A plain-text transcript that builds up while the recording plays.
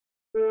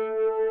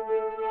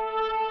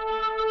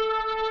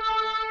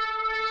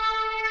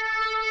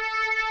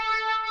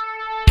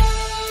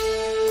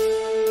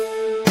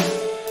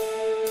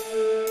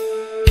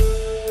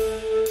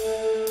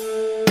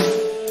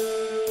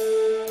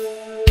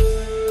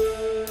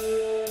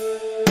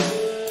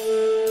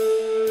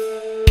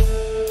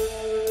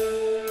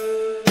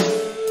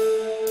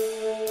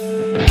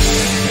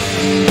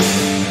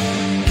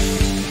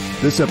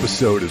This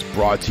episode is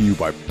brought to you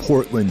by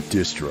Portland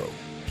Distro.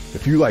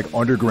 If you like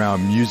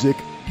underground music,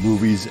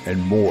 movies,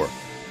 and more,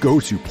 go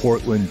to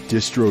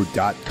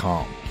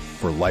portlanddistro.com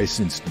for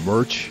licensed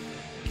merch,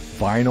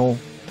 vinyl,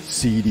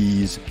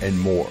 CDs, and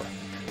more.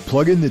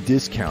 Plug in the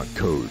discount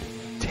code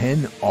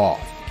 10OFF,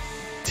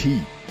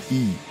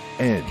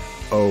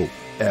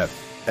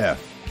 TENOFF,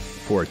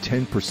 for a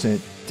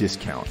 10%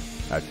 discount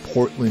at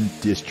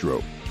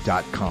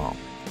portlanddistro.com.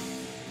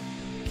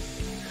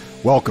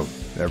 Welcome,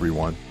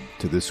 everyone,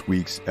 to this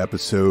week's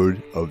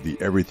episode of the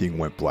Everything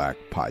Went Black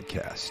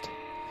podcast.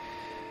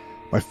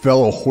 My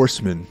fellow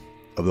horseman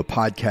of the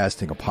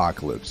podcasting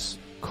apocalypse,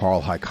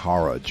 Karl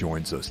Haikara,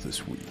 joins us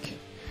this week.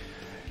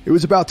 It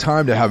was about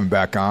time to have him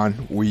back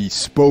on. We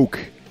spoke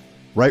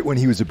right when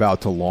he was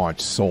about to launch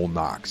Sol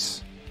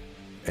Nox.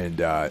 And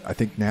I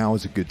think now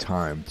is a good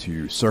time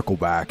to circle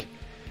back,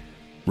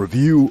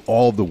 review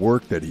all of the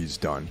work that he's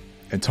done,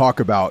 and talk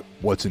about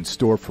what's in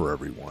store for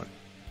everyone.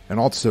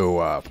 And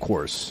also, of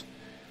course,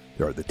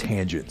 there are the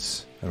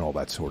tangents and all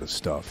that sort of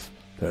stuff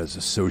that is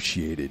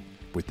associated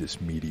with this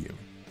medium.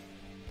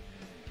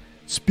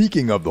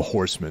 Speaking of the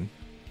Horseman,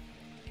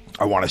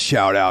 I want to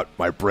shout out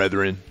my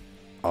brethren.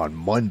 On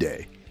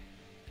Monday,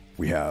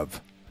 we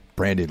have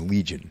Brandon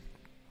Legion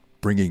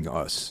bringing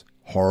us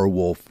Horror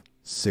Wolf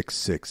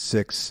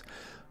 666.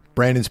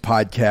 Brandon's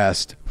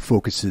podcast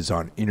focuses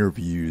on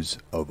interviews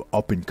of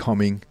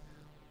up-and-coming,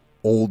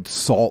 old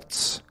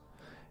salts,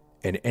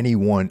 and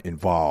anyone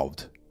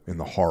involved in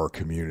the horror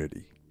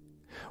community.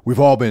 We've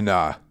all been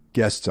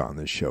guests on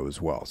this show as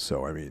well.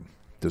 So, I mean,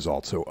 there's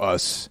also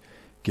us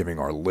giving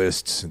our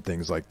lists and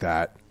things like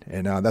that.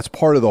 And that's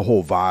part of the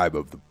whole vibe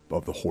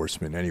of the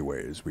Horseman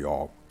anyway, is we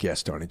all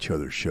guest on each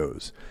other's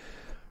shows.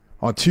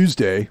 On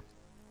Tuesday,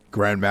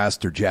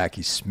 Grandmaster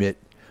Jackie Smith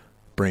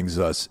brings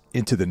us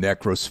Into the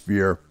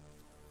Necrosphere,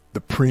 the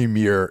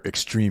premier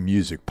extreme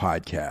music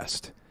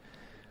podcast.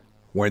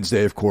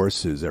 Wednesday, of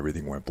course, is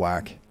Everything Went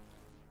Black.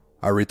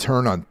 I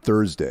return on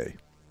Thursday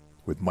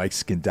with Mike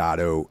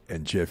Scandato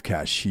and Jeff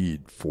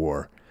Kashid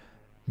for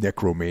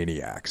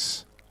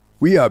Necromaniacs.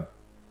 We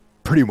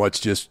pretty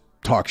much just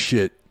talk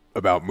shit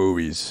about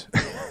movies.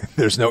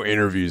 There's no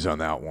interviews on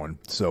that one.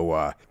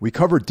 So we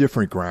cover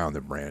different ground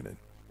than Brandon.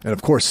 And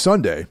of course,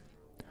 Sunday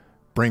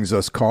brings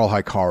us Karl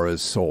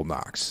Haikara's Sol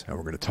Nox. And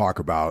we're going to talk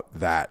about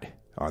that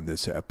on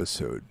this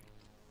episode.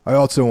 I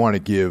also want to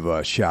give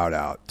a shout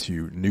out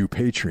to new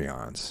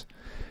Patreons.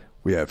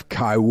 We have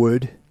Kai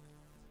Wood,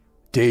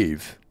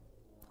 Dave,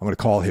 I'm going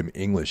to call him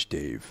English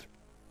Dave,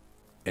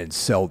 and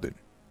Selden.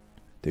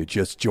 They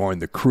just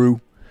joined the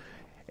crew.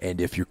 And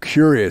if you're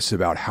curious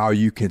about how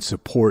you can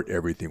support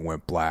Everything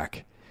Went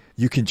Black,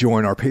 you can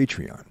join our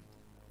Patreon.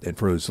 And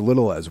for as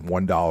little as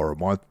 $1 a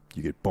month,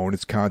 you get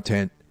bonus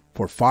content.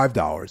 For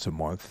 $5 a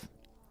month,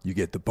 you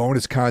get the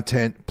bonus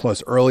content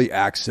plus early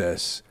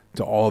access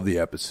to all of the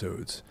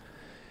episodes.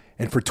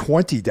 And for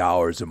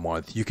 $20 a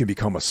month, you can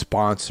become a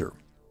sponsor.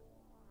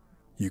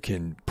 You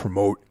can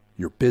promote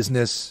your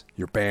business,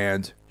 your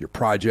band, your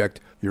project,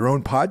 your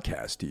own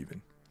podcast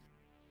even.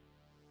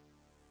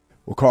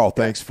 Well, Karl,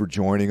 thanks for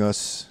joining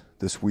us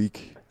this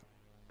week.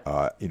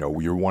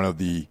 You're one of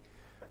the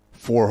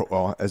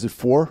four, is it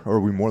four or are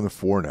we more than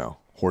four now?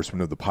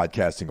 Horsemen of the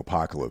podcasting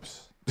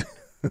apocalypse.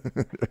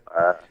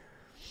 I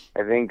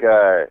think,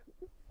 let's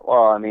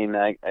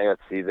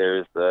see,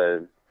 there's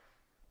the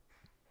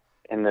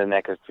In the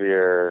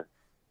Necrosphere,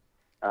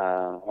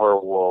 Horror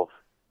Wolf,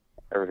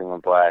 Everything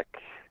Went Black,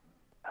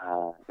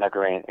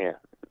 Necromaniacs,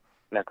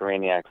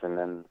 and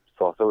then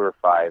so we're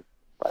five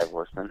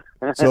horsemen.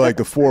 So like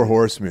the four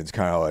horsemen is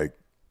kind of like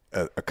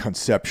a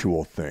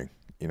conceptual thing,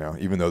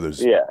 even though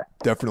there's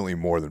definitely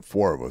more than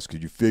four of us.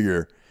 Because you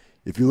figure,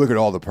 if you look at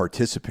all the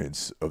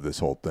participants of this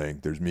whole thing,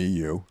 there's me,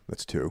 you,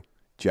 that's two,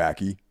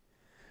 Jackie,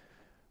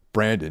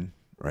 Brandon,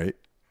 right?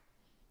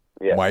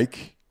 Yeah.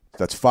 Mike,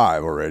 that's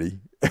five already.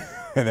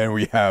 And then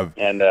we have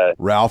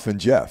Ralph and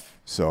Jeff.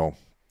 So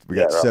we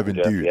got seven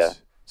dudes. Yeah.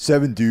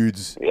 Seven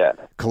dudes,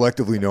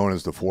 collectively known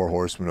as the four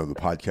horsemen of the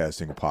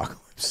podcasting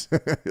apocalypse.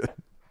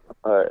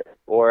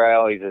 Or I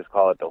always just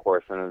call it the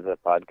Horsemen of the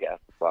podcast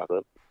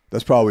apocalypse.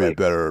 That's probably a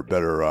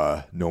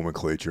better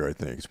nomenclature, I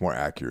think. It's more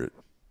accurate.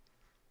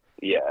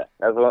 Yeah.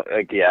 That's what,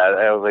 I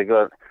was like,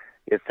 well,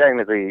 it's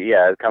technically,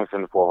 it comes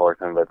from the four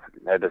horsemen, but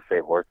I just say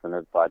Horsemen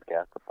of the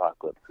podcast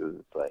apocalypse because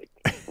it's like,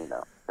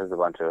 there's a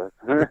bunch of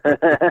us.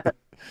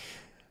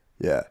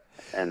 Yeah.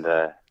 And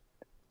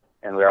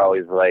we're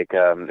always like,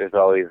 there's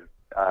always,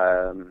 we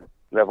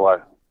have a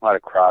lot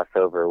of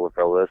crossover with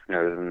our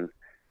listeners, and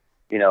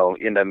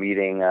end up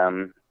meeting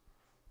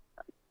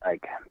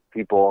like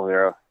people who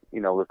are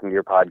listen to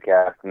your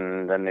podcast,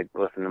 and then they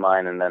listen to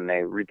mine, and then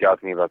they reach out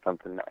to me about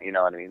something. You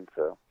know what I mean?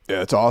 So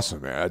yeah, it's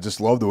awesome, man. I just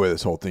love the way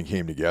this whole thing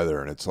came together,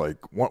 and it's like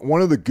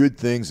one of the good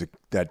things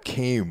that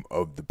came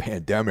of the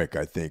pandemic,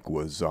 I think,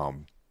 was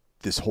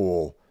this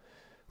whole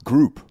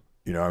group.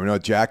 I know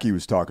Jackie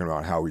was talking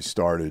about how he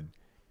started.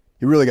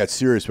 He really got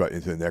serious about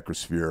Into the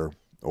Necrosphere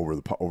over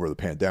the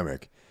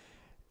pandemic,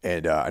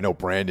 and I know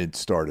Brandon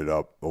started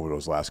up over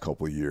those last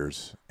couple of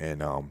years,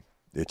 and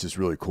it's just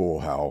really cool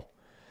how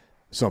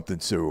something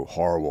so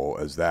horrible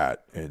as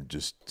that and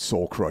just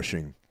soul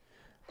crushing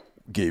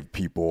gave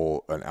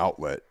people an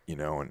outlet,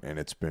 and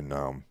it's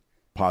been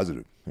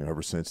positive,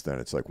 ever since then.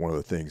 It's like one of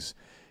the things,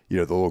 the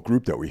little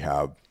group that we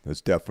have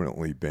has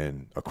definitely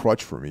been a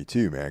crutch for me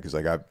too, man. Cause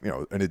like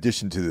in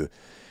addition to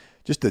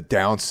the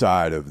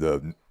downside of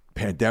the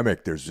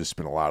pandemic, there's just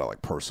been a lot of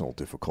like personal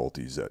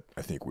difficulties that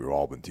I think we've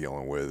all been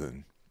dealing with,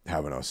 and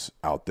having us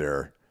out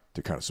there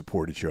to kind of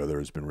support each other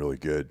has been really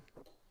good.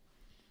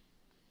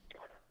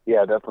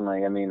 Yeah,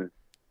 definitely. I mean,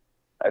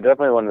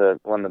 definitely one of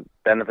the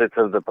benefits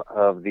of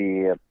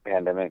the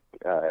pandemic.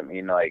 I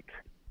mean, like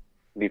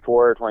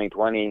before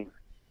 2020,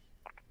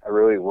 I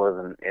really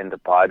wasn't into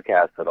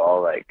podcasts at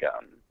all. Like,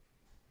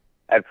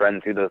 I had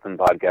friends who listen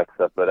to podcast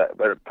stuff, but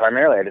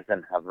primarily I just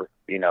didn't have,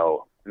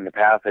 in the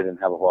past I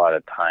didn't have a whole lot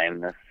of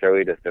time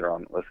necessarily to sit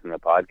around and listen to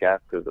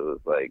podcasts, because it was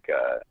like,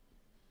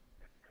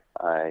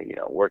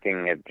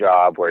 working a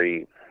job where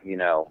you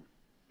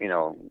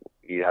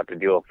have to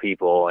deal with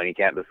people and you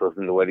can't just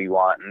listen to what you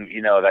want, and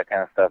that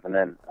kind of stuff. And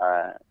then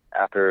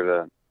after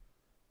the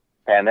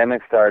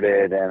pandemic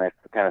started and I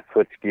kind of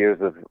switched gears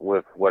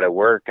with what I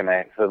work, and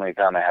I suddenly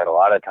found I had a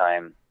lot of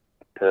time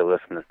to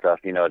listen to stuff,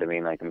 you know what I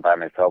mean? Like, I'm by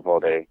myself all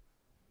day.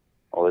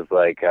 I was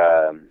like,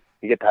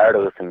 you get tired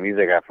of listening to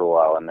music after a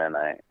while, and then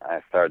I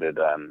started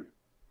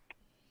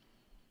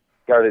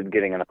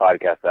getting into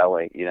podcasts that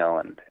way,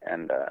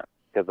 and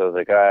because I was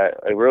like, I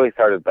really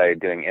started by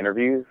doing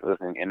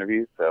listening to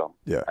interviews. So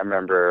yeah. I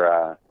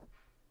remember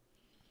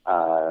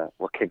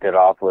what kicked it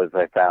off was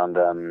I found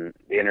the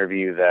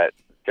interview that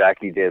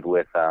Jackie did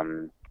with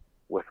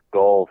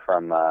Goal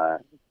from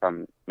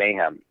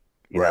Mayhem.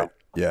 Right.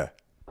 Yeah.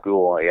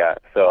 Cool. Yeah.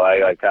 So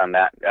I found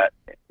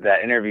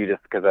that interview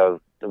just because I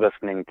was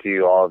listening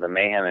to all the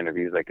Mayhem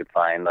interviews I could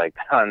find, like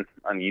on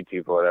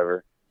YouTube or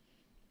whatever,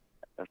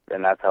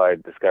 and that's how I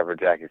discovered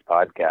Jackie's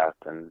podcast,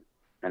 and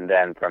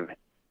then from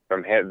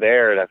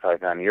there, that's how I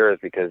found yours,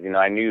 because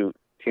I knew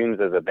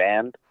Tunes as a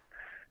band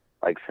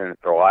like since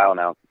for a while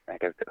now.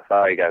 Like, I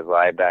saw you guys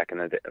live back in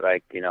the day,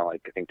 like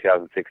I think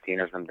 2016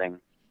 or something,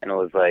 and it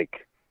was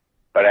like,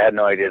 but I had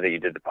no idea that you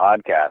did the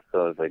podcast.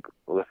 So I was like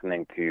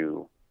listening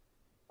to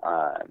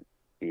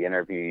the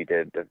interview you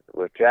did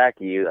with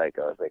Jackie. Like,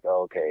 I was like,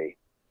 oh, okay.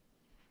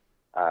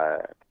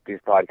 These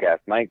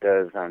podcasts Mike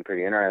does sound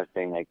pretty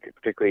interesting. Like,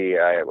 particularly,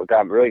 what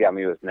really got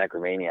me was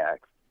Necromaniacs.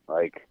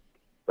 Like,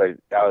 but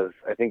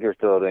I think you're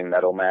still doing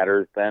Metal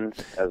Matters then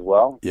as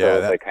well. Yeah. So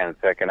it's like kind of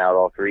checking out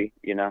all three,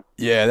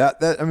 Yeah,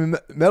 that I mean,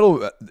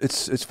 metal.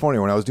 It's funny,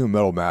 when I was doing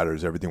Metal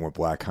Matters, Everything Went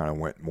Black kind of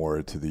went more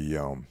into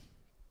the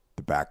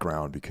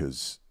background,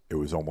 because it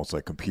was almost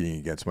like competing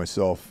against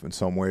myself in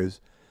some ways.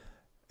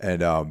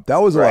 And that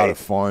was a lot of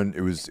fun.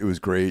 It was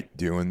great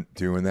doing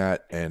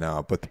that. And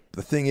but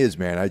the thing is,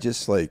 man, I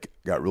just like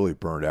got really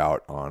burned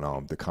out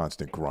on the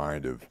constant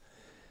grind of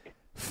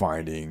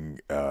finding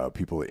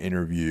people to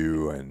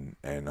interview, and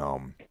I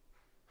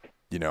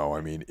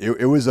mean,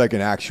 it was like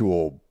an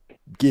actual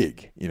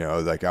gig.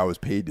 Like, I was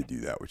paid to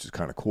do that, which is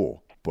kind of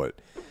cool. But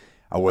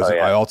I wasn't.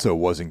 I also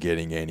wasn't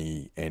getting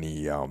any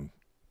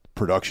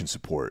production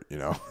support.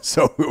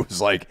 So it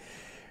was like,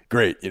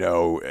 great.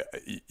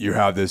 You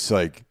have this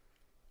like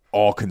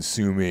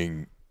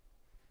all-consuming,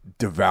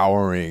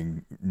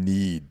 devouring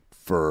need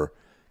for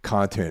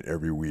content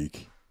every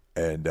week,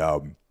 and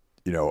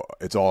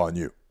it's all on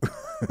you.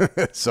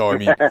 So I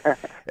mean,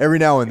 every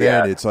now and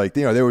then it's like,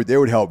 they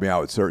would help me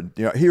out with certain,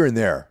 here and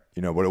there,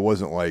 but it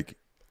wasn't like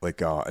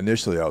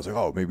initially I was like,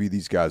 oh, maybe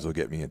these guys will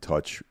get me in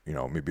touch,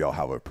 maybe I'll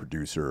have a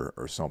producer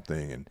or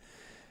something and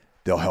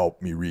they'll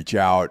help me reach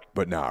out.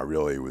 But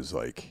really, it was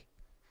like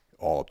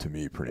all up to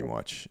me pretty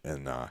much.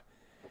 And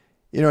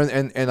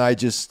and I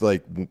just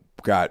like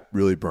got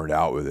really burned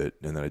out with it,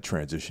 and then I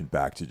transitioned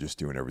back to just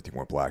doing Everything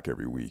Went Black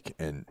every week,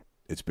 and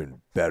it's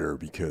been better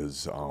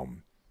because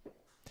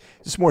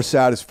it's more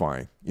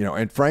satisfying,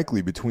 And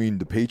frankly, between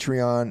the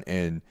Patreon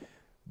and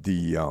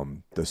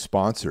the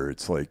sponsor,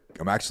 it's like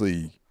I'm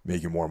actually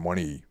making more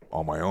money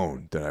on my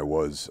own than I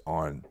was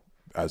on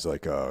as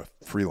like a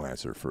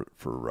freelancer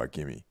for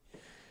Gimme.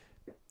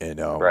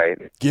 And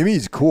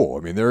Gimme's cool.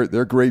 I mean,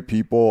 they're great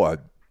people. I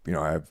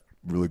have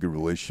really good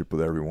relationship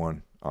with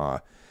everyone.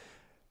 I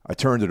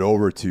turned it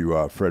over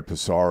to Fred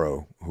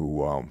Pissarro,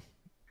 who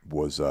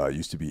was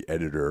used to be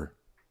editor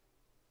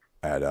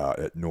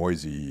at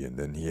Noisy, and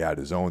then he had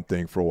his own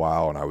thing for a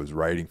while, and I was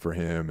writing for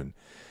him, and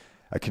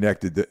I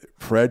connected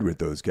Fred with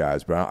those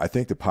guys. But I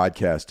think the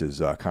podcast has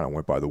kind of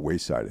went by the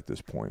wayside at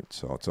this point,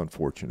 so it's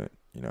unfortunate,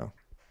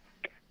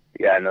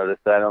 Yeah, I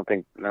noticed that. I don't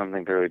think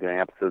they're really doing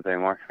episodes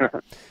anymore.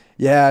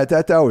 Yeah,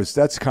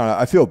 that's kind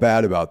of, I feel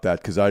bad about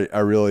that, because I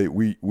really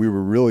we were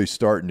really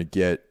starting to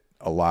get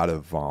a lot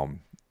of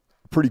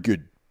pretty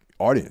good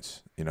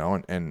audience,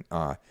 and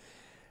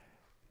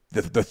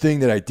the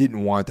thing that I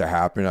didn't want to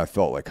happen, I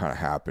felt like kind of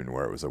happened,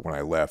 where it was like when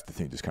I left, the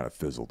thing just kind of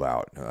fizzled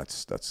out. And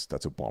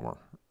that's a bummer,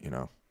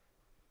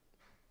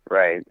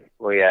 Right.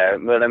 Well, yeah,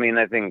 but I mean,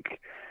 I think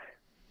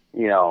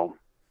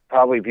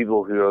probably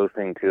people who are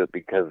listening to it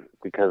because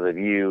of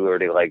you, or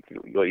they like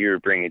what you're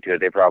bringing to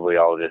it, they probably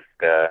all just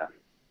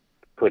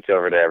switch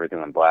over to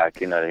Everything in Black.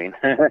 You know what I mean?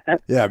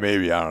 Yeah,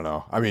 maybe. I don't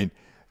know. I mean,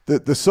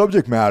 the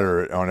subject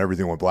matter on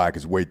Everything Went Black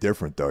is way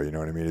different, though. You know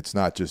what I mean? It's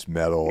not just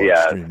metal or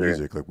extreme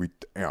music. Like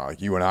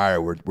like you and I,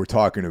 we're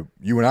talking to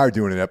you and I are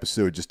doing an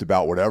episode just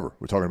about whatever.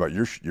 We're talking about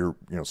your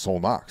Sol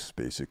Nox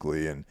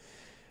basically, and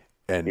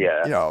we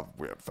have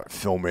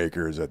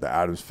filmmakers at the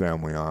Addams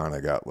Family on.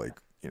 I got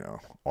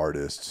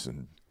artists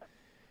and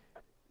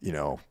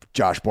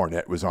Josh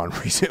Barnett was on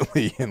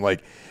recently, and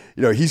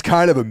he's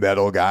kind of a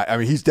metal guy. I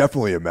mean, he's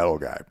definitely a metal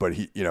guy, but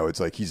it's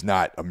like he's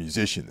not a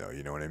musician though.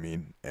 You know what I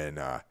mean? And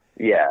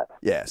yeah.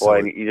 So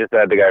well, you just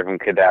had the guy from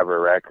Cadaver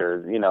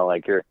Records.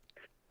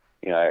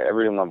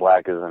 Everything Went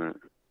Black isn't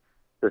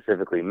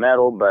specifically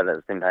metal, but at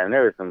the same time,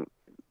 there is some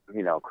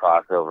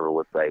crossover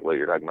with like what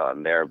you're talking about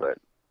in there, but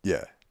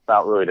yeah, it's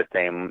not really the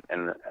same.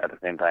 And at the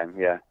same time,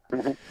 yeah.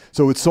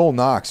 So with Sol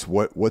Nox,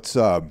 what's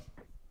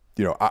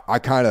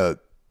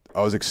I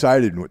was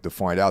excited to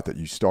find out that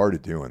you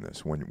started doing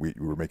this when we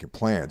were making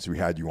plans. We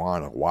had you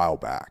on a while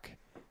back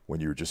when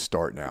you were just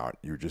starting out.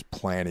 You were just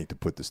planning to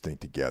put this thing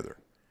together.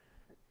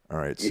 All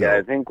right. So. Yeah,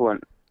 I think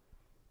when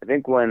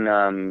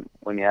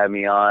you had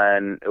me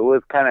on, it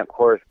was kind of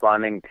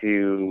corresponding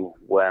to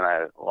when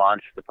I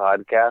launched the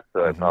podcast.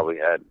 So I probably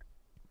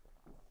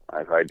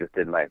just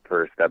did my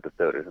first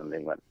episode or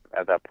something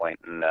at that point.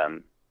 And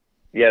that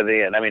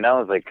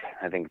was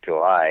I think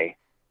July.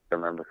 I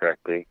remember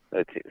correctly.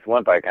 It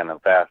went by kind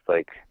of fast.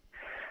 It's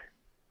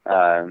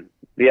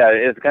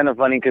kind of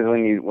funny because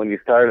when you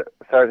start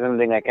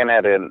something, I kind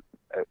of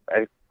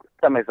I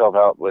set myself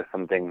out with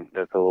something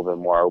that's a little bit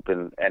more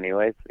open,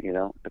 anyways.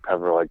 To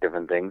cover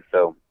different things.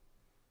 So,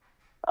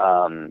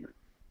 in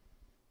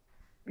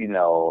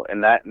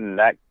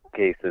that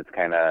case, it's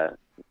kind of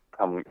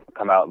come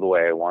out the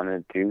way I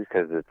wanted to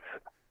because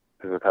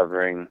we're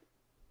covering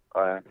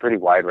a pretty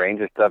wide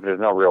range of stuff. There's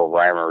no real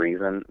rhyme or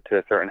reason to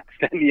a certain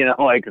extent, in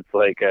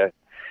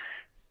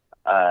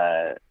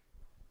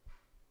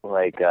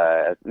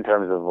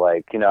terms of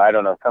I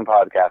don't know, some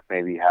podcasts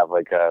maybe have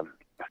a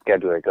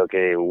schedule,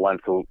 okay,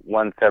 once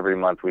every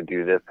month we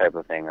do this type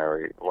of thing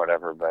or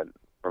whatever, but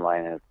for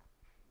mine is,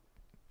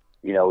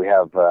 we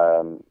have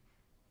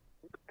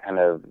kind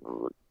of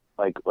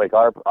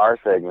our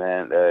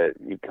segment,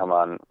 you come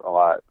on a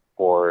lot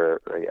for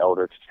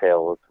Eldritch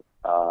Tales.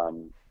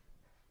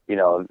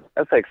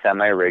 That's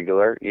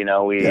semi-regular.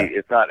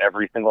 It's not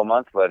every single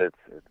month, but it's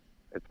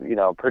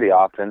pretty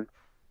often,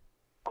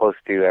 close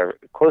to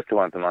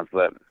once a month.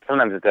 But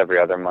sometimes it's every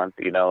other month.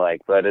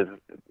 But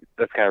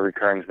that's kind of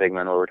recurring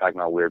segment where we're talking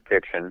about weird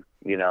fiction.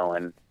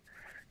 And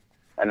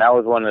that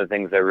was one of the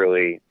things I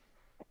really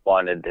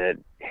wanted to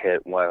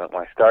hit when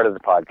I started the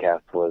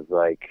podcast. I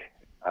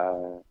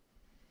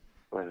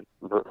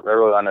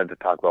really wanted to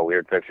talk about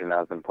weird fiction. That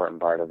was an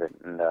important part of it,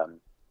 and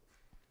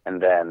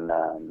then.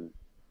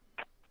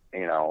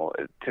 We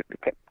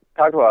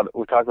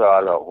talked a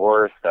lot about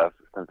horror stuff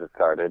since it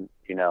started.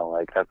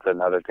 That's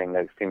another thing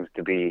that seems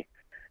to be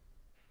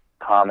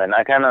common.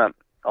 I kind of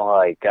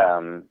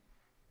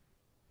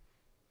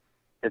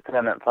it's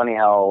kind of funny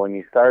how when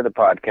you start a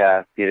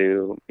podcast,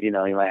 you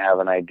might have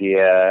an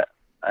idea,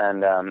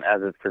 and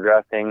as it's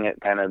progressing,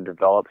 it kind of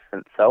develops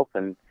itself,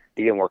 and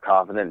you get more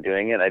confident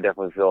doing it. I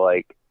definitely feel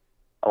like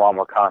a lot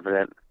more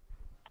confident.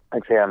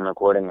 Say I'm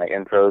recording my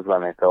intros by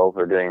myself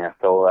or doing a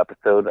solo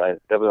episode. I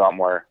definitely a lot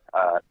more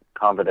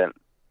confident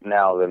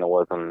now than it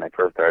was when I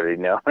first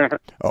started,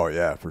 Oh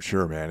yeah, for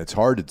sure, man. It's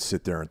hard to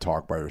sit there and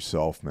talk by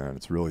yourself, man.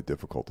 It's really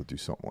difficult to do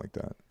something like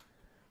that.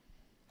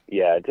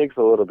 Yeah, it takes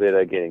a little bit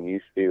of getting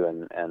used to,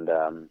 and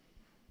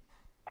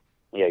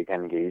you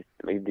kind of get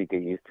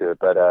used to it.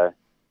 But I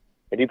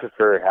do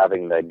prefer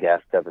having the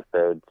guest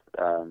episodes.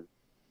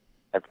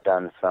 I've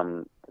done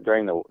some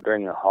during the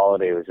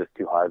holiday. It was just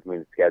too hard for me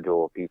to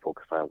schedule people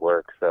because I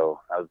work. So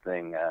I was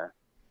doing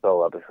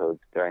solo episodes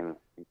during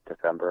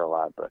December a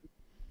lot. But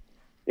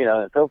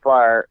so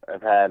far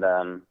I've had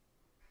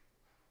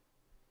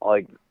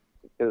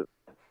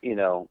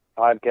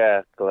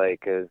podcast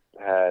has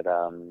had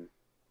a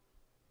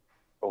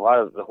lot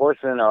of the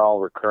Horsemen are all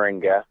recurring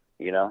guests.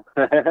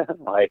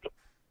 I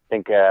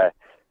think.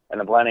 And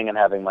I'm planning on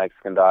having Mike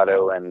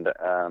Scandato, and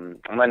I'm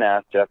going to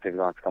ask Jeff if he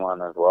wants to come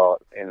on as well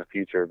in the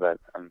future, but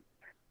I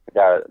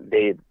got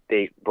a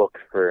date booked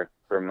for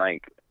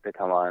Mike to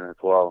come on as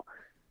well,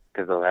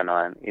 because they'll then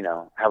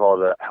have all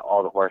the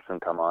horsemen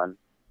come on,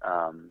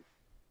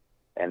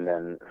 and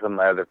then some of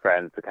my other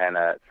friends, the kind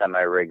of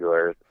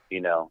semi-regulars,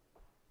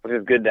 which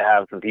is good to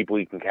have some people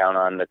you can count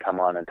on to come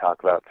on and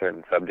talk about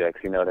certain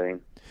subjects, you know what I mean?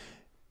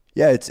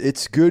 Yeah,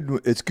 it's good.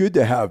 It's good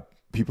to have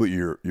people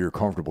you're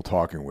comfortable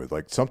talking with.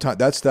 Sometimes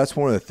that's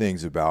one of the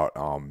things about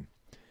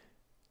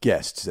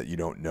guests that you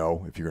don't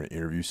know if you're going to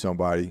interview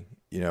somebody.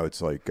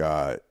 It's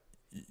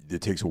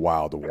it takes a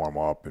while to warm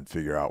up and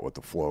figure out what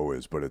the flow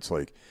is, but it's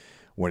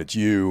when it's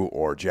you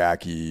or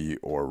Jackie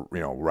or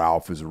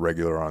Ralph is a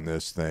regular on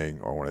this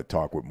thing, or when I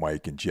talk with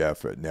Mike and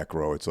Jeff at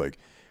Necro, it's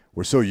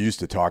we're so used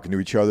to talking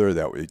to each other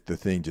that the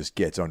thing just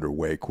gets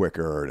underway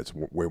quicker, and it's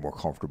way more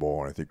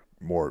comfortable, and I think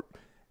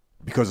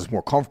because it's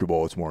more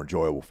comfortable, it's more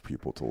enjoyable for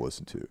people to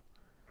listen to.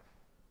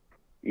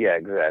 Yeah,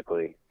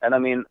 exactly. And I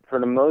mean, for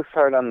the most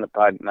part on my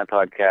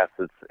podcast,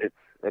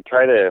 I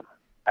try to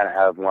kind of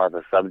have more of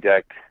a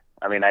subject.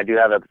 I mean, I do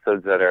have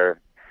episodes that are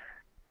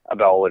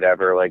about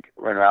whatever. Like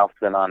when Ralph's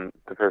been on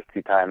the first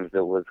two times,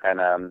 it was kind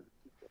of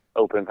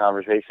open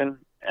conversation.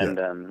 Yeah.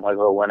 And like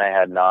when I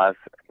had Nas,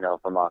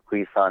 from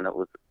Quiz on, it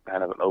was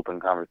kind of an open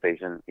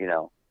conversation,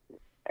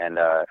 and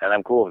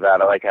I'm cool with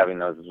that. I like having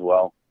those as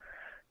well.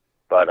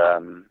 But a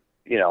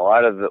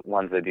lot of the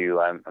ones I do,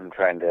 I'm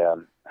trying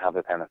to have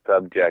a kind of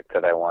subject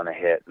that I want to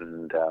hit,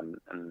 and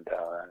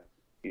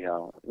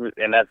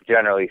that's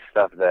generally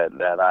stuff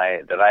that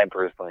I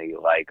personally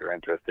like or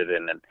interested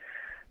in, and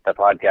the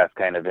podcast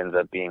kind of ends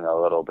up being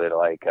a little bit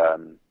like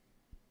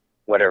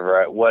what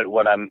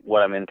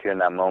I'm into in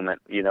that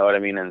moment. You know what I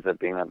mean? Ends up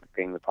being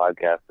the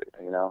podcast.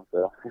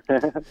 So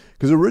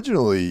Because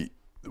originally,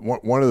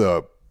 one of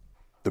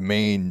the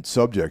main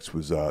subjects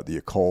was the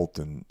occult,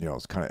 and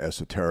it's kind of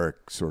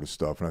esoteric sort of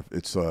stuff, and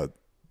it's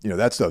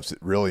that stuff's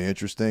really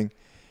interesting,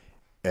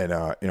 and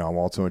I'm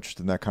also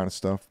interested in that kind of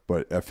stuff.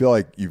 But I feel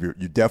like you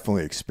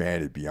definitely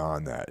expanded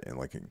beyond that, and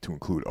like to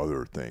include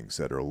other things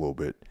that are a little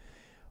bit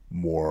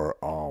more.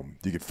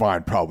 You could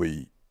find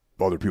probably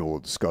other people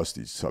to discuss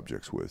these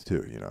subjects with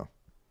too.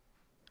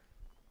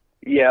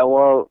 Yeah,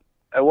 well,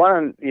 I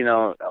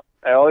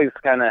always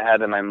kind of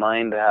had in my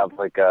mind to have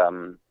like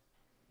a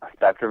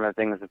spectrum of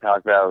things to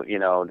talk about,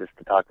 just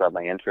to talk about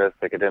my interests.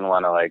 Like I didn't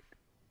want to like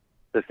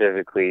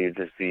specifically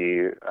just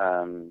be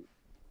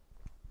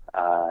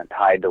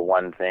tied to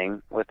one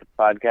thing with the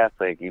podcast.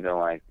 Like even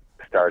when I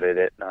started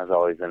it, I was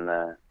always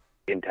the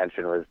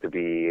intention was to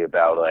be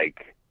about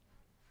like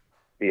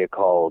the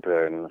occult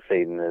and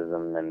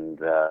Satanism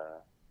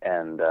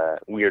and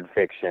weird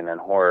fiction and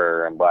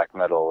horror and black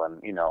metal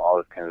and all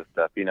this kind of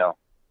stuff.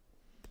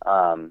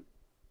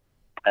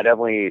 I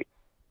definitely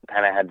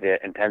kind of had the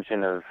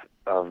intention of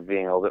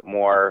being a little bit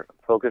more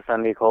focused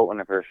on the occult when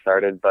I first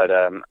started, but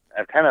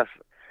I've kind of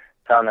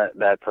found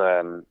that's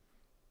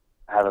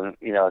having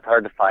it's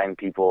hard to find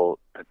people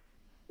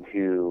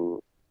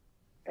who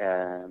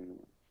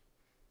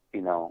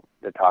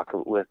to talk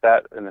with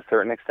that in a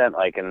certain extent,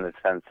 like in the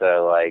sense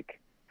of like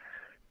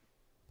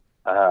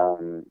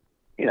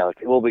it's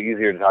a little bit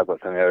easier to talk about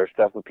some of the other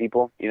stuff with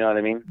people, you know what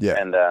I mean? Yeah.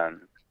 And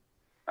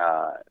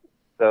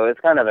so it's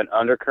kind of an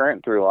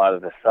undercurrent through a lot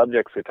of the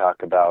subjects we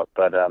talk about,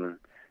 but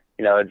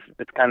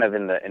it's kind of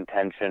in the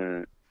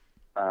intention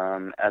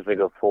as we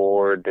go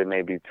forward to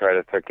maybe try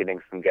to start getting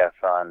some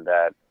guests on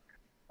that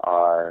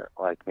are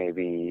like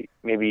maybe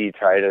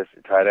try to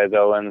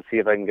go and see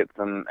if I can get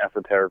some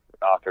esoteric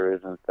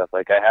authors and stuff.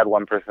 Like I had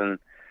one person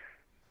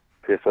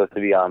who was supposed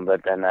to be on,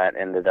 but then that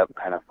ended up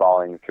kind of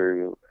falling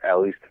through, at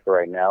least for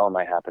right now. It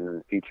might happen in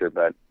the future,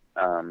 but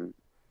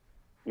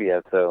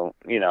yeah, so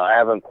I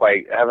haven't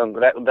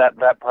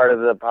that part of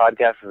the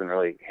podcast hasn't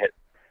really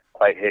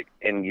quite hit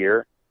in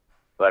gear.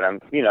 But I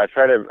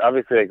try to,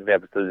 obviously, like the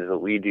episodes that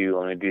we do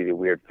when we do the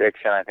weird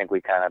fiction, I think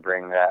we kind of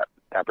bring that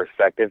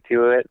perspective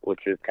to it,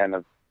 which is kind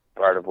of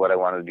part of what I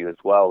want to do as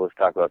well, was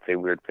talk about, say,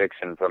 weird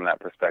fiction from that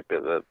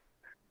perspective of,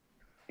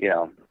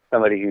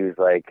 somebody who's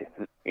like,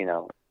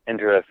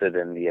 interested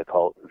in the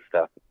occult and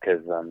stuff,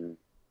 because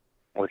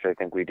which I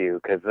think we do,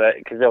 because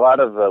a lot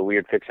of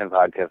weird fiction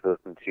podcasts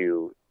listen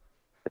to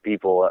the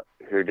people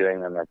who are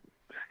doing them that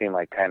seem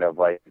like kind of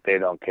like they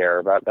don't care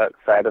about that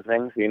side of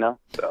things,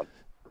 so.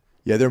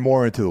 Yeah, they're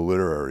more into the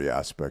literary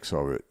aspects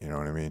of it. You know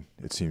what I mean?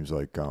 It seems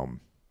like,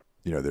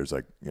 there's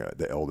like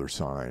the Elder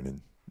Sign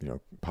and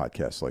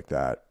podcasts like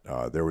that.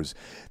 There was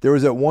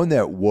that one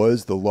that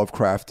was the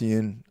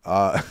Lovecraftian,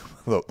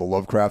 the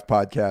Lovecraft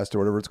podcast or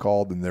whatever it's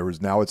called, and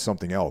now it's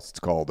something else. It's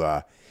called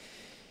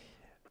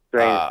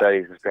Strange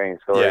Studies and Strange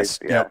Stories. Yes,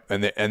 yeah.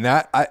 Yep. And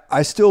that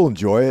I still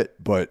enjoy it,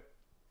 but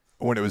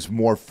when it was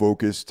more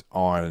focused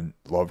on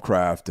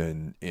Lovecraft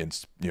and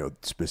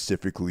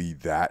specifically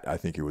that, I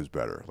think it was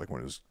better. Like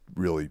when it was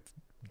really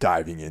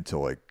diving into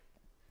like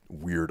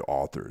weird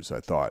authors, I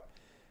thought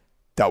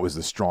that was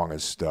the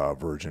strongest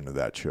version of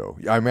that show.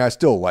 I mean, I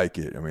still like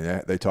it. I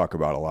mean, they talk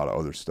about a lot of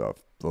other stuff,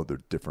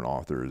 other different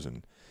authors,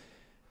 and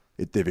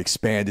they've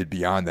expanded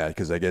beyond that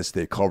because I guess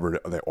they covered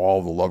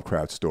all the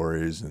Lovecraft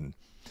stories, and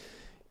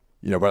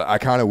but I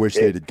kind of wish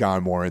they'd had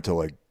gone more into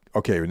like,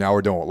 okay, now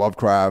we're done with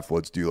Lovecraft.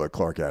 Let's do like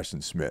Clark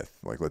Ashton Smith.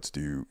 Like, let's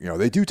do,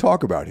 they do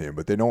talk about him,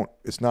 but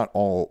it's not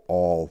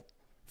all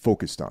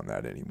focused on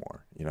that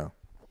anymore,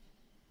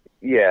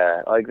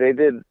 Yeah, like they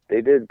did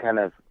kind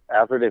of,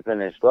 after they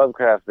finished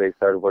Lovecraft, they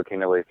started working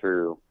their way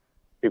through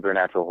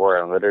supernatural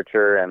horror and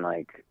literature and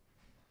like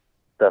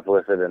stuff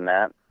listed in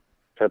that,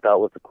 which I thought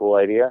was a cool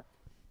idea.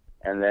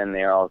 And then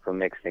they're also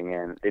mixing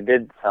in, they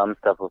did some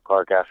stuff with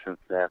Clark Ashton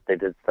Smith. They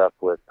did stuff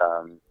with,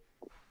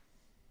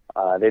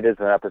 they did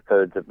some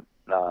episodes of,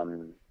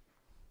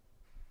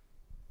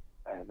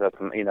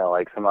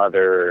 like some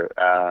other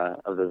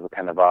of those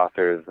kind of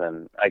authors,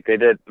 and like they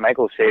did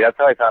Michael Shea. That's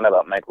how I found out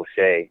about Michael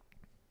Shea.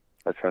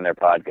 Was from their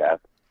podcast.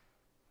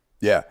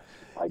 Yeah,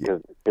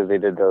 because they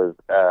did those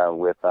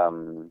with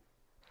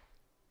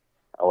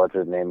what's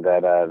his name?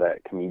 That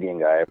comedian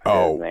guy.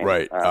 Oh,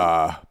 right,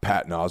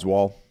 Patton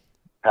Oswalt.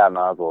 Patton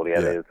Oswalt.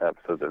 Yeah, they did this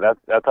episode.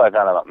 That's how I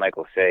found out about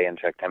Michael Shea and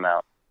checked him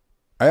out.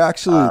 I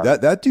actually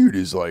that dude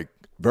is like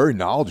very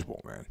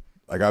knowledgeable, man.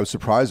 Like I was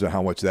surprised at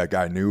how much that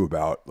guy knew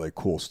about like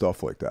cool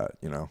stuff like that,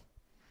 you know.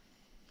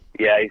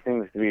 Yeah, he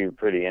seems to be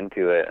pretty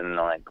into it, and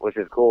like, which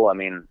is cool. I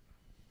mean,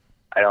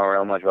 I don't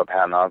know much about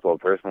Patton Oswalt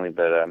personally,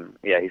 but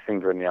yeah, he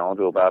seems pretty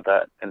knowledgeable about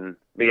that.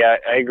 But yeah,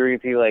 I agree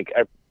with you. Like,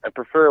 I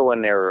prefer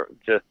when they're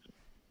just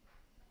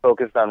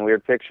focused on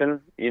weird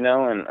fiction, you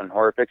know, and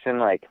horror fiction,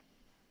 like,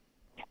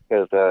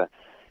 because I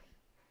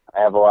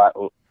have a lot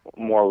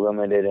more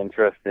limited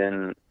interest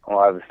in a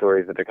lot of the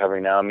stories that they're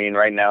covering now. I mean,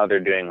 right now they're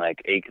doing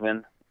like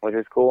Aikman, which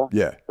is cool.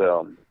 Yeah.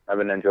 So I've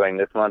been enjoying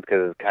this month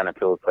because it kind of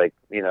feels like,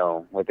 you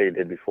know, what they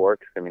did before.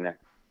 Because I mean,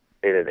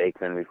 they did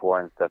Aikman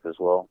before and stuff as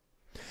well.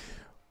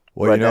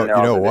 Well, but you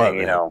know what, saying,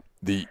 man? You know,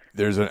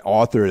 there's an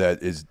author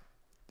that is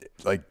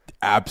like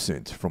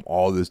absent from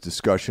all these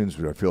discussions,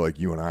 which I feel like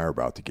you and I are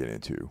about to get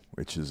into,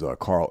 which is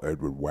Karl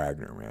Edward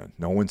Wagner, man.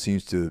 No one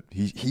seems to.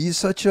 He's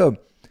such a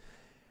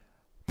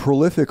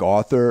prolific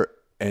author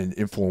and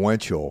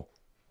influential,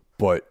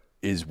 but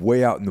is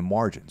way out in the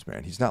margins,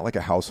 man. He's not like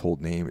a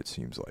household name, it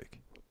seems like.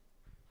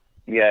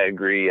 Yeah, I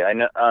agree. I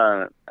know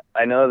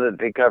that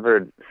they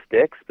covered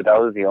Styx, but that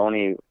was the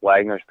only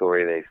Wagner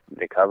story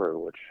they covered,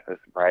 which is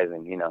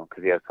surprising, you know,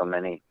 because he has so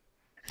many.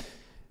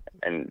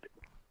 And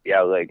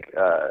yeah, like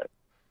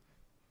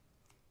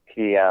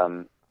he,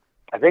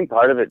 I think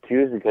part of it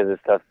too is because his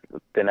stuff's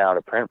been out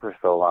of print for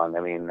so long. I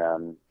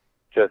mean,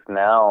 just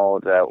now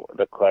that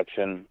the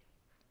collection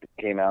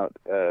came out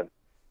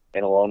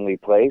in a lonely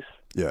place.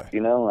 Yeah. You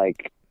know,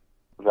 like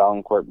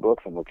Valancourt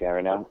Books I'm looking at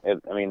right now.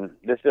 I mean,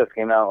 this just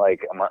came out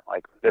like a month,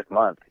 like this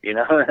month, you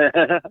know?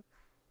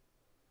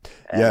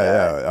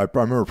 Yeah. I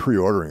remember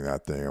pre-ordering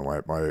that thing,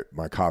 and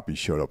my copy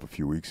showed up a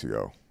few weeks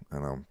ago,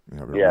 and I'm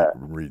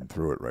reading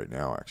through it right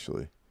now,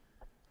 actually.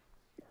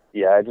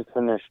 Yeah, I just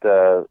finished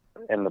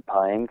In the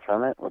Pines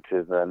from it, which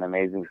is an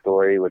amazing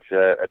story, which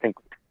I think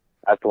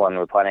that's the one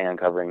we're planning on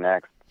covering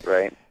next,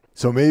 right?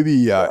 So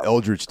maybe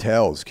Eldritch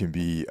Tales can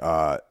be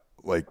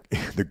like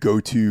the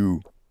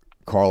go-to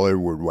Karl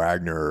Edward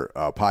Wagner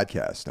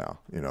podcast now,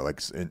 you know, like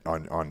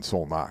on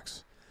Sol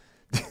Nox.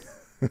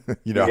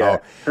 You know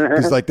how,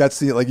 because like that's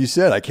the, like you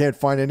said, I can't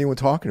find anyone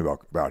talking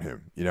about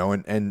him, you know,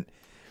 and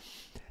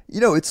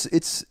you know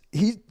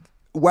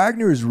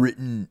Wagner has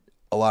written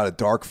a lot of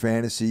dark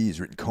fantasy. He's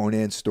written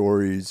Conan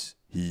stories.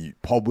 He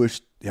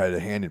had a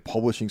hand in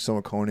publishing some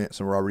of Conan,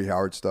 some Robert E.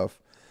 Howard stuff.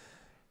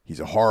 He's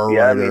a horror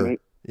writer, I mean,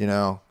 you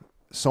know,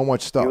 so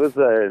much stuff.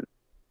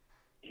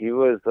 He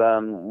was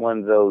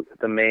one of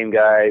the main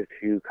guys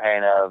who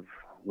kind of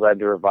led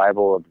the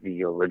revival of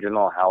the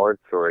original Howard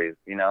stories,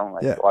 you know?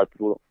 Like, a lot of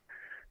people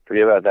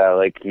forget about that.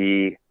 Like,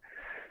 he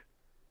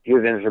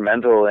was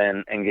instrumental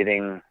in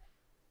getting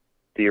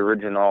the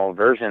original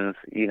versions,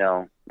 you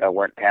know, that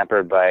weren't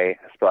tampered by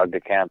Sprague de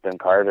Camp and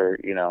Carter,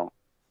 you know,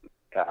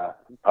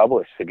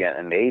 published again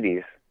in the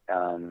 80s.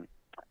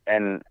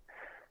 And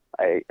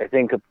I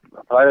think a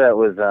part of that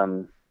was,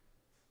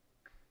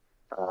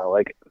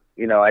 like,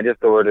 you know, I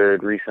just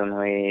ordered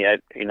recently, I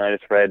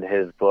just read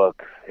his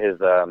book, his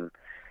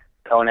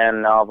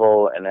Conan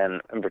novel, and then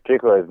in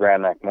particular his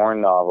Graham McMorn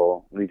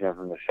novel, Legion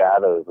from the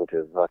Shadows, which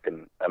is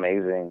fucking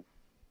amazing.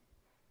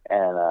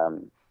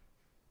 And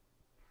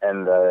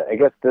I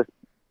guess this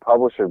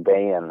publisher,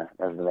 Bayan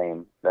is the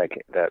name,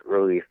 that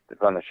released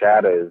From the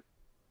Shadows.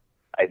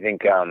 I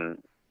think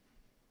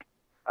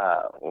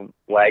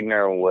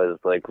Wagner was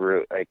like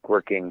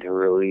working to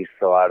release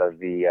a lot of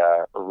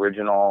the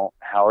original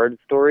Howard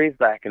stories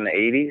back in the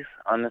 80s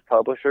on this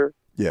publisher.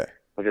 Yeah.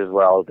 Which is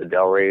where all the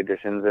Del Rey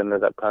editions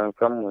ended up coming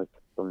from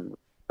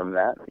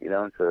that, you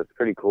know, so it's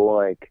pretty cool.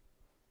 Like,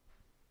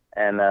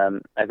 and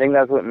I think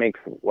that's what makes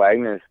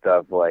Wagner's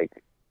stuff like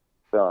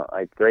so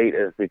like great,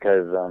 is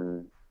because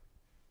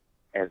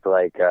it's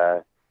like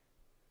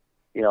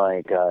you know,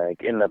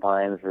 like In the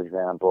Pines, for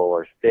example,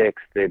 or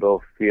Styx, they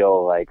both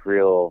feel like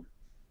real.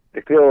 They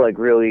feel like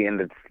really in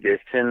the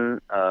tradition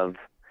of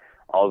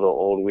all the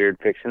old weird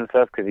fiction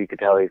stuff, because you could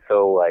tell he's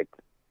so, like,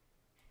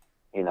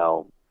 you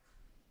know,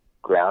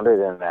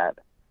 grounded in that.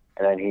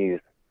 And then he's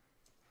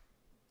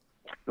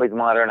like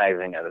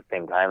modernizing at the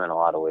same time in a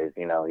lot of ways.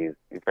 You know, he's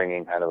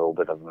bringing kind of a little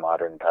bit of a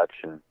modern touch.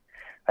 And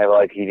I feel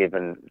like he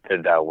even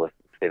did that with,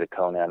 say, the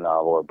Conan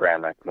novel or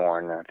Bram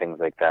McMorn or things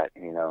like that,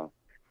 you know.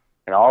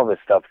 And all of his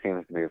stuff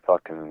seems to be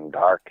fucking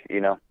dark, you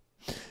know.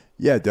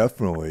 Yeah,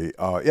 definitely.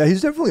 Yeah,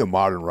 he's definitely a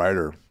modern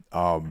writer.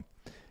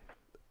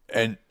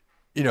 And,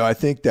 you know, I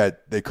think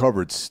that they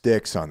covered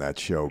Styx on that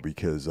show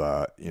because,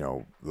 you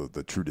know,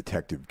 the True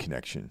Detective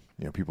connection.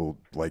 You know, people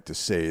like to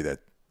say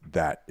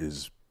that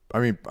is, I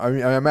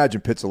imagine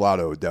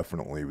Pizzolatto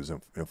definitely was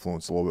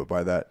influenced a little bit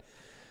by that.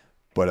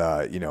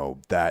 But, you know,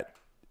 that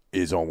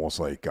is almost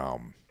like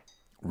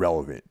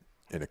relevant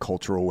in a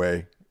cultural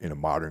way, in a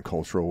modern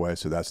cultural way.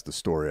 So that's the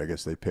story I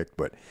guess they picked.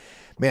 But,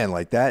 man,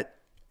 like that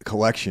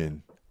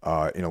collection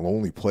in A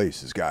Lonely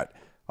Place has got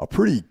a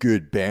pretty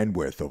good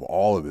bandwidth of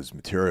all of his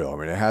material. I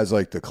mean, it has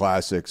like the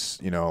classics,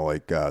 you know,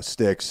 like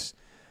Styx,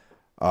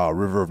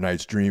 River of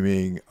Night's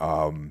Dreaming,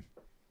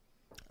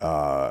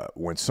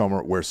 Where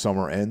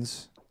Summer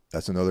Ends.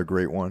 That's another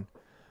great one.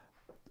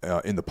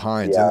 In the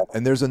Pines. Yeah.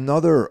 And there's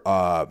another,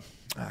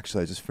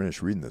 actually, I just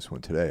finished reading this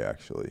one today,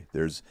 actually.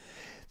 There's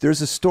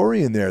a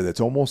story in there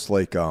that's almost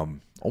like a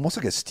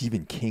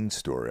Stephen King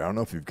story. I don't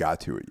know if you've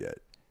got to it yet.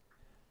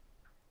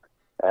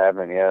 I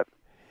haven't yet.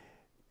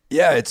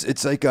 Yeah,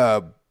 it's like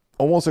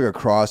almost like a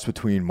cross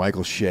between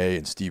Michael Shea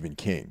and Stephen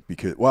King,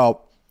 because,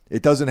 well,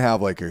 it doesn't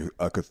have like a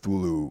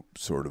Cthulhu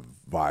sort of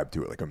vibe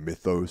to it, like a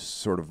mythos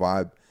sort of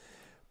vibe,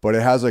 but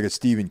it has like a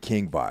Stephen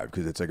King vibe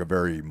because it's like a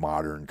very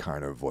modern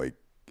kind of like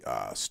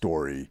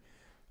story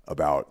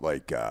about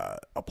like a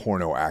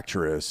porno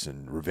actress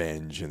and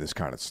revenge and this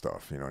kind of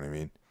stuff. You know what I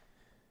mean?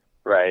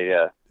 Right.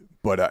 Yeah.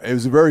 But it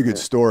was a very good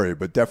story,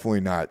 but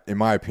definitely not, in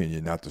my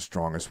opinion, not the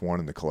strongest one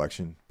in the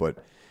collection. But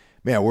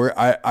man,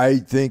 I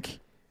think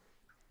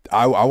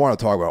I want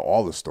to talk about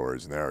all the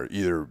stories in there,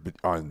 either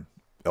on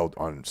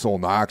Sol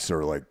Nox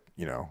or like,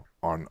 you know,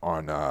 on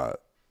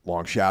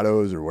Long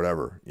Shadows or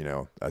whatever. You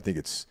know, I think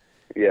it's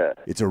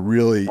a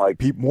really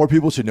more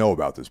people should know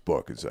about this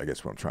book. Is I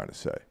guess what I'm trying to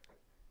say.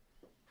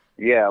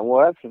 Yeah,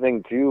 well, that's the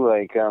thing too.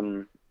 Like,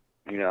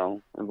 you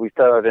know, we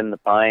started in the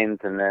Pines,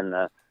 and then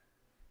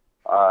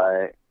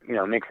you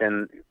know, mix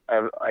in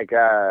like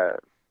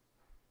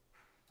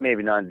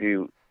maybe not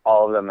do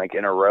all of them like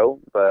in a row,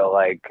 but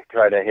like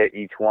try to hit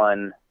each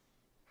one,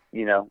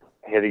 you know,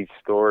 hit each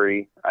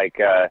story. Like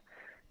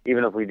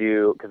even if we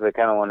do, because I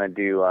kind of want to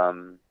do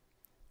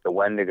the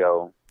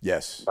Wendigo.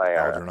 Yes, by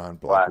Algernon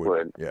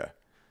Blackwood. Yeah.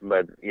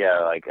 But yeah,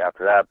 like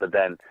after that, but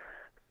then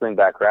swing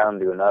back around,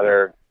 do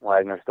another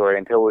Wagner story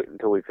until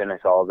we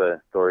finish all the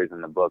stories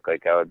in the book.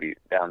 Like I would be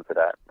down for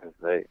that,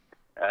 because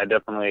I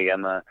definitely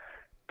am a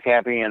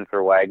champion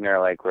for Wagner,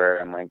 like where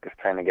I'm like just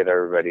trying to get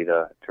everybody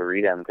to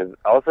read him, because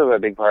also a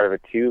big part of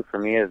it too for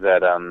me is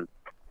that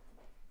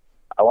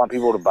I want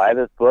people to buy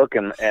this book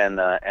and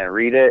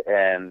read it,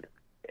 and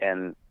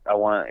I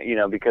want, you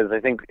know, because I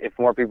think if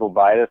more people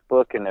buy this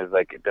book and there's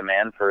like a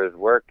demand for his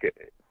work,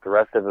 the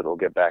rest of it will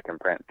get back in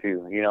print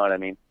too. You know what I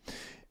mean?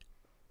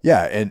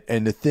 Yeah,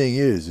 and the thing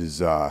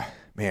is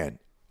man,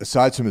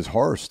 aside from his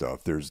horror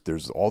stuff,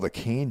 there's all the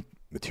Kane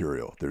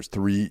material. There's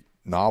 3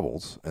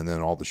 novels, and then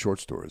all the short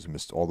stories,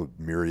 all the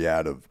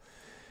myriad of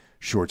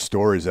short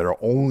stories that are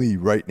only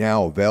right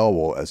now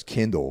available as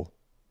Kindle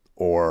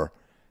or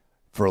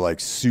for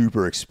like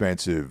super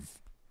expensive,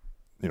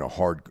 you know,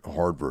 hard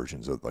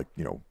versions of like,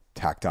 you know,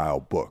 tactile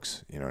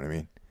books. You know what I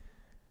mean?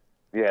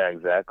 Yeah,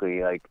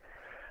 exactly. Like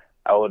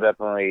I will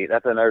definitely.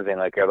 That's another thing.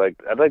 Like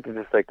I'd like to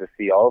just like to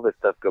see all this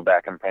stuff go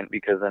back in print,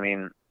 because I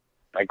mean,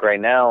 like right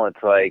now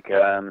it's like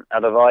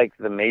out of like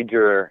the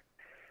major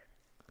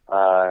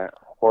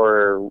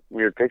horror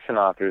weird fiction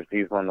authors,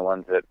 he's one of the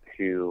ones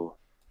who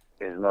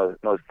is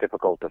most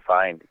difficult to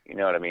find. You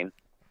know what I mean?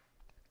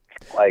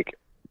 Like,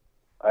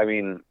 I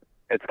mean,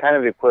 it's kind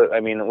of I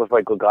mean, with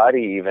like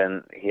Ligotti,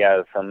 even he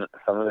has some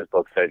of his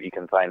books that you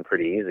can find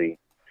pretty easy.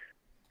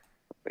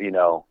 You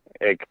know,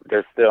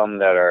 there's some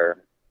that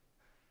are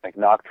like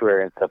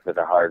Noctuary and stuff that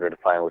are harder to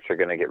find, which are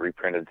going to get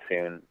reprinted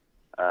soon.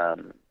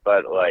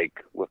 But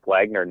like with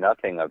Wagner,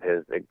 nothing of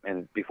his,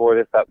 and before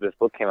this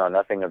book came out,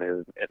 nothing of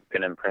his had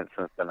been in print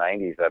since the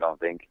 90s, I don't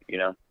think, you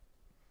know?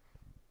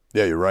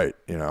 Yeah, you're right.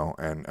 You know,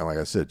 and like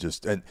I said,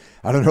 and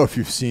I don't know if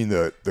you've seen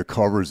the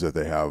covers that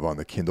they have on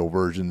the Kindle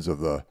versions of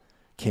the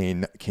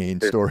Kane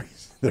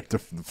stories. They're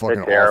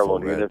fucking terrible, awful,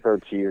 dude. man. They're so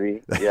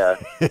cheesy. Yeah.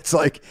 It's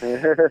like,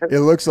 it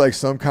looks like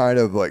some kind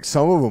of like,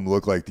 some of them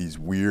look like these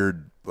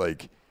weird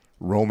like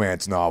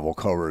romance novel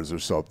covers or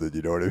something,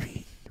 you know what I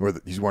mean? Where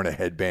he's wearing a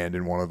headband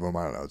in one of them.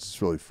 I don't know. It's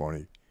just really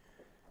funny.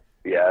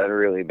 Yeah, they're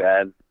really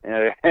bad.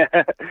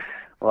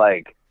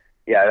 Like,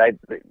 yeah,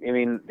 I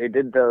mean, they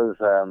did those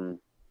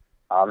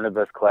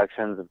omnibus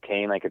collections of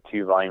Kane, like a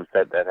 2-volume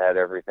set that had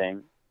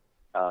everything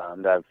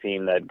that I've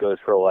seen that goes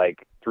for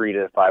like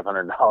 $300 to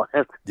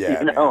 $500. Yeah,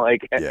 you know, man.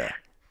 like, yeah,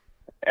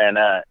 and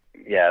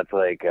yeah, it's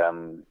like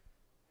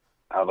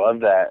I love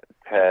that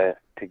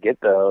to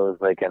get those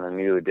like in a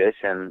new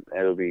edition.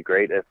 It would be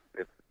great if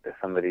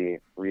somebody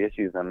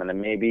reissues them, and then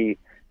maybe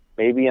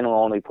in a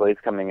lonely place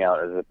coming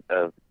out is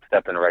a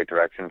step in the right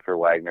direction for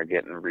Wagner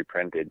getting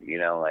reprinted. You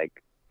know,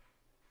 like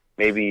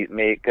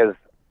because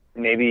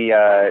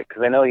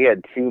I know he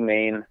had 2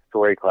 main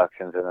story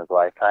collections in his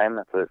lifetime.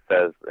 That's what it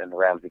says in the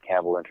Ramsey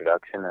Campbell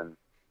introduction,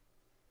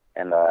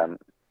 and I'm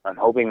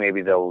hoping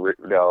maybe they'll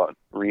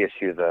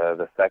reissue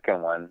the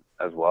second one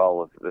as well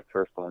with the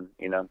first one.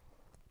 You know.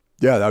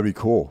 Yeah, that'd be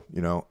cool.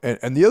 You know,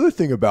 and the other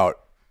thing about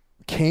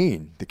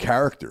Kane, the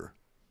character,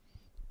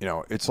 you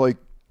know, it's like,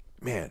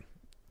 man,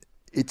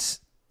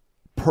 it's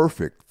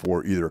perfect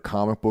for either a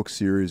comic book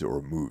series or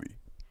a movie,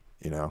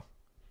 you know?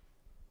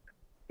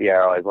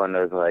 Yeah, like one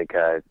of those like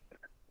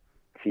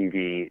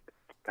TV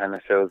kind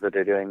of shows that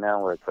they're doing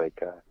now where it's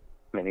like a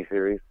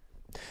miniseries.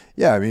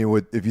 Yeah, I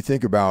mean, if you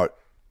think about,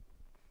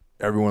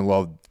 everyone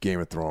loved Game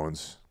of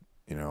Thrones,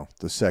 you know,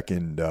 the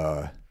second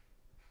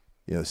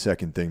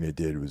thing they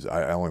did was,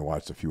 I only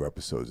watched a few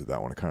episodes of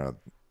that one. It kind of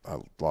I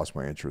lost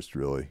my interest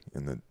really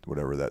in the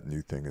whatever that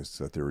new thing is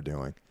that they were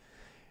doing.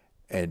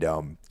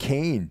 And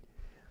Kane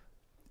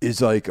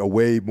is like a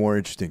way more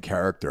interesting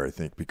character, I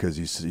think, because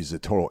he's a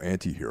total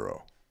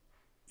anti-hero.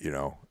 You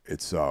know,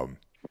 it's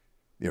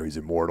he's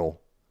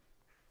immortal.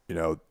 You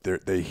know,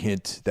 they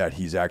hint that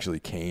he's actually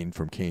Cain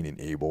from Cain and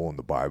Abel in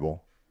the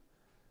Bible.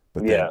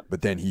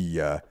 But then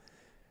he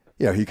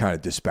he kind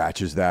of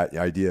dispatches that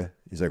idea.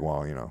 He's like,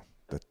 well,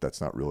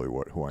 that's not really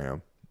who I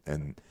am.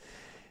 And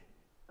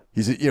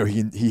he's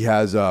he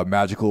has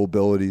magical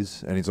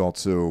abilities, and he's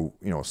also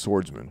a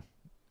swordsman.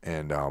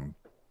 And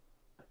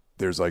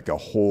there's like a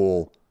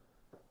whole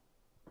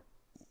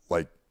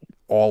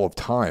all of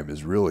time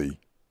is really,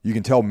 you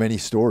can tell many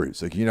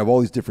stories. Like you can have all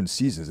these different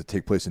seasons that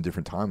take place in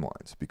different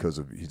timelines because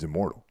of he's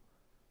immortal.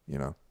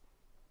 Yeah.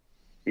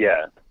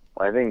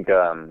 Well, I think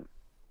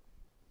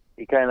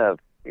he kind of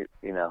he's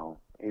in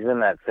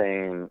that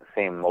same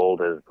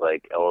mold as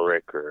like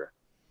Elric or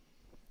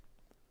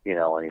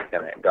when he's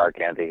kind of dark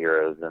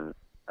anti-heroes. And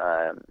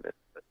the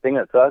thing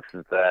that sucks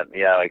is that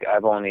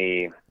I've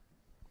only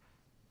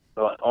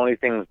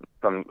things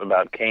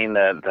about Kane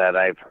that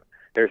I've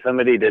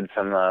somebody did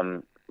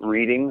some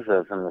readings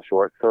of some of the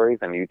short stories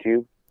on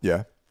YouTube.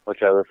 Yeah.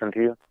 Which I listened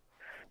to.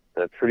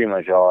 That's pretty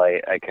much all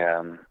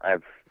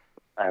I've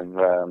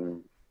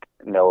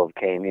know of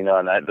Kane,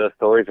 and those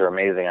stories are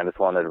amazing. I just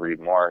wanted to read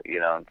more,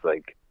 it's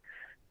like,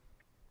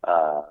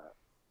 I've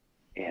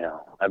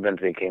been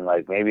thinking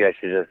like maybe I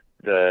should just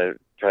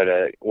try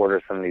to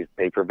order some of these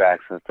paperbacks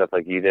and stuff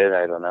like you did.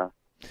 I don't know.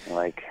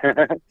 Like,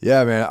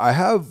 yeah, man, I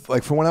have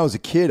from when I was a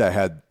kid, I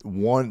had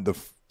what the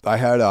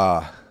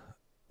hell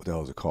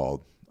was it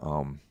called?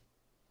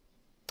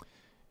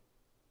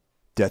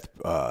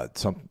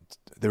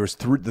 There was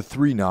the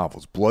three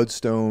novels: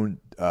 Bloodstone,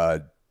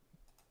 Death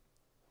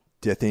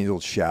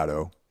Angel's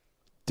Shadow.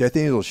 Death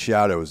Angel's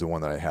Shadow is the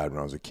one that I had when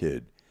I was a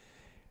kid,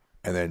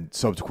 and then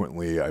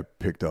subsequently I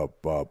picked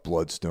up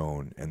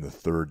Bloodstone and the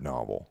third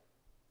novel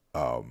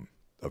of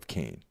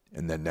Kane,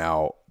 and then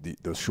now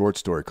the short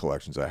story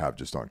collections I have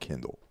just on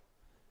Kindle.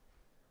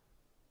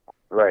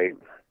 Right,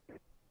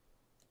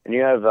 and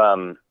you have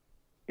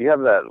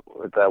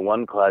that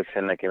one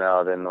collection that came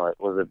out in,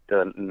 was it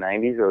the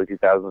 90s or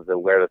 2000s, the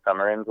Where the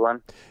Summer Ends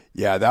one?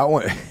 Yeah, that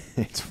one.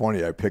 It's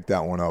funny. I picked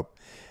that one up.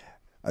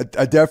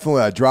 I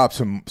dropped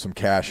some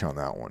cash on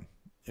that one.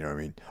 You know what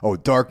I mean? Oh,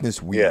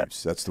 Darkness Weaves. Yeah.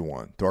 That's the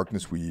one.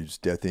 Darkness Weaves,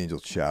 Death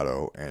Angel's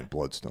Shadow, and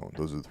Bloodstone.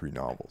 Those are the three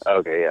novels.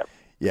 Okay, yeah.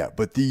 Yeah,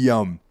 but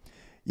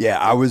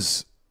I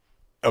was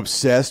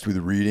obsessed with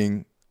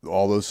reading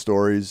all those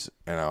stories,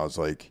 and I was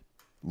like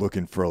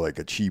looking for like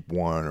a cheap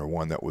one or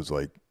one that was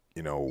like,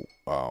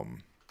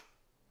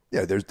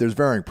 there's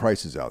varying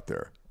prices out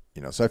there,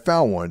 so I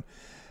found one.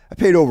 I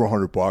paid over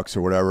 $100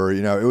 or whatever.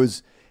 It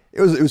was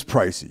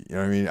pricey. You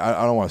know what I mean?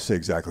 I don't want to say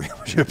exactly how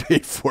much I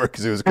paid for it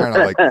because it was kind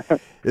of like,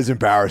 it's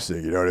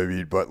embarrassing. You know what I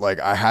mean? But like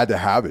I had to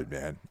have it,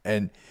 man.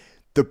 And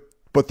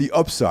but the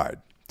upside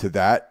to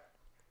that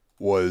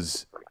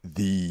was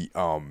the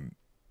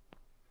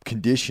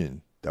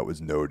condition that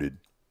was noted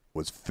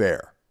was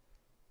fair.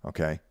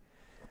 Okay.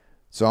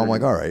 So I'm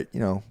like, all right,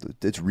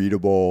 it's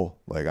readable.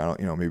 Like, I don't,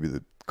 maybe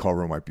the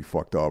cover might be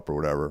fucked up or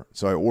whatever.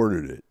 So I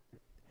ordered it.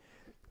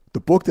 The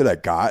book that I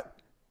got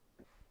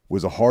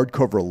was a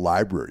hardcover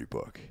library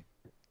book.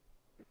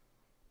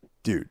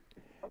 Dude,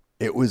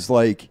 it was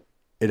like,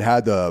 it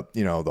had the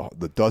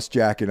dust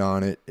jacket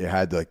on it. It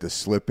had like the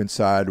slip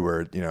inside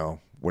where,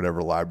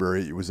 whatever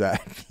library it was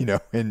at,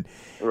 and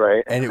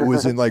right. And it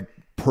was in like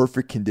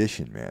perfect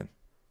condition, man.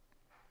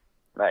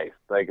 Nice.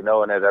 Like no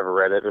one had ever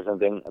read it or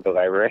something at the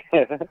library.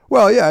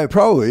 Well, yeah,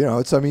 probably.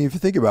 If you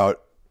think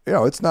about,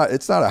 it's not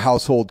a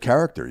household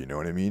character. You know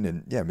what I mean?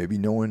 And yeah, maybe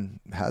no one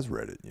has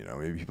read it.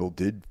 Maybe people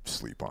did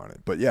sleep on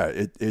it. But yeah,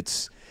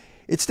 it's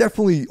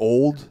definitely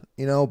old.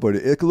 But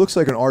it looks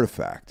like an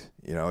artifact.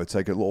 It's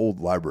like an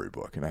old library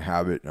book, and I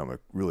have it, and I'm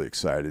really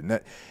excited.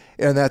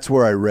 And that's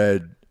where I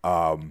read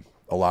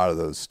a lot of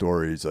those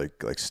stories.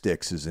 Like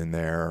Styx is in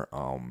there.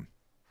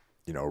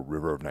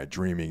 River of Night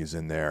Dreaming is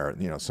in there,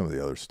 some of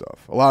the other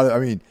stuff. A lot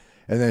of, and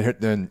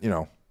then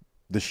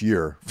this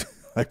year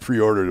I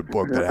pre-ordered a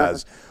book that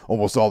has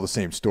almost all the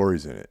same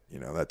stories in it.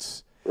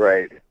 That's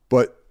right.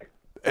 But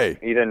hey,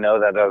 you didn't know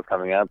that was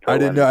coming out. I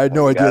didn't know. I had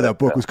no idea that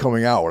book was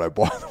coming out when I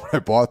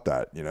bought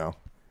that.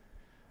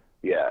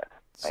 Yeah.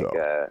 So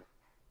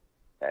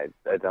I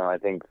don't. I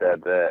think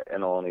that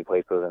it'll only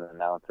place wasn't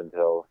announced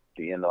until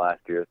the end of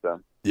last year.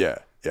 So yeah.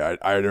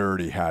 I'd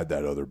already had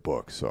that other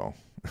book, so.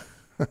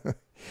 I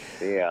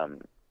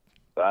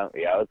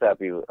was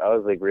happy. I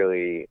was like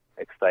really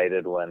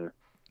excited when I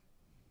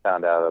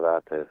found out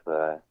about this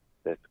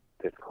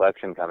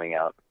collection coming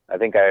out. I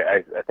think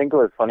I think it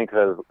was funny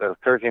because I was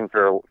searching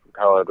for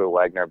Karl Haikara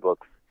Wagner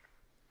books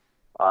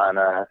on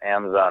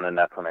Amazon, and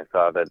that's when I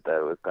saw that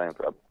it was going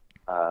for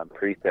a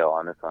pre-sale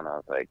on this one. I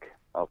was like,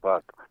 oh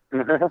fuck.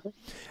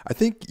 I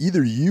think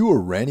either you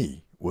or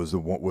Rennie was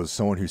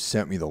someone who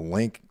sent me the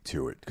link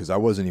to it, because I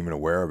wasn't even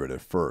aware of it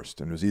at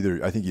first, and it was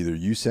either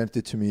you sent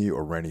it to me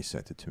or Rennie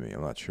sent it to me. I'm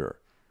not sure.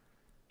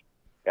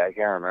 Yeah, I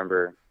can't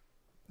remember.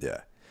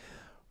 Yeah.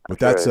 But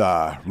Sure. that's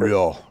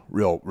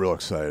real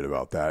excited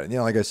about that. And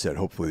like I said,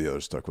 hopefully the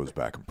other stuff goes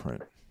back in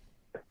print.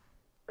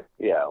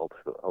 Yeah,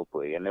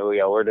 hopefully. And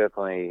yeah, we're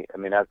definitely. I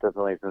mean, that's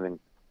definitely something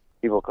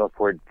people come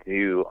forward to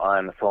do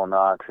on Sol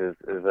Nox is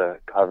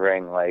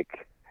covering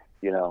like,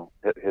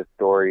 his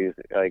stories.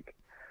 Like,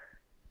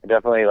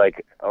 definitely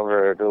like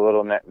over the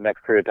little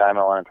next period of time,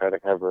 I want to try to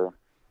cover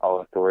all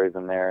the stories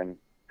in there and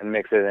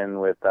mix it in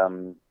with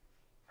some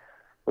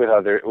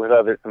other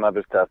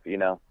stuff.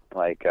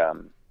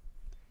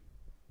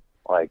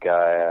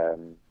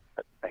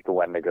 Like the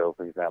Wendigo,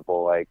 for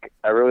example. Like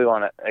I really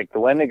want to, like the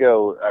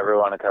Wendigo, I really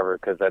want to cover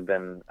because I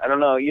don't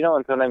know,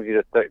 and sometimes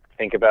you just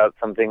think about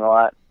something a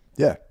lot.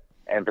 Yeah.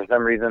 And for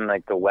some reason,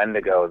 like the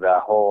Wendigo,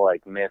 that whole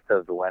like myth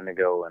of the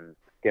Wendigo and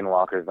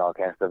skinwalkers and all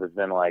kind of stuff has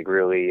been like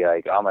really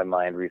like on my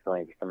mind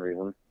recently for some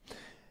reason.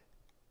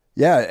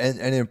 Yeah,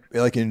 and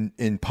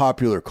in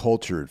popular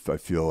culture, I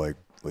feel like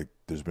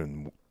there's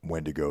been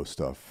Wendigo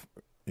stuff,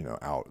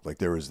 out. Like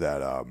there was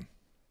that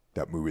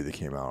movie that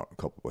came out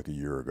a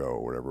year ago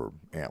or whatever,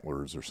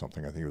 Antlers or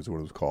something, I think it was what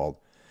it was called.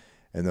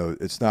 And though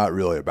it's not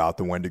really about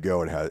the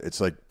Wendigo,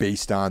 it's like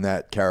based on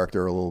that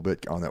character a little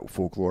bit, on that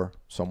folklore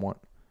somewhat.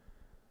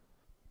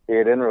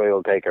 Yeah, it didn't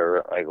really take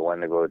a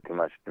Wendigo too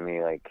much to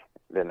me. Like,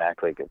 it didn't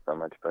act like it so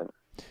much, but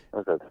it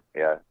was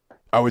yeah.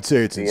 I would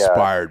say it's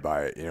inspired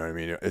by it. You know what I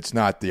mean? It's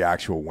not the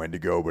actual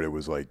Wendigo, but it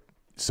was like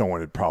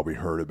someone had probably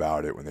heard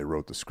about it when they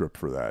wrote the script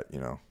for that.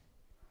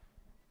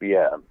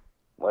 Yeah.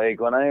 Like,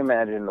 when I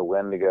imagine the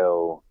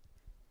Wendigo,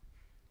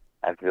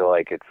 I feel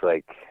like it's,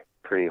 like,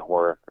 pretty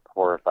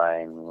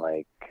horrifying,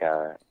 like,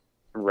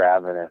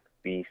 ravenous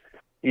beast.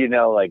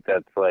 Like,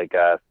 that's, like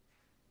a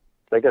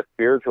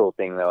spiritual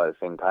thing, though, at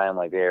the same time.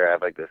 Like, they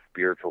have, like, this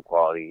spiritual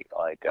quality,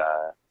 like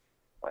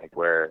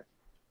where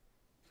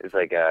it's,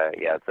 like,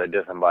 it's a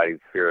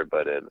disembodied spirit,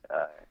 but it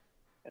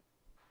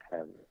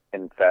kind of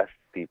infests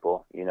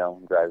people,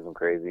 drives them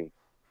crazy.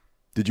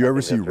 Did you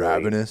ever see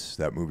Ravenous,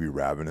 that movie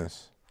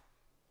Ravenous?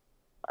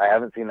 I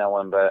haven't seen that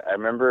one, but I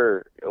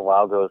remember a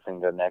while ago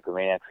listening to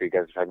Necromaniacs where you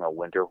guys were talking about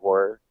winter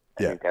horror.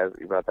 Yeah.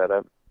 You brought that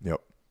up?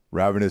 Yep.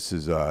 Ravenous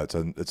is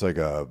it's like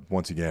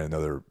once again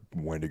another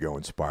Wendigo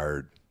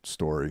inspired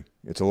story.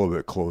 It's a little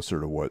bit closer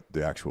to what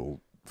the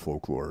actual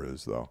folklore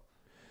is though.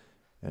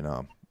 And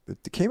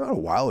it came out a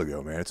while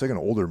ago, man. It's like an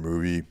older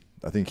movie.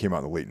 I think it came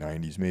out in the late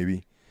 90s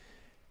maybe.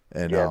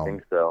 And yeah, I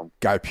think so.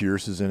 Guy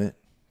Pearce is in it.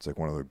 It's like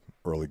one of the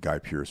early Guy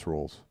Pearce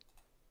roles.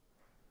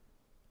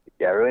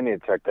 Yeah, I really need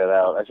to check that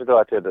out. I should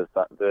watch it. I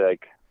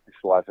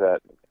should watch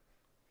that.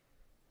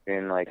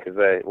 And because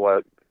it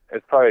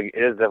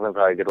is definitely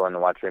probably a good one to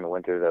watch during the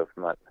winter though,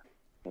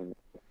 and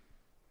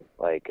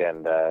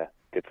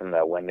get some of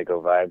that Wendigo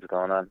vibes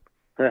going on.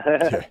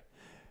 Yeah.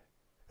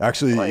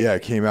 Actually,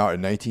 it came out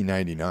in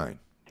 1999.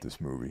 This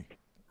movie,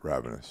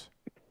 Ravenous.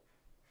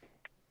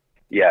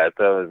 Yeah,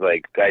 so it was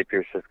like Guy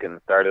Pearce just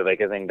getting started.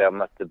 Like I think that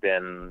must have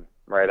been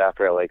right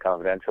after L.A.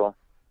 Confidential.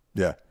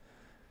 Yeah.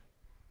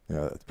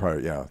 Yeah,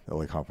 probably. Yeah,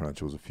 L.A.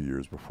 Confidential was a few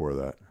years before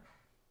that.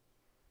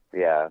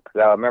 Yeah, because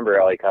I remember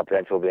L.A.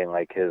 Confidential being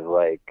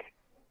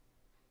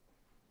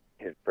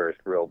his first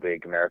real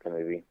big American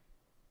movie.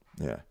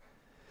 Yeah.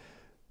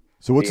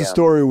 So what's the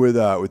story with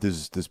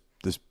this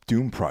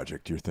Doom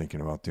project you're thinking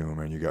about doing,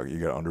 man? You got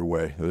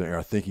underway.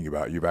 You're thinking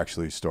about. You've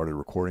actually started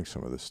recording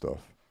some of this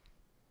stuff.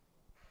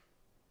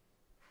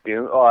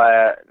 Doom? Oh,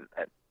 I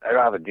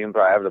don't have a Doom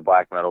project. I have the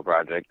black metal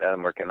project that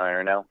I'm working on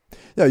right now.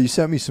 Yeah, you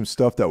sent me some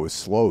stuff that was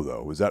slow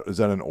though. Was that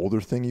an older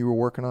thing you were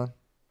working on?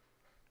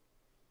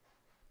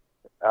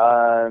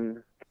 I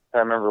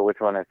remember which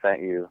one I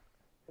sent you.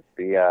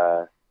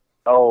 The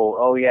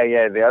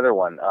yeah, the other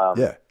one.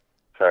 Yeah.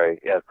 Sorry,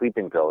 yeah,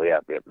 Sleeping Pill. Yeah,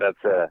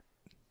 that's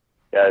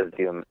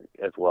Doom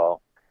as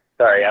well.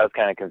 Sorry, I was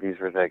kind of confused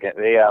for a second.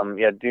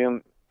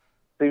 Doom,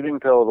 Sleeping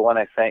Pill, the one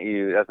I sent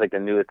you. That's like the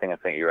newest thing I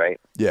sent you, right?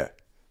 Yeah.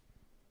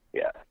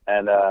 Yeah,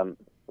 and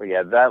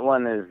that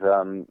one is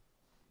a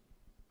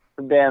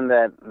band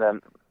that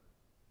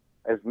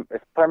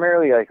it's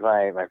primarily like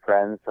my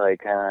friends,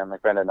 like kind of my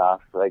friend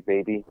Enough, like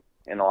Baby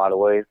in a lot of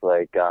ways,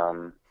 but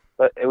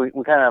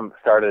we kind of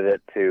started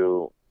it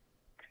to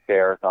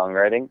share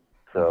songwriting.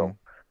 So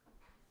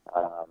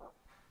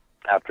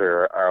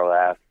after our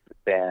last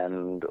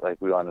band,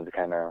 we wanted to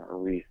kind of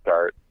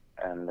restart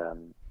and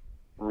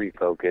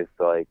refocus,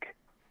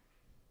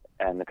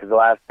 and because the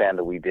last band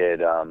that we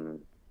did,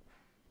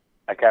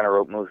 I kind of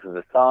wrote most of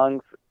the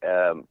songs,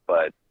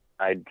 but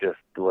I just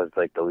was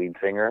like the lead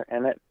singer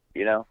in it,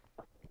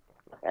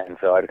 and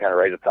so I'd kind of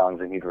write the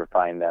songs and he'd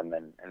refine them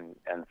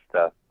and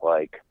stuff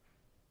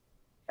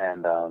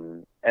and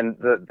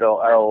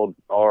our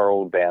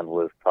old band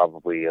was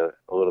probably a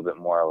little bit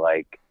more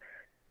like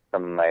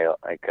some of my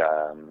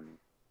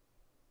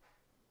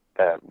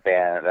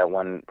that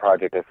one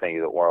project I sent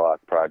you, the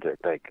Warlock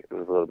project, it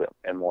was a little bit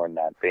more in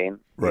that vein,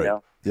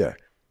 right. Yeah.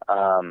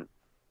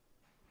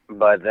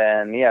 But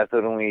then,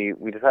 so then we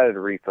decided to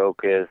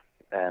refocus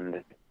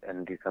and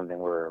do something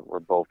where we're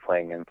both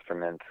playing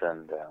instruments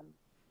and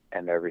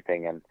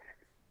everything. And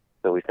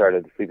so we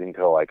started Sleeping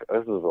Pill,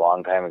 this was a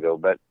long time ago,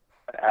 but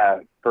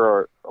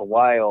for a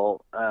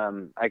while,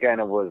 I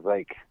kind of was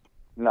like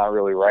not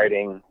really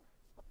writing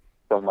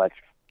so much.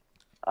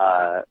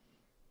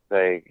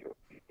 Like,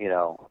 you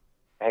know,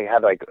 I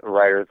had like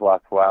writer's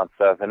block for a while and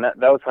stuff, and that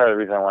was part of the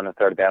reason I wanted to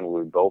start a band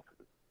where we both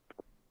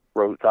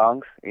wrote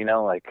songs.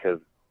 Like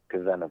because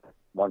then if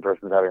one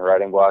person's having a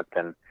writing block,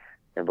 then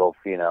you're both,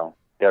 the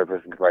other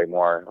person could write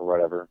more or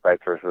whatever, vice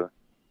versa.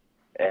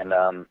 And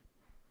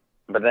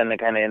but then the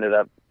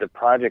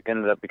project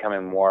ended up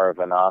becoming more of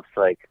an off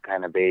like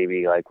kind of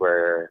baby, like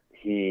where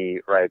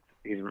he's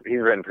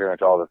written pretty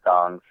much all the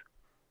songs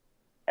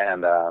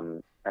and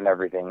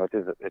everything, which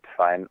is, it's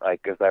fine,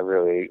 like, because I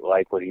really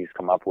like what he's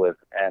come up with.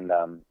 And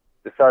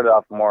it started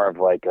off more of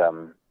like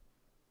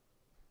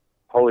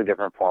wholly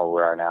different from where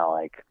we are now,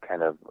 like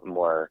kind of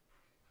more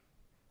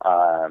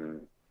I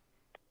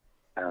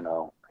don't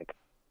know, like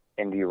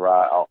indie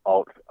rock,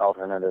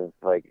 alternative,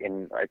 like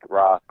in like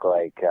rock,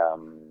 like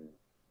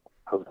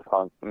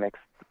post-punk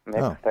mixed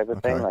type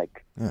of thing,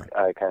 like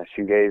kind of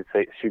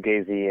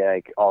shoegazy,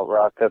 like alt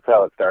rock. That's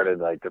how it started,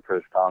 like the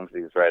first songs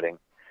he was writing,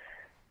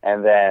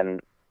 and then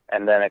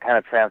it kind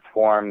of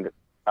transformed.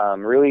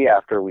 Really,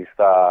 after we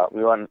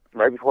went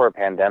right before a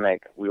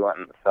pandemic, we went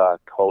and saw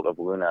Cult of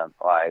Luna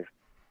live,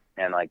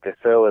 and like the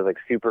show was like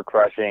super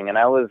crushing. And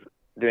I was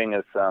doing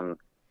this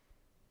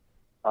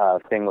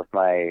thing with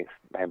my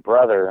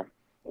brother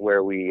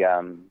where we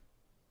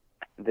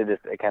did this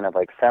kind of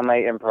like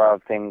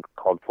semi-improv thing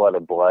called Flood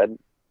of Blood,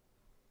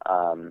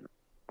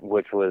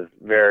 which was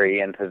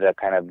very into the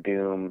kind of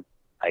doom,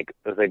 like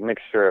it was like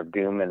mixture of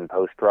doom and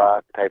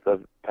post-rock type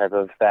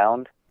of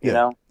sound, you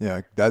know?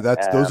 Yeah,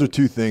 that's those are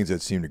two things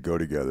that seem to go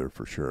together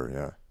for sure,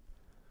 yeah.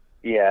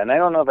 Yeah, and I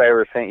don't know if I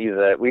ever sent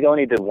you we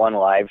only did one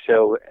live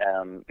show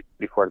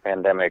before the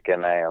pandemic,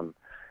 and I don't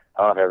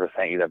know if I ever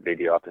sent you that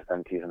video. I'll have to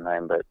send it to you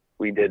sometime, but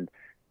we did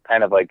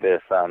kind of like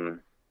this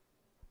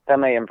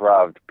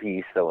semi-improv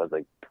piece that was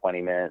like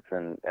 20 minutes,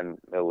 and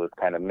it was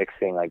kind of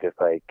mixing like this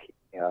like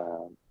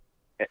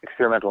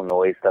experimental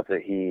noise stuff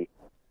like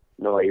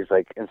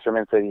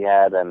instruments that he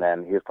had, and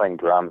then he was playing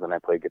drums and I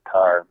played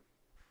guitar,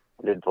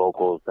 did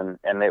vocals, and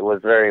it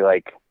was very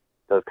like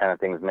those kind of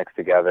things mixed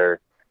together.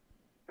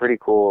 Pretty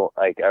cool.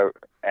 Like, I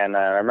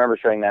remember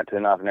showing that to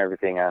Enough and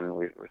everything, and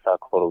we saw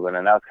Cold Open,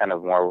 and that was kind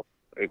of more,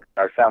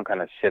 our sound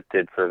kind of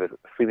shifted for the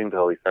Sleeping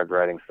Pill. We started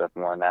writing stuff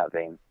more in that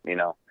vein,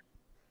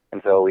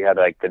 And so we had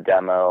like the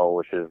demo,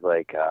 which is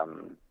like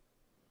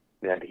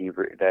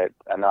that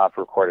Enough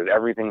recorded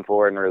everything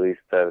for and released,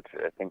 which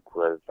I think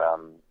was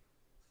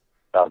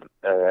I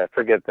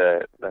forget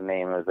the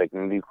name. It was like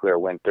Nuclear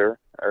Winter,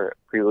 or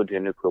Prelude to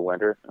Nuclear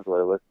Winter is what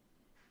it was,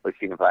 which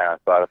you can find on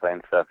Spotify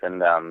and stuff.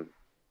 And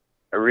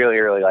I really,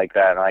 really like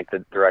that, and I like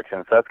the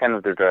direction. So that's kind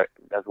of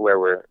that's where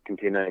we're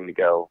continuing to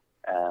go,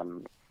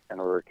 and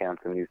we're working on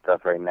some new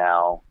stuff right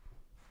now.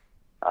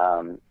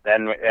 And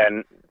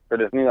for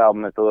this new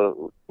album, it's a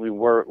little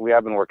we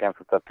have been working on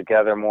some stuff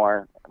together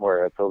more,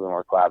 where it's a little bit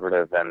more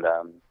collaborative.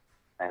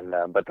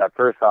 But that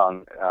first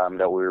song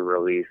that we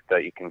released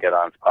that you can get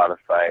on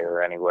Spotify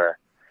or anywhere,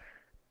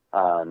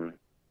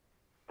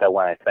 that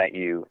one I sent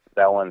you,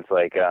 that one's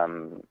like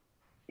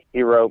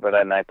he wrote, but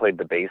then I played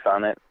the bass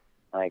on it.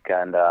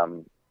 And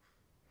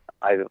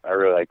I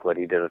really like what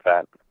he did with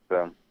that.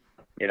 So,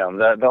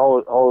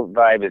 the whole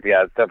vibe is,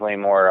 it's definitely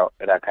more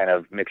that kind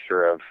of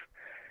mixture of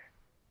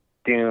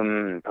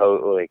doom,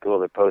 like a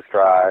little bit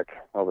post-rock,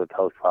 a little bit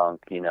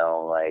post-punk,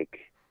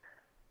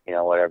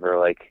 whatever.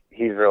 Like,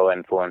 he's real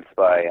influenced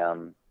by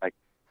like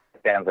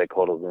bands like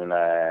Cold of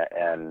Luna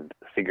and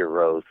Sigur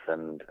Rós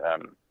and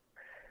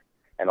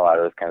a lot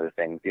of those kinds of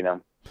things,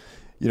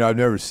 I've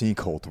never seen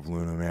Cult of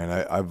Luna, man.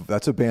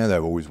 That's a band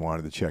I've always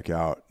wanted to check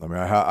out. I mean,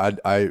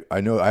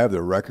 I know I have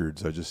their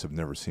records. I just have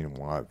never seen them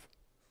live.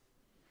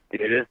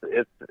 Dude,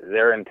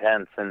 they're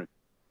intense, and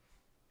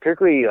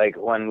particularly like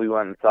when we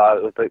went and saw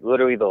it was like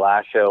literally the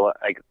last show.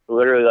 Like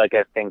literally, like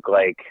I think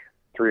like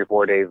 3 or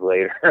 4 days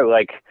later,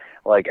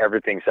 like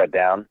everything shut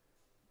down.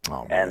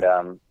 Oh man.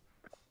 And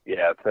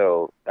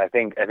so I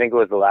think it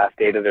was the last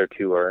date of their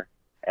tour,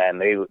 and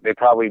they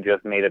probably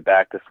just made it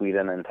back to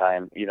Sweden in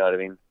time. You know what I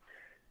mean?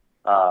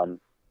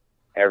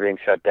 Everything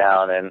shut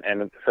down,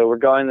 and so we're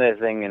going to this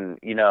thing, and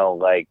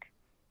like,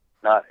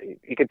 not,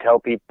 you could tell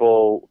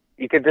people,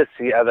 you could just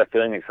have that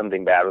feeling like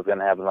something bad was going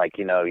to happen. Like,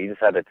 you just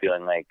had that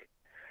feeling like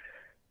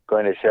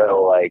going to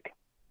show, like,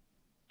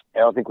 I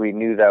don't think we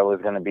knew that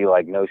was going to be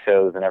like no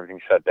shows and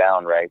everything shut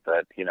down, right?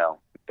 But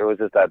there was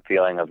just that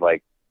feeling of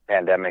like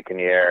pandemic in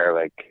the air,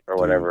 like, or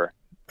whatever.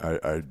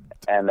 Dude,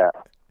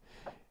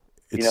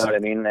 you know what I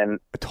mean? And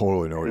I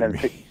totally know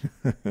what you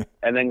mean.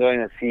 And then going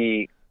to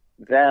see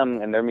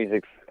them, and their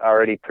music's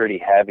already pretty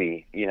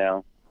heavy,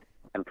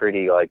 and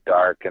pretty like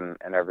dark and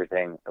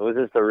everything. It was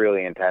just a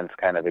really intense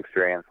kind of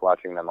experience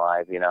watching them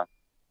live.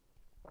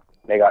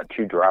 They got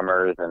 2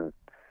 drummers and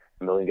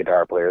a million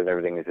guitar players.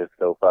 Everything is just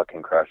so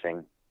fucking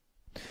crushing.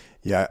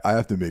 Yeah, I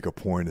have to make a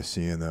point of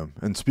seeing them.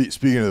 And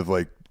speaking of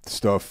like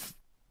stuff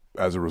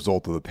as a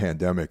result of the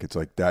pandemic, it's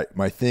like that.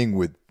 My thing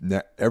with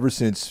ever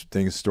since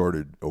things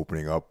started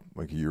opening up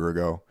like a year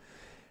ago,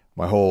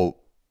 my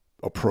whole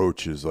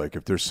approach is like,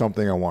 if there's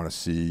something I want to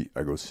see,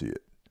 I go see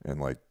it. And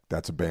like,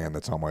 that's a band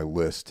that's on my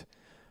list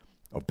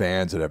of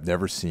bands that I've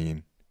never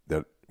seen,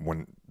 that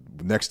when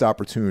next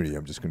opportunity,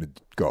 I'm just going to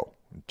go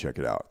and check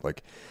it out.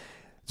 Like,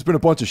 there's been a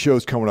bunch of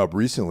shows coming up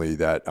recently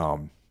that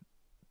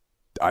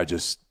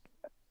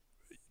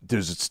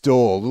there's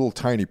still a little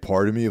tiny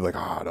part of me like,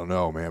 I don't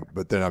know, man.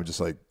 But then I'm just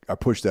like, I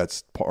push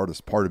that part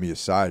of me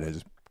aside and I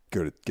just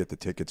go to get the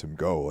tickets and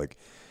go. Like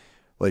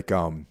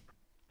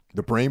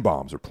the Brain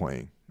Bombs are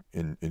playing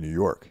in New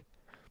York.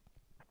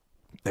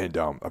 And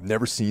I've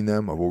never seen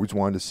them. I've always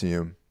wanted to see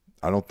them.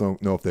 I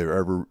don't know if they've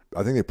ever.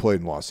 I think they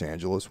played in Los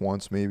Angeles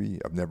once, maybe.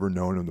 I've never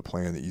known them to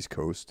play on the East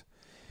Coast.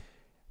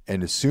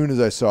 And as soon as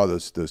I saw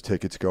those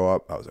tickets go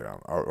up, I was like,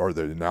 or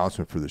the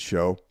announcement for the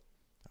show,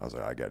 I was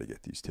like, I got to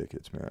get these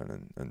tickets,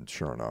 man. And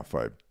sure enough,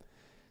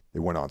 they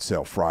went on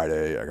sale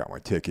Friday. I got my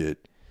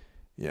ticket.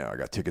 I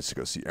got tickets to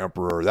go see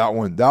Emperor. That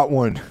one,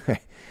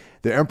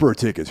 the Emperor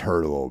tickets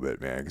hurt a little bit,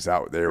 man, because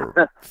they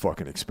were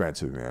fucking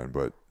expensive, man.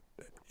 But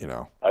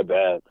I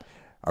bet.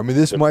 I mean,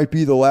 this might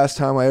be the last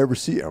time I ever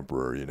see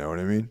Emperor. You know what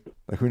I mean?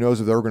 Like, who knows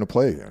if they're going to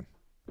play again?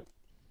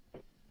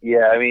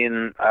 Yeah, I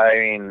mean,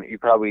 you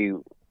probably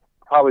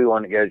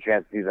won't get a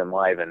chance to see them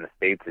live in the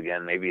States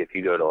again. Maybe if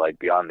you go to like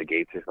Beyond the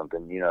Gates or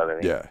something, you know what I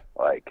mean? Yeah.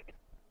 Like,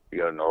 if you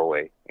go to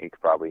Norway, you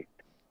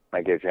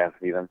might get a chance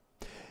to see them.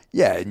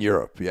 Yeah, in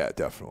Europe, yeah,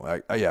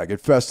 definitely. I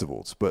get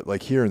festivals, but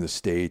like here in the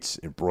States,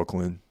 in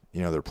Brooklyn,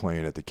 they're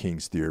playing at the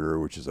King's Theater,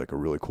 which is like a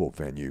really cool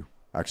venue.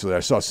 Actually, I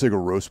saw Sigur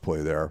Rós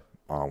play there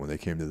when they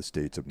came to the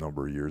States a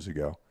number of years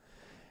ago.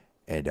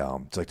 And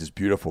it's like this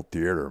beautiful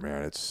theater,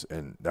 man.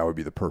 And that would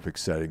be the perfect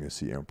setting to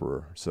see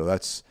Emperor. So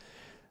that's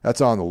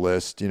on the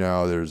list.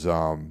 There's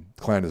Clan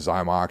of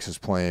Zymox is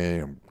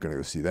playing. I'm gonna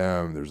go see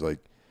them. There's like,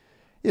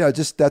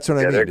 just that's what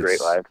I mean. They're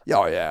great live. Yeah,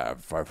 oh, yeah,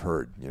 I've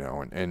heard.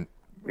 And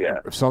yeah,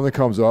 if something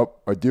comes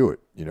up, I do it.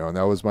 And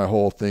that was my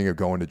whole thing of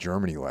going to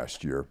Germany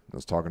last year. I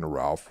was talking to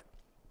Ralph.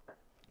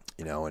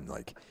 And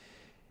like,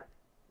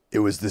 it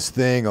was this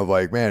thing of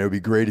like, man, it would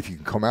be great if you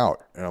can come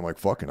out. And I'm like,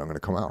 fucking, I'm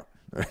gonna come out.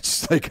 I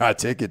just like got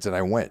tickets and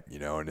I went.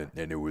 And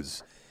it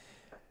was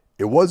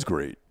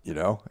great.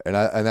 And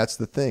that's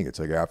the thing. It's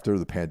like after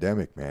the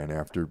pandemic, man,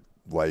 after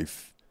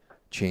life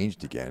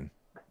changed again,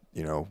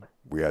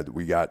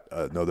 we got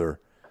another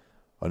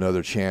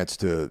chance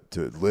to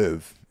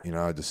live.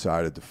 I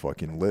decided to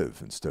fucking live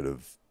instead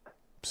of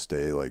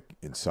stay like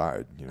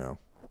inside.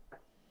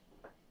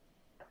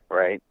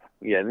 Right.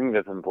 Yeah, I think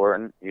that's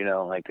important.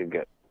 Like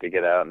to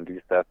get out and do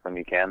stuff when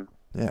you can.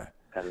 Yeah.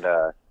 And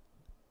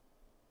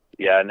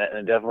yeah, and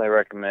I definitely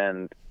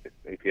recommend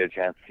if you had a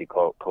chance to see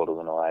Cold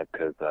Luna live,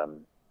 because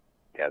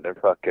yeah, they're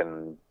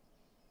fucking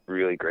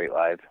really great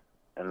live,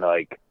 and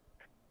like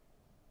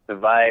the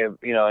vibe,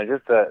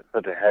 just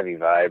such a heavy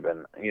vibe,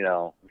 and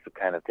it's the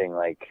kind of thing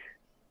like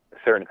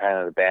certain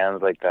kind of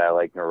bands like that,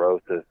 like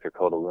Neurosis or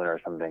Cold Luna or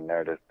something.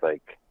 They're just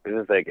like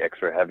there's just like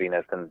extra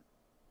heaviness, and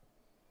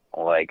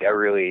like I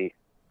really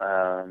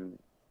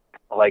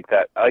like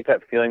that. I like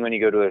that feeling when you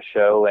go to a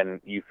show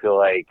and you feel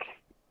like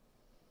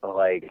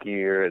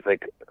it's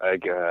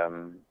like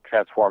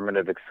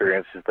transformative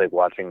experience, just like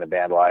watching the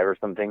band live or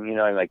something,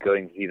 and like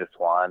going to see the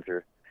Swans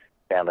or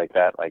band like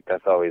that. Like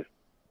that's always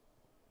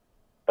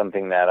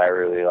something that I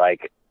really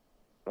like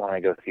when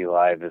I go see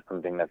live, is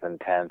something that's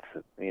intense,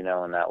 in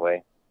that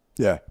way.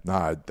 Yeah,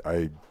 nah,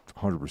 I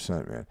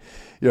 100%, man.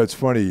 It's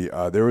funny.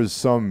 There was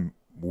some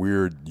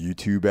weird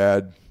YouTube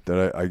ad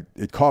that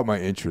it caught my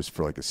interest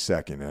for like a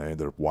second, and I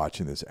ended up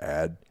watching this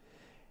ad,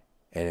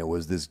 and it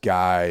was this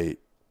guy.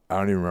 I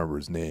don't even remember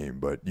his name,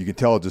 but you can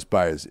tell just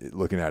by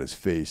looking at his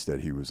face that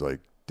he was like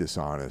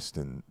dishonest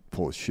and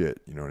full of shit.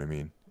 You know what I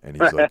mean? And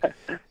he's like,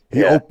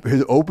 he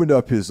opened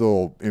up his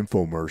little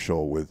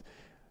infomercial with,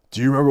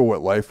 "Do you remember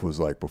what life was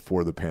like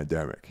before the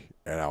pandemic?"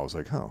 And I was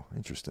like, "Oh,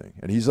 interesting."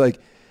 And he's like,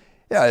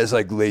 "Yeah, it's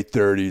like late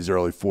 30s,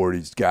 early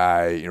 40s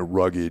guy,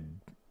 rugged.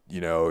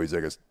 He's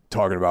like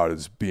talking about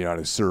his being on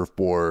his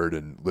surfboard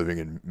and living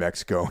in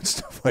Mexico and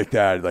stuff like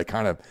that. Like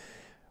kind of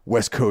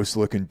West Coast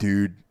looking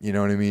dude. You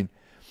know what I mean?"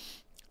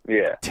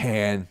 Yeah.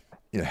 Tan,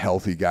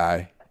 healthy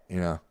guy,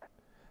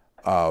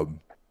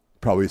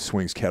 probably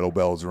swings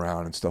kettlebells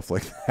around and stuff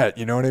like that.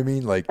 You know what I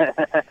mean? Like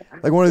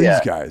one of these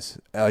guys.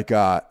 Like,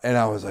 and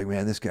I was like,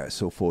 man, this guy's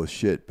so full of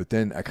shit. But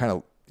then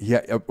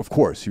of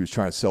course, he was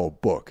trying to sell a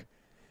book,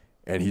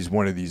 and he's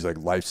one of these like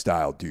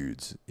lifestyle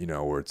dudes,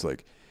 where it's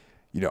like,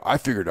 I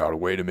figured out a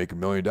way to make $1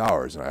 million,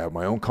 and I have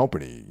my own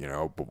company,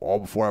 all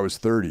before I was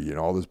 30, and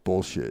all this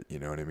bullshit. You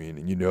know what I mean?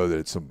 And that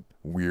it's some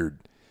weird,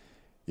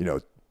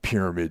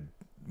 pyramid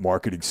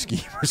marketing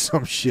scheme or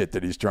some shit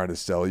that he's trying to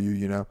sell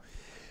you,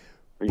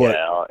 But,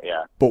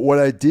 yeah. But what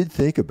I did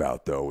think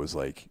about, though, was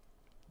like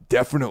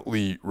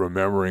definitely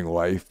remembering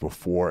life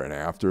before and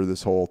after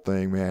this whole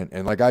thing, man.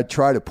 And like I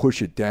try to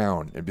push it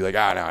down and be like,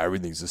 no,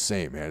 everything's the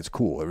same, man. It's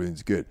cool.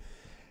 Everything's good.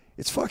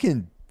 It's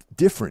fucking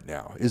different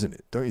now, isn't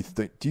it? Don't you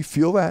think? Do you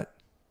feel that?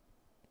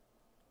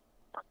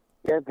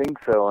 Yeah, I think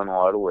so in a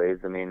lot of ways.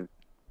 I mean,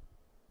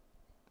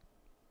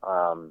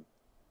 I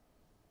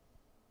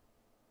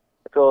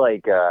feel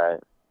like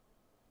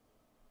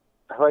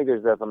I feel like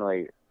there's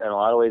definitely, in a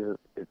lot of ways,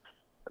 it's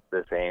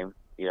the same,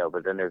 you know,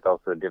 but then there's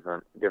also a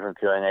different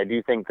feeling. I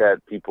do think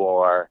that people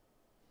are,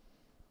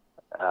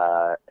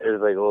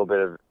 there's like a little bit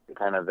of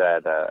kind of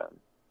that,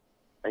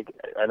 like,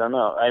 I don't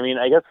know. I mean,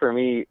 I guess for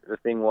me, the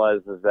thing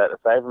is that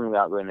aside from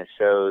not going to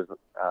shows,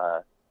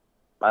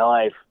 my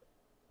life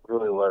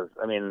really was,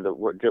 I mean, the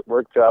work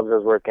jobs I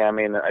was working, I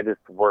mean, I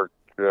just worked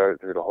through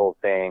the whole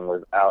thing,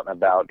 was out and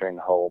about during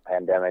the whole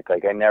pandemic.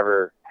 Like, I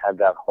never had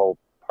that whole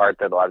part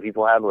that a lot of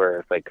people had where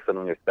it's like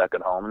suddenly you're stuck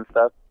at home and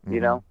stuff, you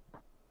know?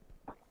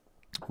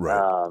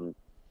 Right.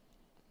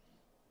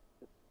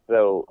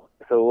 So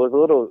it was a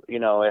little, you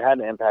know, it had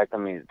an impact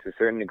on me to a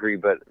certain degree,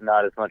 but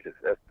not as much as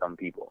some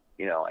people,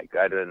 you know, like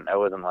I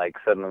wasn't like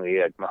suddenly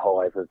like my whole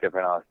life was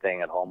different. I was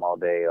staying at home all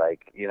day.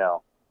 Like, you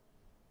know,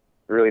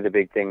 really the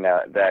big thing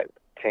that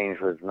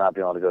changed was not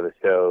being able to go to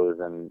shows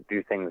and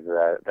do things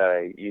that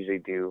I usually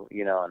do,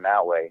 you know, in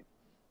that way.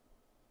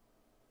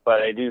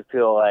 But I do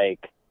feel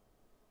like,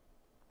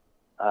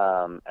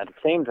 at the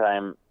same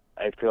time,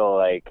 I feel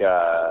like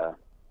the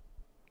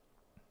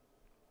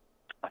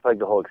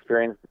whole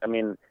experience, I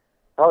mean,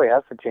 probably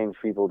has to change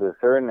people to a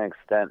certain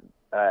extent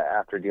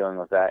after dealing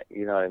with that.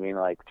 You know what I mean?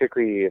 Like,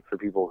 particularly for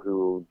people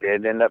who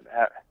did end up,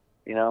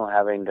 you know,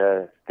 having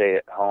to stay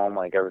at home,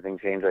 like everything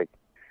changed. Like,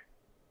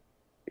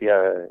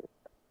 yeah,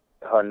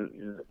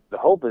 the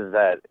hope is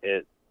that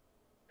it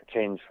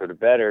changed for the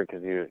better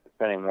because you're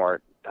spending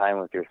more time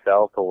with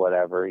yourself or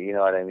whatever. You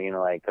know what I mean?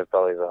 Like, that's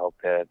always a hope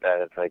that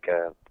it's like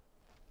a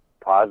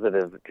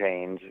positive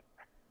change.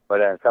 But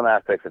in some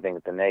aspects, I think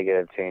it's a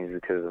negative change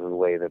because of the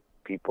way that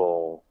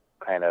people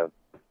kind of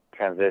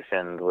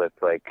transitioned with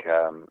like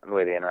the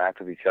way they interact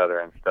with each other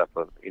and stuff,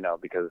 you know,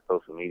 because of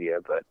social media.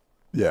 But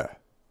Yeah.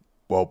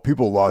 Well,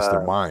 people lost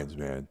their minds,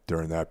 man,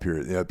 during that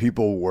period. You know,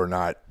 people were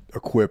not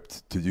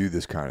equipped to do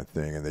this kind of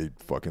thing, and they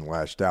fucking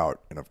lashed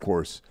out. And of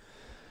course,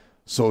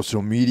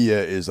 social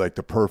media is like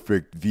the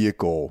perfect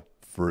vehicle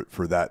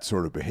for that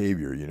sort of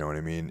behavior. You know what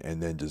I mean?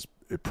 And then just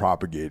it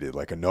propagated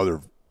like another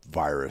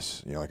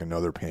virus, you know, like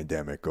another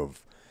pandemic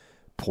of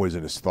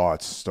poisonous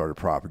thoughts started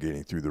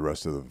propagating through the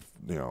rest of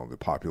the, you know, the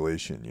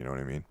population. You know what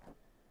I mean?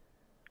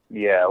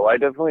 yeah, well, I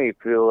definitely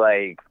feel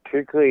like,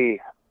 particularly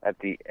at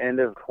the end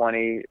of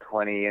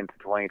 2020 into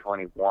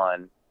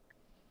 2021,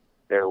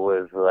 there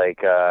was like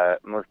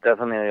most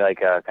definitely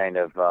like a kind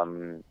of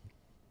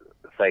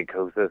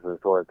psychosis of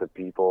sorts of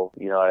people.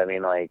 You know what I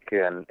mean? Like,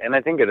 and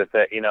I think it is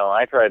that, you know,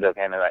 I tried to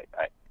kind of I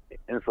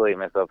insulate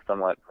myself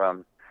somewhat from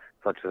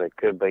as much as I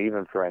could, but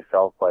even for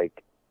myself,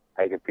 like,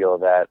 I could feel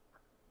that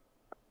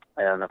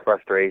and the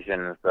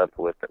frustration and stuff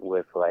with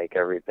like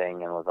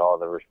everything and with all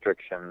the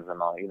restrictions and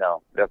all, you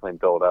know, definitely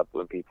build up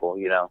with people,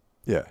 you know.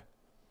 Yeah.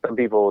 Some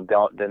people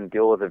didn't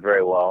deal with it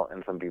very well,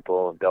 and some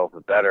people dealt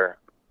with it better.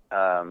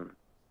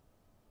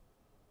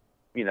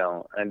 You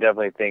know, I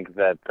definitely think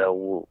that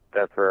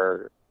that's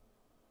where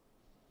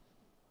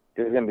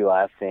there's going to be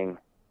lasting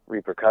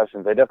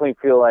repercussions. I definitely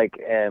feel like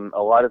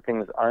a lot of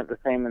things aren't the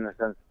same in the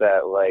sense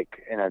that,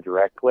 like, in a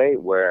direct way,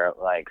 where,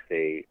 like,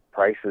 say,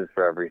 prices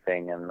for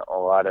everything and a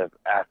lot of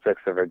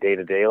aspects of our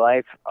day-to-day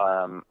life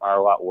are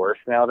a lot worse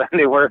now than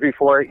they were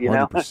before, you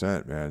know?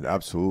 100%, man.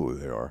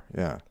 Absolutely, they are.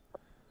 Yeah.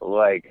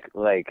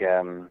 like,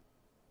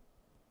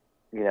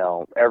 you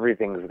know,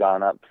 everything's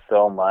gone up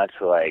so much,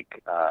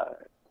 like,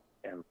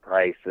 in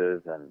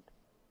prices, and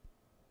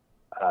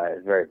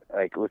it's very,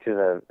 like, which is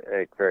a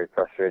very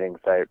frustrating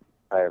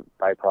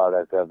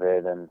byproduct of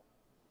it, and,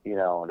 you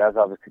know, that's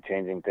obviously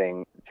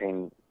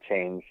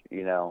change,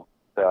 you know.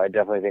 So I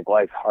definitely think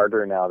life's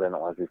harder now than it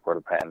was before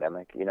the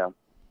pandemic, you know.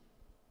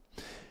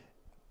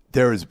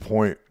 There was a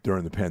point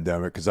during the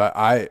pandemic because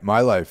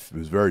my life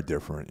was very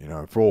different, you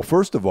know.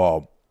 First of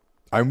all,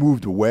 I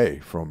moved away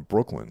from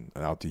Brooklyn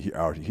and out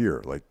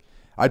here. Like,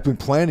 I'd been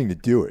planning to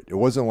do it. It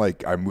wasn't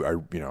like I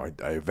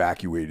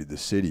evacuated the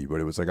city, but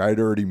it was like I had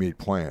already made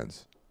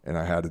plans and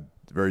I had a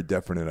very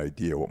definite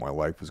idea what my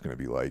life was going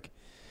to be like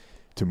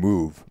to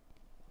move.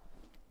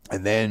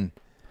 And then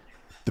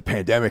the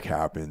pandemic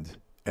happened,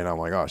 and I'm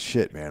like, oh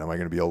shit, man, am I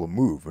going to be able to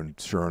move? And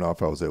sure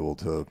enough, I was able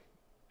to,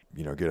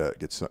 you know, get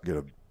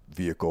a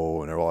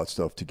vehicle and all that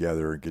stuff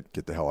together and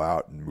get the hell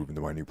out and move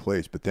into my new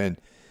place. But then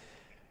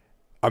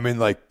I'm in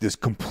like this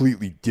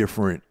completely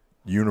different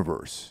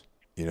universe,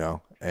 you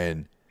know,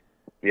 and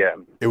Yeah.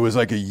 it was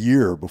like a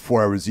year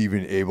before I was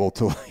even able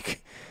to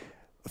like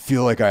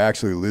feel like I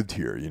actually lived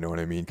here. You know what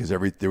I mean? Because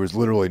there was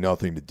literally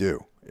nothing to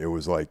do. It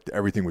was like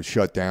everything was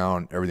shut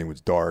down. Everything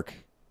was dark.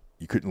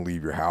 You couldn't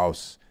leave your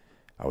house.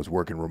 I was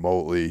working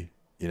remotely,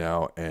 you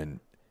know, and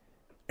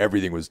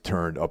everything was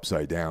turned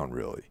upside down,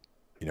 really,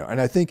 you know. And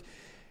I think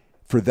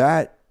for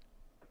that,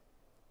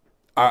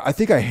 I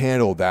think I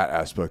handled that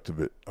aspect of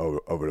it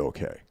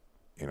okay,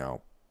 you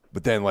know.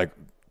 But then, like,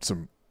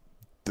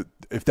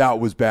 if that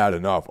was bad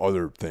enough,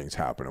 other things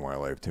happened in my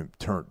life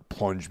to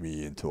plunge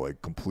me into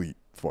like complete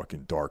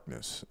fucking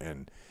darkness.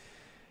 And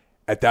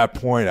at that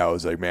point, I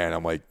was like, man,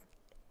 I'm like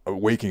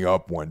waking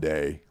up one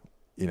day,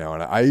 you know,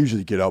 and I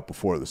usually get up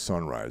before the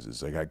sun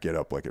rises. Like, I get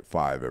up like at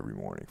 5 every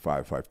morning,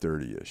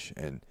 5:30 ish,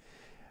 and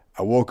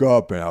I woke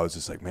up and I was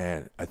just like,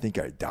 man, I think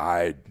I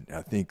died.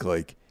 I think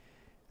like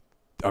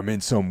I'm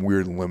in some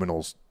weird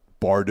liminal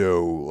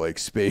bardo like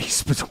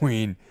space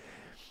between,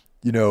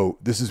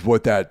 this is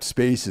what that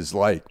space is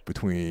like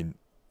between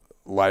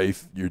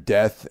life, your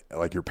death,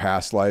 like your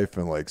past life,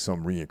 and like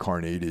some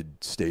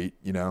reincarnated state,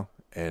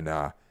 and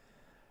I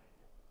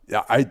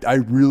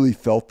really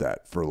felt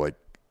that for like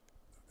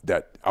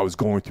that I was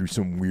going through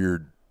some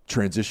weird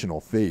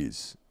transitional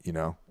phase,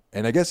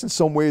 and I guess in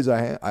some ways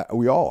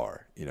we all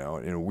are, in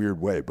a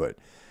weird way, but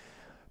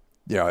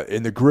yeah,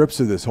 in the grips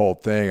of this whole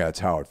thing, that's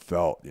how it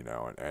felt,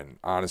 and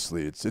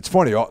honestly, it's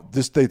funny.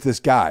 This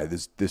guy,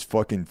 this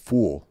fucking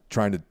fool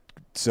trying to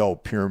sell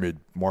pyramid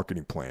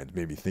marketing plans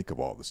made me think of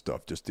all this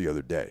stuff just the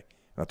other day.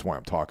 That's why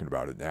I'm talking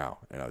about it now.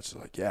 And I was just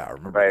like, yeah, I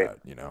remember that,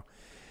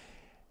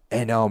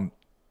 and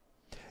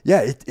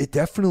yeah, it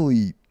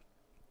definitely.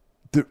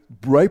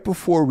 Right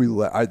before we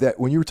left,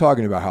 when you were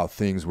talking about how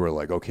things were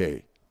like,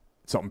 okay,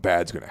 something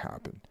bad's gonna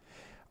happen.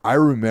 I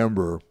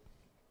remember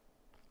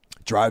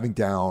driving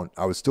down.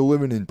 I was still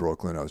living in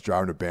Brooklyn. I was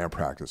driving to band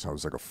practice. I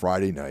was like a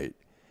Friday night,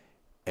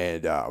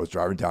 and I was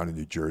driving down to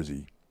New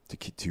Jersey to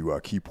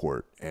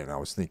Keyport, and I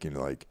was thinking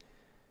like,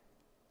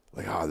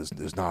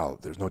 there's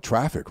no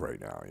traffic right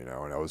now, and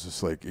I was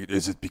just like,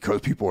 is it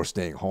because people are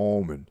staying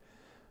home? And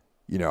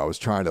I was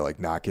trying to like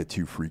not get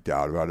too freaked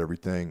out about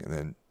everything, and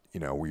then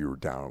we were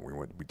down.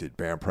 We did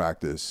band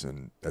practice,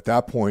 and at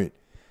that point,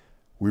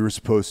 we were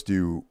supposed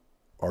to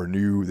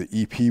the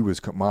EP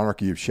was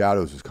Monarchy of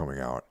Shadows was coming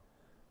out,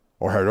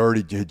 or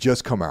had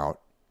just come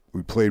out.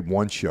 We played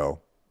one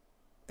show,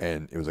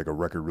 and it was like a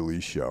record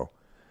release show.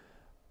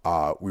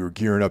 We were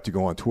gearing up to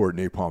go on tour at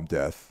Napalm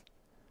Death,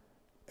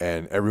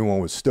 and everyone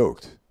was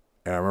stoked.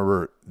 And I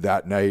remember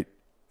that night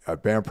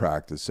at band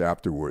practice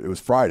afterward, it was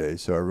Friday,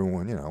 so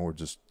everyone,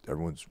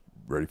 everyone's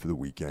ready for the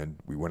weekend.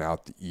 We went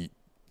out to eat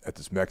at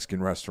this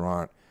Mexican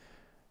restaurant.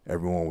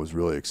 Everyone was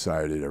really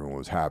excited. Everyone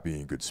was happy,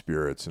 in good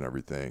spirits and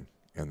everything.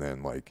 And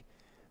then like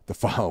the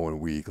following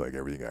week, like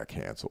everything got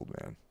canceled,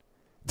 man.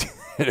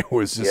 And it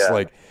was just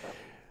like,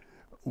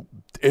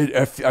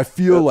 I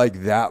feel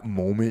like that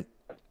moment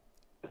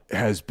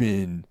has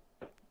been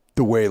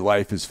the way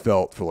life has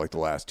felt for like the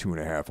last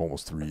 2.5,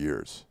 almost 3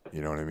 years.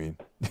 You know what I mean?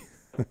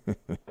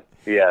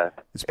 Yeah.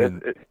 It's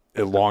been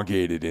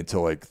elongated into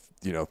like,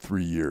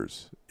 3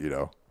 years,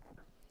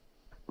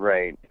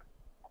 Right.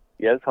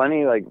 Yeah, it's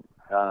funny. Like,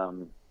 I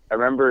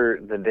remember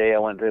the day I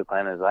went to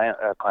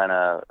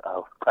Clanaluna,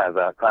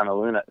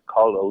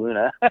 called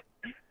Aluna. Oh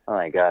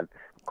my God,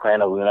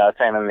 Clanaluna. I was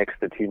trying to mix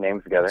the two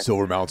names together.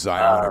 Silver Mount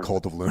Zion, a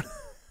Cult of Luna.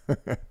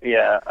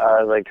 Yeah,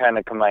 I was like trying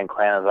to combine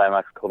Clan of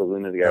Zion, Cult of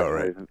Luna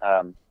together.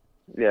 Oh, right.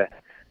 Yeah.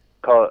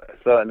 So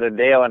the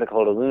day I went to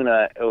Cult of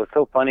Luna, it was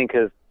so funny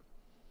because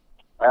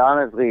I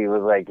honestly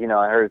was like,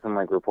 I heard some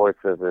like reports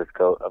of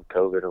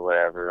COVID or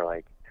whatever,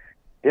 like.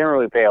 Didn't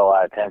really pay a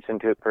lot of attention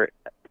to it, to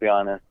be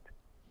honest.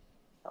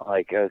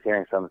 Like, I was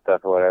hearing some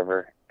stuff or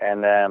whatever.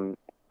 And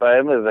but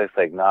it was just,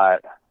 like,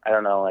 not, I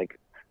don't know, like,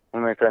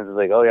 one of my friends was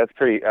like, oh, that's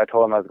pretty, I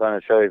told him I was going to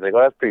the show. He's like,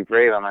 oh, that's pretty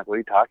brave. I'm like, what are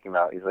you talking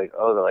about? He's like,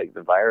 oh,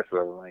 the virus or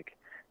whatever. I'm like,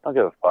 I don't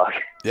give a fuck.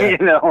 Yeah,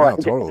 like,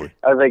 totally.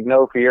 I was like,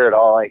 no fear at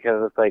all. Like, I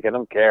was like, I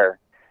don't care.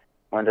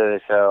 Went to the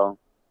show.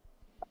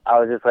 I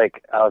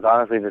was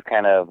honestly just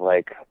kind of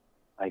like,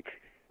 I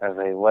was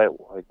like,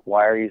 what? Like,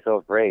 why are you so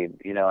afraid?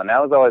 And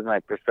that was always my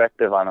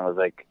perspective on it. Was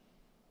like,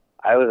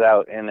 I was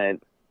out in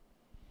it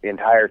the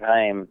entire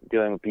time,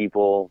 doing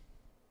people,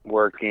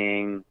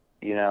 working,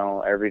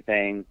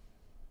 everything,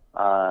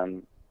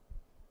 and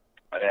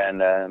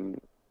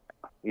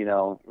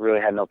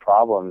really had no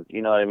problems.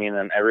 You know what I mean?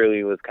 And I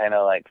really was kind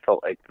of like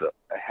felt like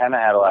I kind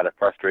of had a lot of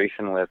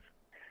frustration with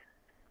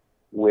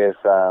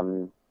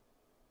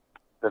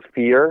the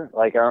fear,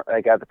 like at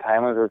the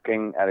time I was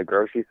working at a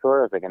grocery store.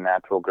 It was like a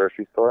natural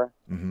grocery store,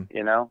 mm-hmm.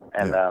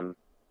 And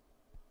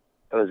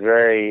it was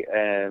very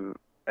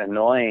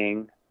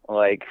annoying,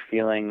 like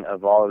feeling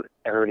of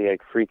everybody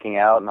like freaking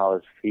out and all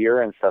this fear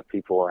and stuff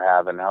people were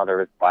having, how they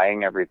were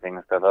buying everything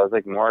and stuff. I was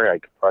like more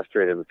like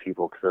frustrated with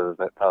people because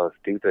I thought it was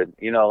stupid,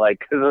 like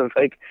because it was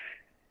like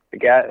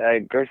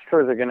grocery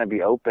stores are going to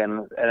be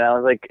open, and I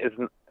was like,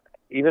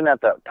 even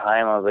at that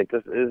time I was like,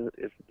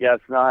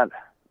 it's not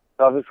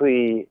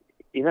obviously.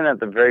 Even at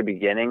the very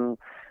beginning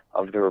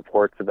of the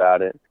reports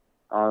about it,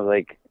 I was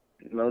like,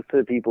 most of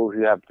the people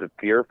who have the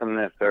fear from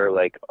this are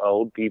like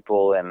old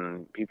people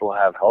and people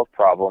have health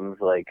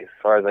problems. Like, as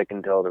far as I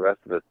can tell, the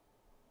rest of us,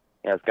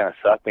 it's going to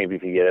suck maybe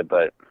if you get it,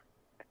 but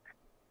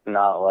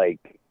not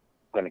like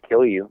going to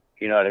kill you.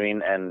 You know what I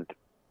mean? And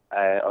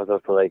I was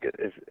also like,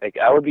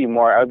 I would be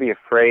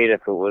afraid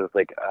if it was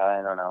like,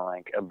 I don't know,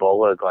 like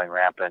Ebola going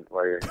rampant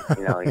where,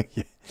 like,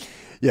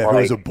 yeah, if it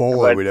was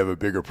Ebola, we'd have a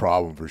bigger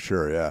problem for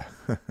sure. Yeah.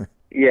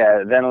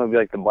 Yeah, then it would be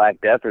like the Black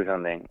Death or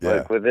something. Yeah.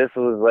 Like with this, it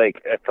was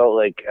like I felt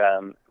like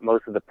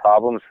most of the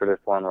problems for this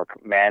one were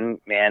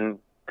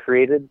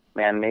man-created,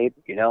 man-made.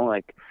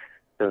 Like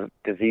the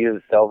disease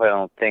itself.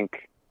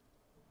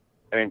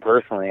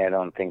 Personally, I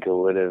don't think it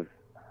would have.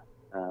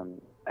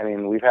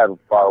 We've had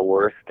far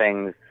worse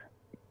things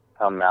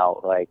come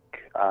out, like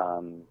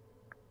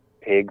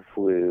pig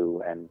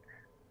flu and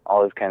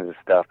all this kinds of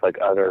stuff, like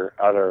other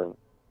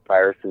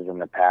viruses in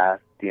the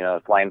past,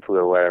 swine flu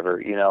or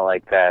whatever,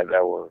 like that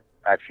were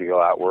actually a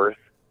lot worse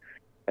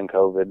than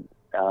COVID.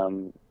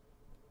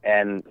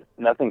 And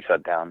nothing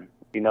shut down.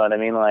 You know what I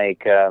mean?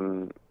 Like,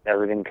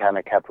 everything kind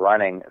of kept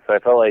running. So I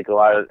felt like a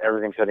lot of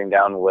everything shutting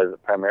down was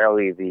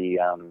primarily the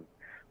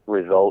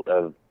result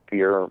of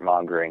fear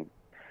mongering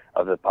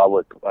of the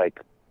public,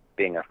 like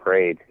being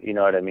afraid. You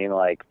know what I mean?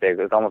 Like, it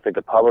was almost like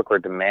the public were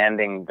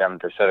demanding them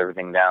to shut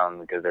everything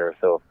down because they were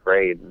so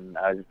afraid. And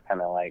I was just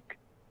kind of like,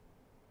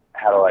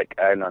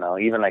 I don't know,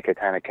 even like a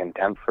kind of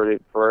contempt for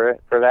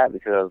that,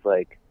 because I was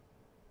like,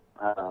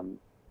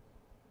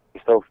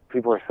 so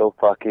people are so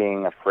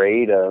fucking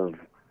afraid of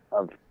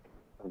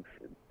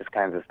this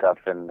kinds of stuff,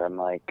 and I'm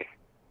like,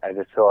 I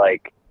just feel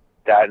like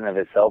that in of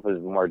itself is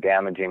more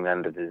damaging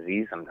than the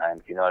disease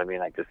sometimes. You know what I mean?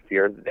 Like this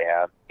fear that they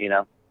have.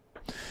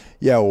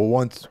 Yeah. Well,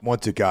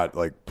 once it got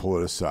like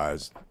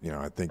politicized,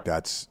 I think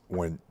that's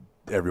when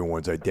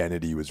everyone's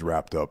identity was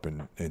wrapped up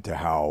into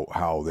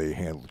how they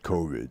handled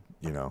COVID.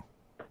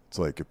 It's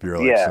like if you're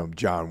like some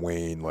John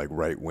Wayne, like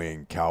right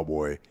wing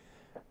cowboy,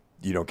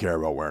 you don't care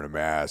about wearing a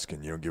mask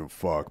and you don't give a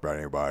fuck about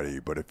anybody.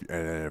 But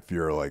if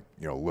you're like,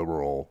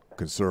 liberal,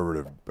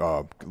 conservative,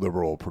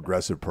 liberal,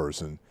 progressive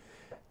person,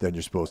 then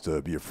you're supposed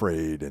to be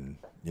afraid and,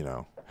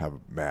 have a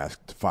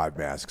mask, 5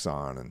 masks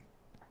on and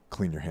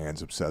clean your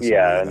hands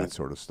obsessively and that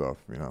sort of stuff,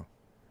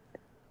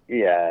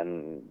 Yeah.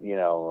 And,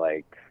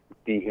 like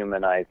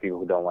dehumanize people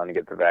who don't want to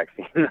get the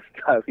vaccine and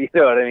stuff. You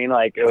know what I mean?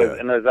 Like it was,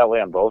 and it was that way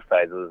on both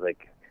sides. It was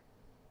like,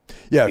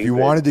 yeah, if you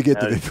wanted to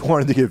get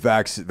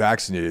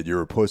vaccinated,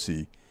 you're a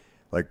pussy.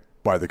 Like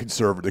by the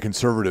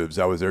conservatives,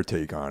 that was their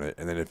take on it.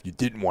 And then if you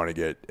didn't want to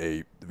get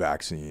a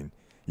vaccine,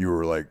 you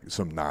were like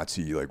some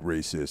Nazi, like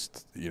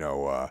racist,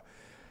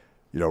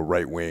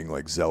 right wing,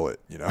 like zealot,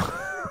 Yeah,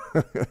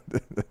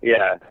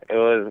 it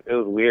was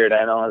weird.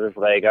 I know. I was just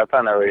like, I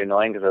found that really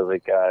annoying because I was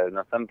like,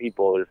 some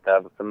people just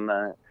have some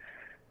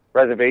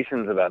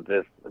reservations about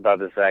this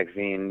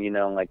vaccine.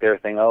 Like they're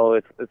saying, oh,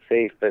 it's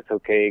safe, it's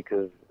okay,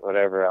 because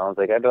whatever. I was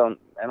like, I don't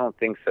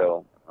think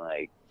so.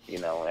 Like,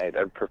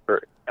 I'd prefer.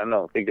 I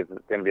don't think it's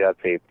going to be that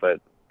safe, but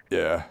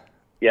yeah.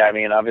 I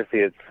mean, obviously,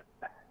 it's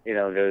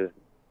there's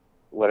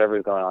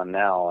whatever's going on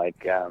now.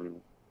 Like,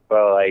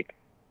 but like,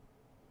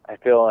 I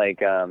feel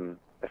like I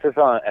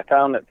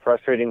found it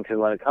frustrating because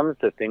when it comes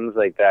to things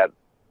like that,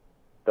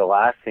 the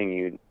last thing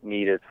you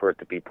need is for it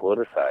to be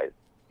politicized.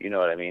 You know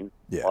what I mean?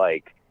 Yeah.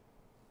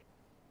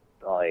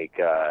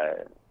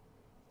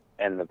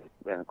 And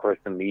of course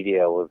the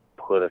media was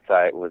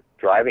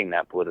driving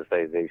that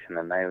politicization,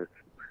 and I was,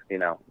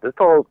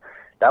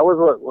 that was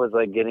what was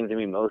like getting to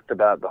me most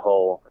about that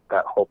whole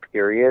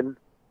period,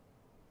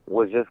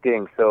 was just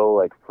getting so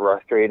like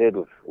frustrated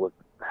with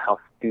how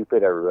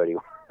stupid everybody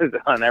was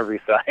on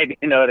every side.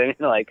 You know what I mean?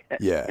 Like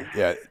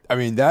yeah. I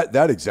mean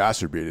that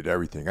exacerbated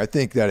everything. I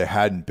think that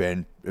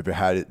if it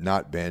had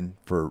not been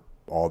for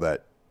all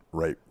that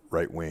right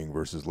wing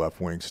versus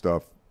left wing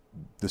stuff,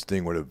 this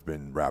thing would have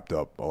been wrapped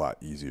up a lot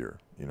easier.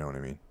 You know what I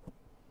mean?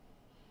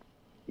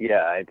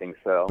 Yeah, I think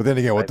so. But then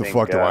again, what the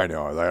fuck do I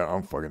know? I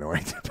don't fucking know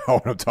anything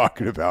about what I'm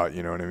talking about.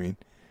 You know what I mean?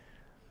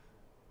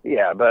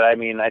 Yeah, but I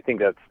mean, I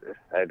think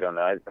I don't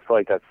know. I feel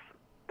like that's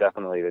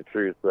definitely the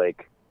truth.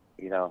 Like,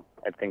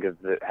 I think if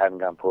it hadn't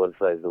gotten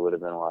politicized, it would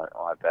have been a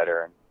lot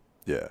better.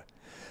 Yeah.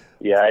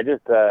 Yeah, I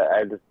just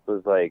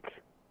was like,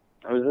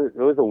 it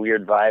was a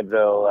weird vibe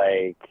though.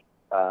 Like,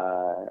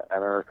 I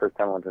remember the first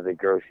time I went to the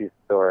grocery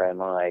store and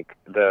like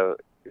the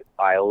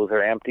aisles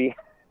are empty.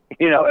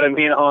 You know what I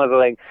mean? I was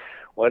like,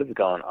 what is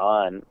going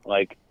on?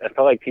 Like, I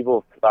felt like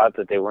people thought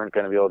that they weren't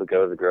going to be able to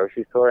go to the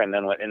grocery store, and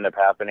then what ended up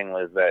happening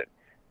was that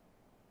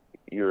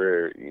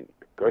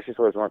grocery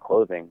stores weren't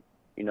closing.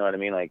 You know what I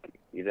mean? Like,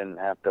 you didn't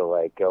have to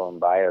like go and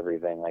buy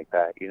everything like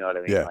that. You know what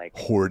I mean? Yeah, like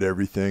hoard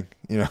everything.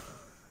 Yeah,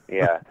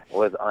 it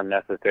was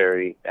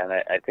unnecessary, and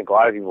I think a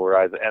lot of people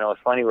realized. And it was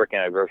funny working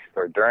at a grocery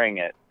store during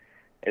it,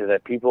 is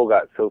that people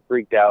got so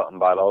freaked out and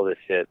bought all this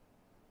shit,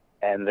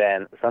 and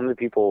then some of the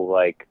people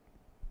like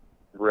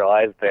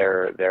realized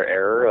their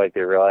error. Like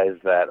they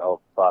realized that, oh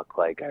fuck,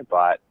 like I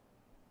bought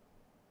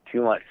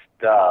too much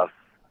stuff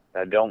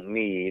that I don't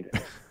need,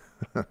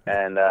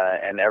 and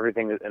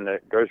everything, and the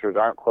groceries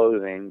aren't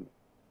closing.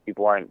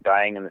 People aren't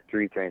dying in the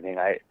streets or anything.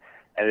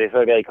 And they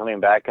started like coming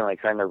back and like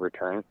trying to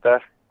return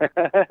stuff.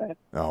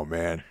 Oh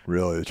man,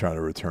 really? They're trying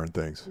to return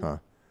things, huh?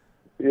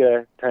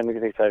 Yeah,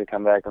 they tried to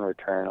come back and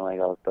return and like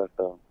all this stuff.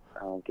 So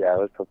yeah, it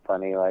was so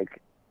funny,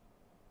 like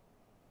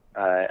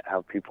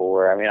how people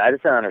were. I mean, I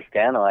just don't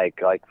understand.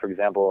 Like for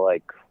example,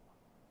 like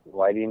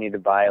why do you need to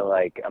buy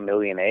like 1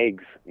 million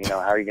eggs? How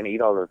are you going to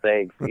eat all those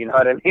eggs? You know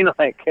what I mean?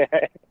 Like.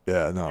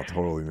 Yeah, no,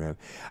 totally, man.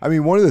 I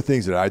mean, one of the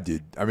things that I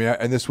did,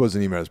 and this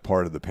wasn't even as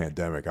part of the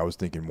pandemic. I was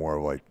thinking more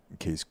of like in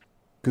case,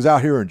 because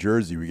out here in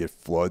Jersey we get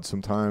floods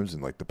sometimes,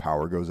 and like the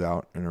power goes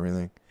out and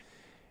everything.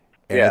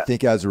 And yeah. I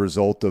think as a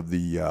result of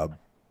the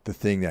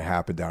thing that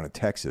happened down in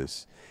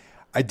Texas,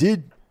 I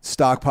did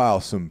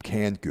stockpile some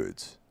canned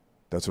goods,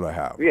 That's what I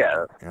have.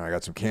 Yeah. And I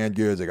got some canned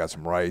goods. I got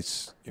some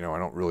rice. You know, I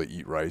don't really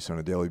eat rice on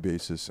a daily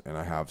basis, and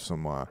I have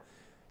some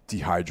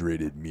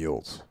dehydrated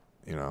meals.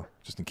 You know,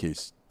 just in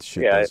case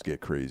shit does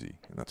get crazy,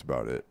 and that's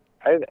about it.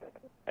 I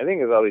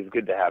think it's always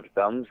good to have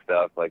some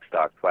stuff like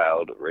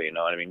stockpiled, or, you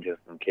know what I mean, just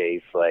in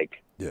case,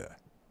 like,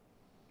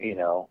 you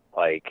know,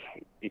 like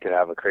you could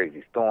have a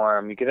crazy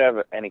storm, you could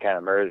have any kind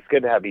of emergency. It's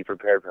good to be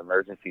prepared for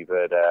emergency,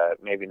 but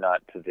maybe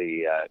not to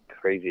the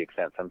crazy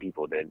extent some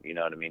people did. You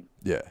know what I mean?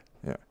 Yeah,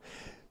 yeah.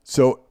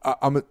 So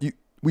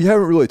we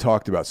haven't really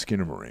talked about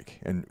Skinamarink,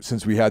 and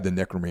since we had the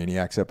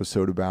Necromaniacs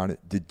episode about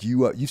it, did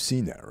you you've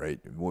seen that, right?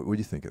 What do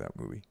you think of that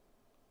movie?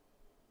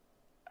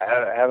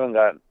 I haven't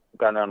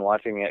gotten on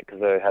watching it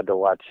because I had to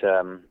watch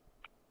The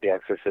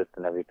Exorcist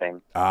and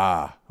everything.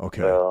 Ah,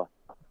 okay. So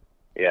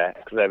yeah,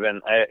 because I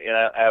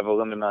have a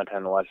limited amount of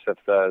time to watch stuff,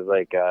 so I was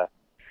like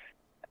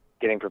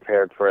getting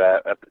prepared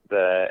for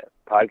the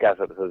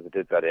podcast episodes I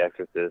did about The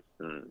Exorcist,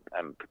 and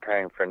I'm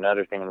preparing for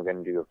another thing I'm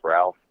going to do with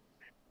Ralph.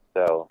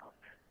 So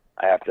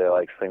I have to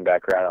like swing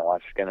back around and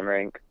watch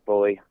Skinamarink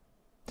fully.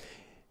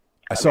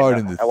 I saw it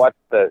in the. I watched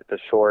the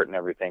short and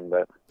everything,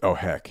 but oh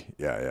heck,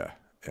 yeah.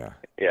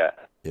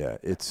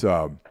 It's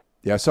I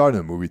saw it in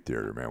the movie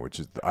theater, man.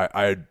 Which is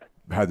I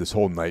had this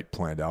whole night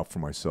planned out for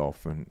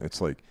myself, and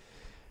it's like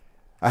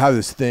I have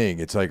this thing.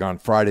 It's like on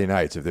Friday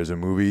nights, if there's a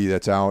movie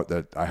that's out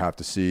that I have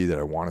to see, that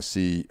I want to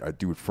see, I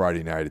do it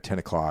Friday night at 10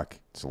 o'clock.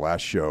 It's the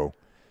last show.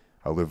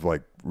 I live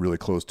like really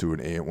close to one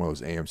of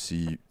those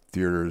AMC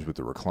theaters with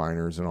the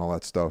recliners and all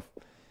that stuff,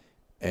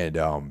 and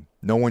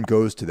no one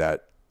goes to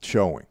that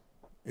showing.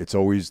 It's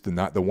always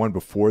the one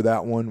before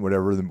that one,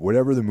 whatever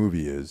the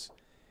movie is.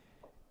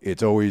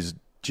 It's always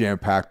jam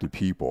packed with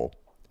people,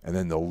 and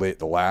then the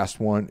last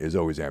one is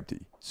always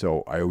empty.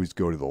 So I always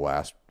go to the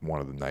last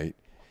one of the night,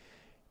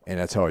 and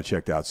that's how I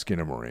checked out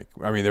Skinamarink.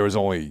 I mean, there was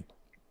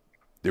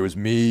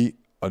me,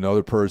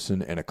 another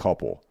person, and a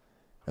couple,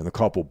 and the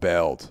couple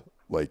bailed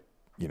like,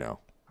 you know,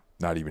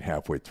 not even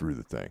halfway through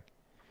the thing.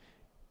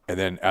 And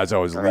then as I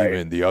was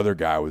leaving, the other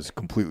guy was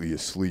completely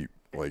asleep,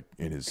 like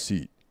in his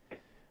seat.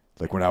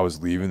 Like when I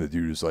was leaving, the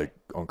dude was like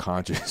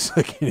unconscious.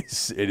 Like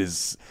it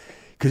is,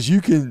 because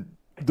you can,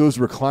 those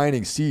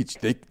reclining seats,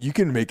 you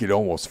can make it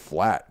almost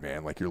flat,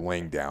 man. Like you're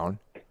laying down.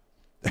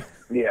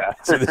 Yeah.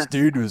 So this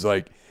dude was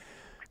like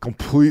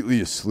completely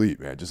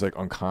asleep, man, just like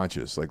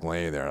unconscious, like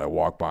laying there. And I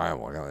walked by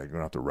him, like I'm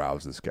gonna have to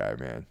rouse this guy,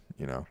 man.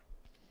 You know.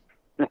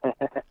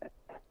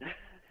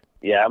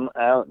 Yeah, I'm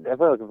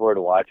definitely looking forward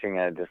to watching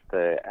it. Just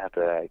to have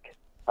to like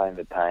find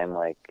the time,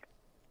 like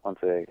once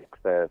I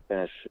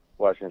finish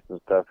watching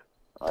some stuff,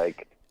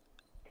 like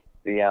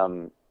the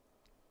it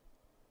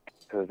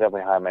was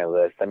definitely high on my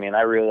list. I mean,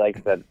 I really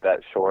liked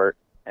that short,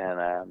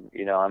 and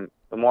you know,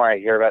 the more I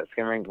hear about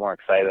Skinamarink, the more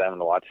excited I'm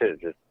to watch it.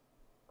 It's just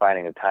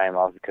finding a time,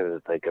 also because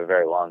it's like a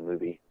very long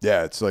movie.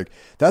 Yeah, it's like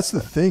that's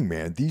the thing,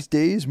 man. These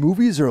days,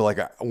 movies are like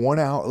 1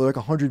 hour, like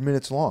 100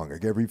 minutes long,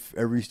 like every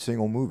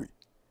single movie.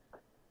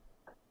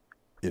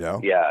 You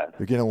know? Yeah.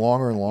 They're getting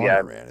longer and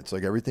longer, man. It's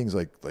like everything's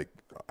like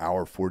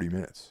hour 40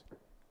 minutes.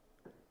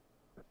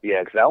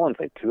 Yeah, because that one's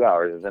like 2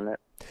 hours, isn't it?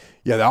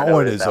 Yeah, that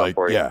one is like,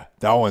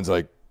 that one's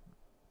like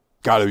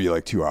got to be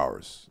like 2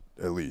 hours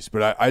at least.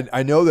 But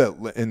I know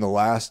that in the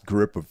last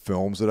grip of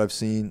films that I've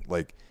seen,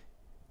 like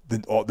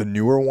the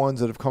newer ones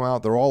that have come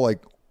out, they're all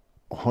like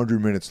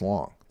 100 minutes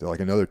long. They're like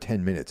another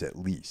 10 minutes at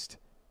least.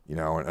 You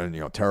know, and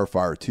you know,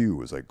 Terrifier 2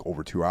 was like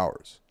over 2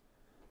 hours.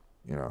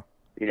 You know.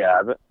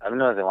 Yeah, I've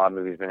noticed a lot of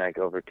movies been like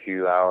over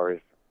 2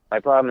 hours. My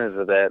problem is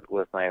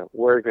with my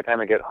work, the time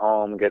I get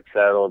home, get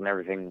settled and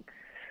everything,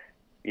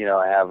 you know,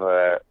 I have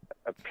a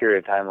period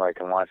of time where I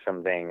can watch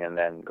something and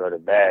then go to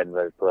bed.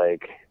 But it's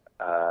like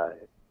I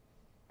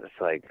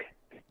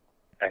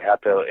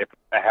have to, if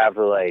I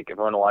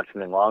want to watch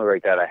something longer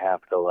like that, I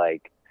have to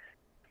like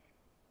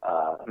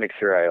make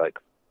sure I like,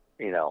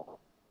 you know,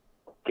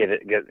 get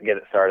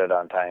it started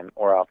on time,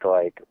 or I'll have to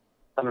like,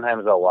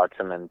 sometimes I'll watch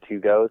them in two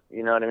goes,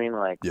 you know what I mean?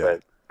 Like,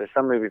 but there's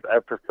some movies I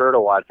prefer to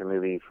watch a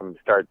movie from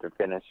start to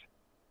finish.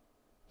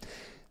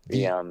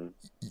 You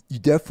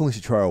definitely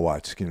should try to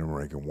watch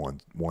Skinamarink in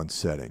one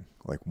setting,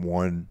 like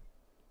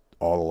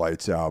all the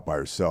lights out by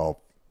yourself,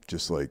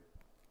 just like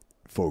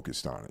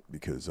focused on it,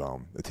 because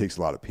it takes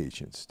a lot of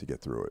patience to get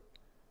through it.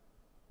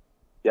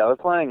 Yeah, I was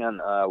planning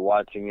on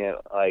watching it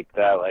like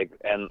that,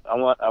 and I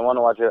want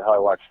to watch it how I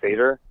watch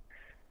Vader,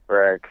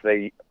 because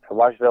I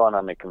watched that one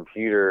on my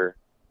computer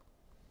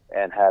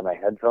and had my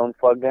headphones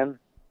plugged in.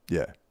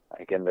 Yeah.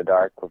 Like in the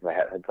dark with my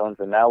headphones,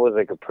 and that was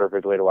like a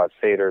perfect way to watch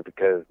Vader,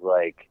 because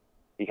like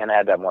you kind of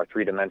had that more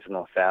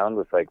three-dimensional sound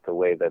with like the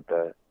way that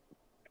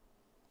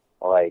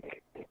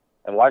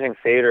and watching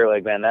Vader,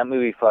 like, man, that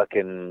movie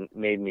fucking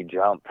made me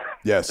jump.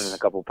 Yes. In a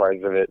couple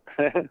parts of it.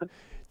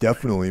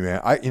 Definitely,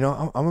 man.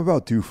 I'm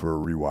about due for a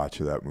rewatch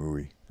of that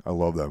movie. I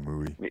love that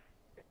movie.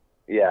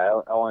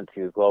 Yeah, I want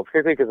to as well,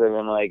 particularly because I've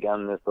been like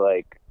on this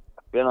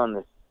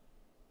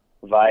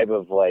vibe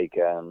of like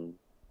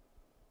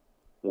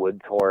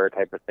woods horror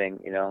type of thing,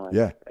 you know.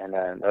 Yeah. And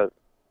I was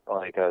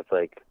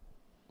like,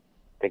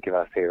 thinking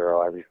about Sailor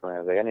Row recently. I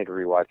was like, I need to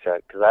rewatch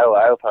that because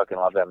I fucking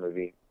love that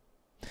movie.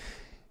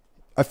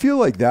 I feel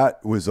like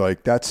that was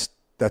like that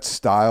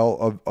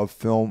style of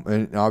film,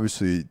 and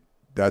obviously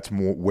that's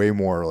way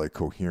more like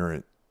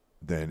coherent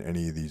than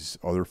any of these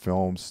other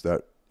films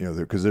that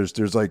because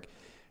there's like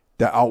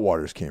that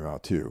Outwaters came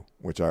out too,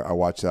 which I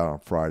watched that on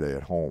Friday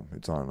at home.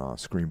 It's on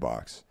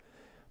Screenbox,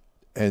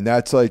 and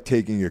that's like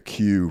taking a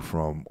cue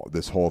from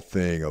this whole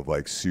thing of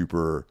like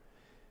super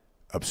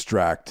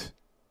abstract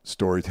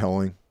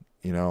storytelling.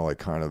 Like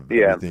kind of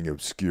everything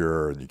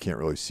obscure, and you can't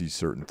really see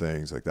certain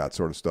things, like that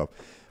sort of stuff.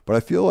 But I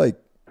feel like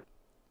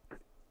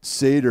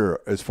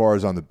Seder, as far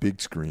as on the big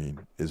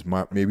screen, is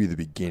maybe the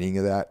beginning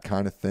of that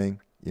kind of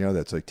thing.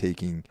 That's like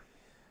taking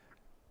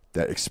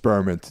that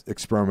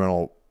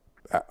experimental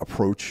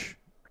approach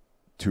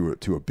to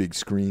a big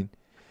screen.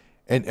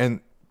 And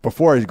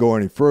before I go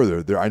any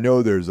further, I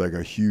know there's like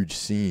a huge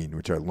scene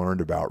which I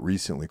learned about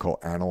recently called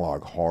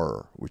analog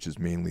horror, which is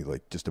mainly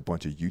like just a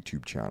bunch of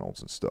YouTube channels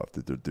and stuff.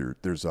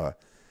 There's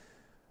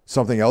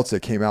something else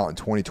that came out in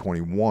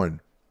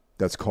 2021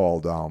 that's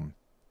called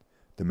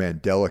the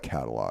Mandela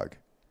Catalog,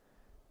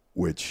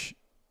 which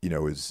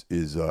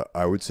is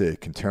I would say a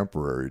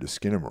contemporary to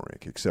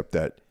Skinamarink, except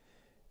that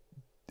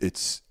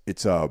it's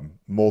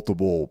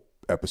multiple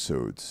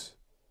episodes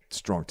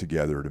strung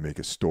together to make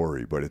a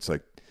story, but it's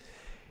like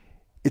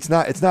it's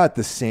not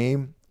the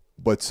same,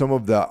 but some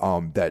of the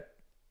that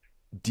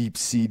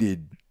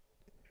deep-seated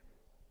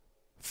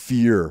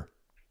fear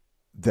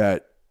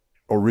that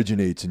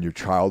originates in your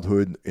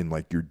childhood, in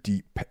like your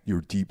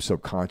deep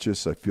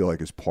subconscious, I feel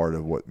like is part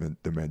of what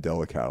the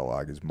Mandela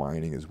Catalog is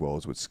mining, as well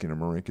as what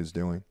Skinamarink is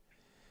doing.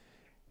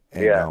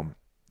 And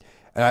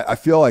and I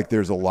feel like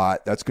there's a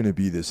lot that's going to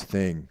be this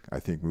thing, I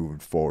think, moving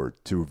forward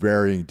to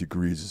varying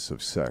degrees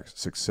of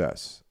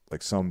success.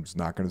 Like some's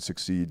not going to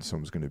succeed,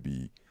 some's going to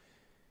be.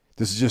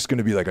 This is just going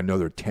to be like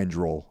another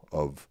tendril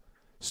of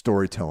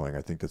storytelling,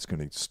 I think, that's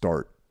going to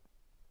start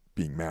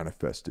being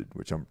manifested,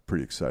 which I'm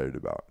pretty excited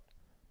about.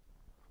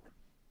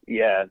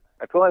 Yeah,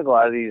 I feel like a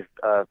lot of these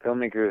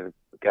filmmakers,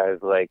 guys,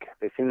 like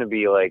they seem to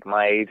be like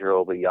my age or a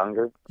little bit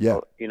younger.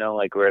 Yeah.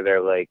 Like where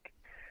they're like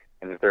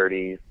in their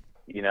 30s.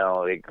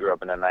 They grew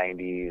up in the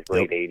 90s,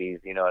 late 80s.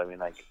 You know what I mean?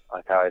 Like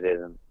how I did,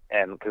 and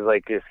because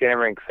like the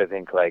Skinamarink, I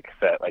think like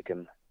set like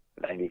in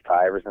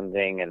 95 or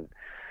something, and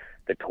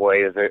the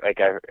toys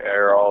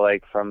are all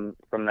like from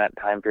that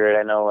time period.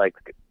 I know, like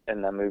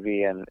in the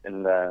movie and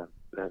in the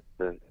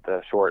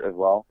short as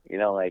well.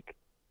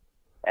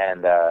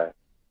 And I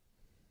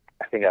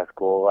think that's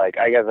cool. Like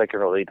I guess I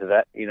can relate to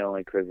that.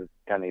 Like because it's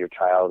kind of your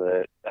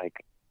childhood,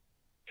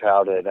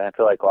 and I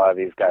feel like a lot of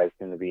these guys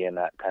seem to be in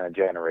that kind of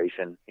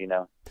generation.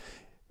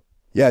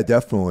 Yeah,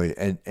 definitely.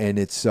 And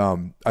it's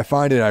I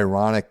find it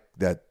ironic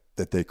that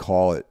they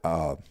call it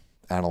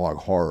analog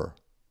horror.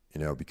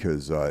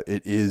 Because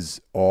it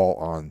is all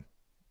on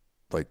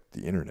like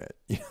the internet,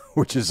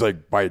 which is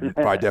like by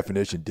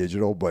definition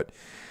digital. But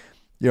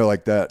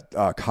like that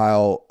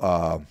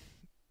the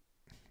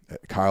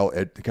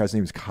guy's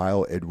name is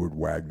Kyle Edward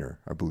Wagner,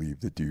 I believe,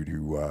 the dude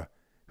who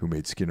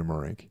made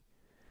Skinamarink.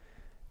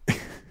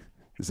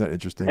 Is that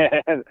interesting?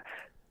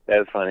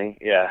 That's funny.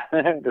 Yeah,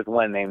 just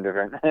one name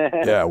different.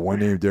 Yeah, one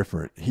name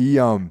different. He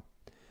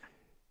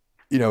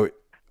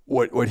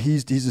what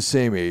he's the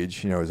same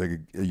age, as like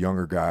a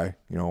younger guy,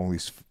 at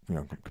least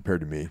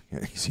compared to me.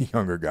 He's a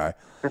younger guy.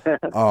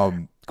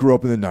 Grew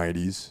up in the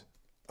 90s.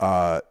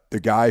 The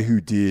guy who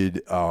did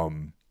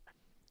the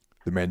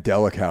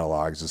Mandela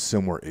Catalog is a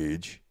similar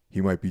age. He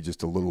might be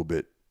just a little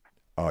bit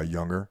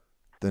younger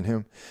than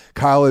him.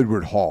 Kyle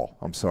Edward Hall.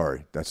 I'm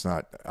sorry. That's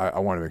not I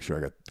want to make sure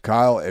I got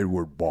Kyle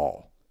Edward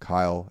Ball.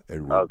 Kyle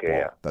Edward Ball.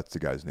 Yeah. That's the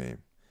guy's name.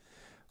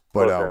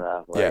 But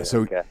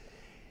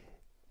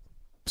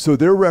so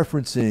they're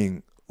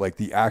referencing like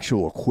the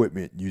actual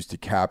equipment used to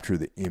capture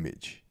the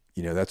image.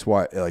 That's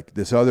why like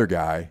this other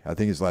guy, I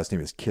think his last name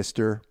is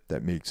Kister,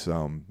 that makes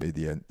made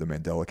the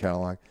Mandela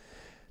Catalog.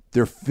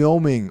 They're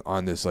filming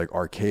on this like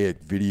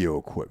archaic video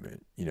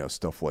equipment,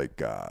 stuff like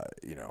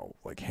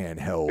like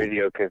handheld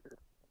video cassette.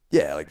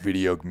 Yeah, like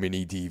video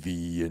mini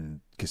DV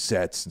and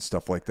cassettes and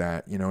stuff like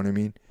that. You know what I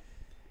mean?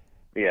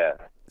 Yeah.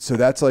 So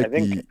that's like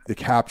the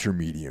capture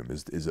medium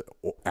is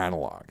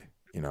analog.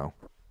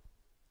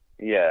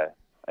 Yeah.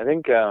 I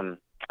think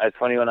it's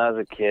funny, when I was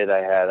a kid,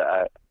 I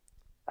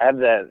had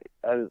that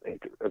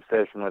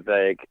obsession with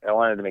like I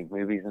wanted to make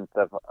movies and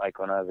stuff like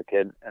when I was a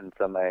kid, and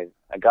so I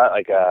got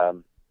like a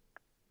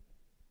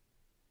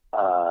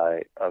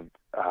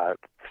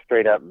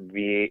straight up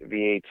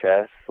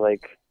VHS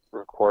like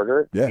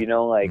recorder. Yeah.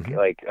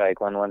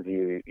 Like one ones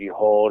you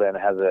hold and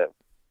it has a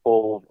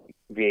full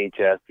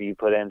VHS you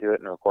put into it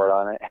and record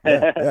on it.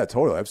 Yeah,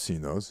 totally. I've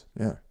seen those.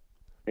 Yeah.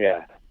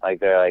 Yeah, like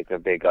they're like the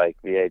big like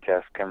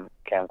VHS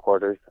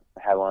camcorders.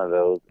 I had one of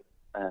those,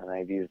 and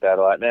I've used that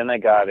a lot. Then I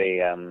got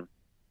a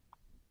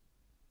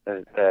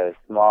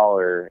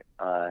smaller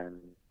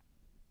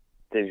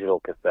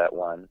digital cassette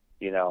one.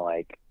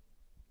 Like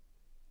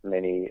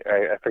mini.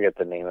 I forget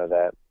the name of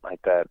that.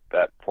 Like that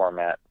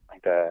format.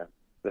 Like the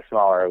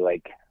smaller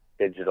like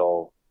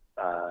digital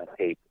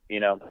tape, you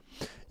know?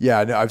 Yeah,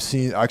 I've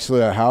seen.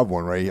 Actually, I have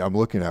one right. I'm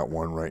looking at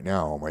one right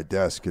now on my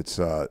desk. It's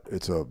a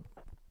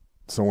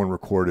someone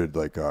recorded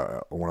like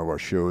one of our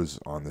shows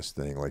on this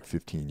thing like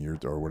 15 years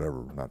or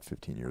whatever, not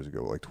 15 years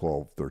ago, like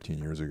 12, 13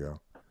 years ago.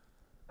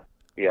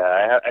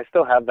 Yeah, I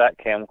still have that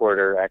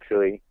camcorder,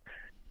 actually.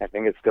 I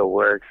think it still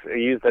works. I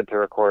used it to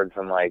record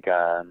some, like,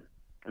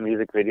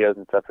 music videos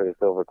and stuff that I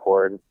still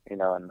record, you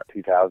know, in the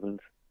 2000s.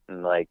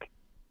 And, like,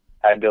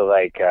 I had to,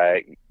 like,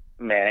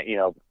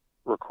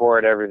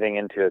 record everything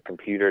into a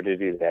computer to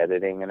do the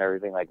editing and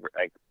everything, like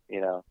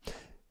you know.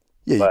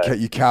 Yeah, But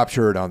you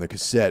capture it on the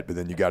cassette, but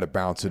then you got to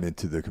bounce it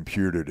into the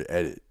computer to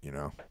edit, you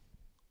know?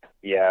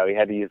 yeah, we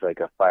had to use like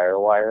a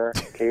FireWire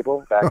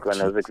cable back when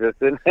those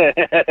existed.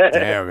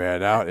 Damn,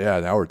 man.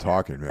 Now we're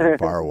talking, man.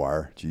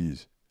 FireWire.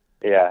 Jeez.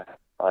 Yeah,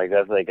 like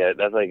that's like a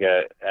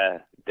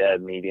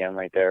dead medium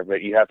right there.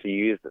 But you have to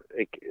use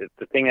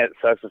the thing that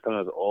sucks with some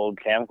of those old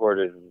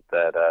camcorders is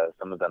that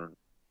some of them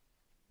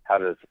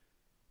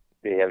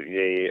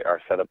they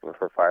are set up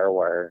for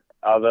FireWire.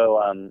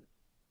 Although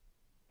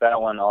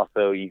that one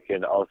also, you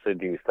can also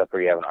do stuff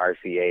where you have an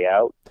RCA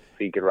out,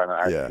 so you could run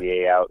an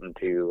RCA out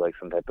into like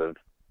some type of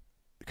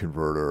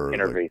converter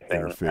interface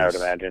thing. Interface. I would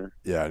imagine.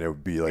 Yeah, and it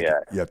would be like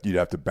you'd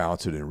have to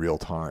bounce it in real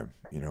time.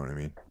 You know what I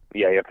mean?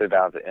 Yeah, you have to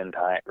bounce it in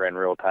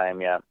real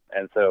time. Yeah,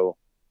 and so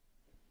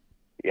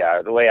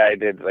yeah, the way I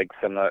did like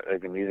some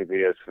like the music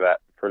videos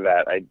for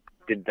that, I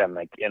did them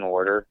like in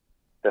order,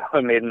 so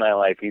it made my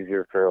life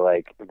easier for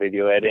like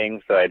video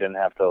editing. So I didn't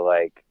have to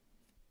like,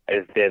 I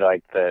just did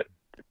like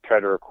try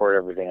to record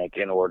everything like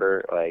in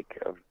order, like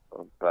of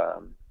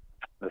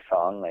the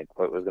song, like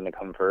what was going to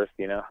come first,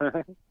 you know.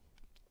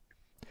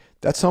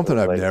 That's something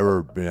I've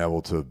never been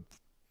able to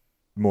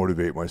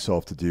motivate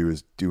myself to do,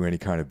 is do any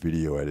kind of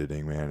video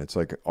editing, man. It's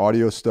like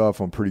audio stuff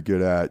I'm pretty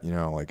good at, you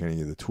know, like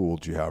any of the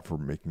tools you have for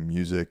making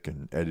music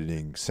and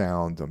editing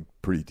sound, I'm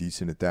pretty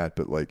decent at that.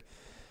 But like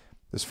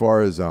as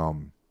far as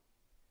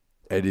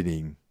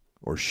editing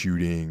or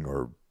shooting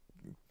or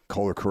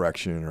color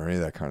correction or any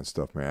of that kind of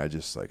stuff, man, I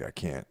just like I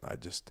can't. I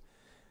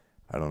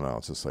don't know.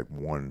 It's just like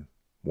one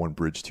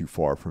bridge too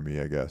far for me,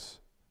 I guess.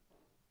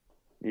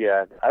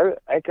 Yeah,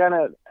 I kind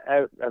of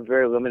have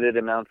very limited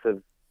amounts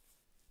of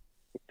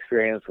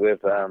experience with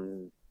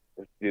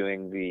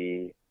doing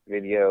the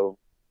video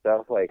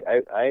stuff. Like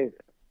I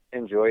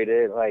enjoyed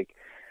it, like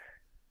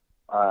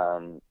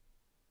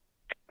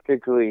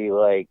particularly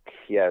like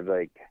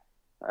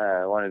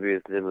one of the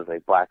videos I did was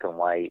like black and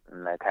white,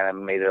 and I kind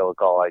of made it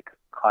look all like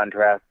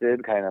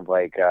contrasted, kind of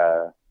like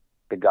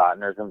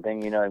Begotten or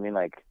something, you know what I mean?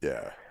 Like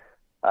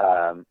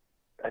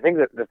I think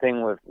that the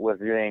thing with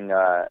doing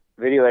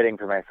video editing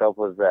for myself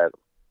was that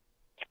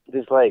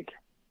just like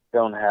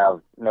don't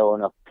know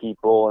enough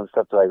people and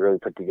stuff to like really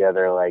put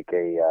together like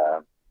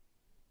a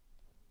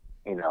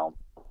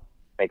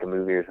make a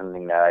movie or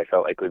something that I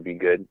felt like would be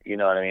good, you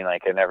know what I mean?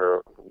 Like I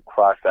never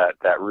crossed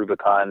that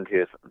Rubicon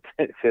to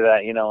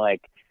that, you know.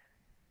 Like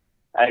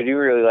I do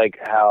really like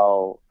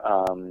how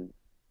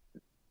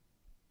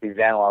these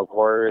analog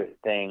horror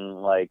thing,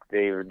 like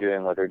they were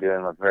doing what they're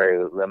doing with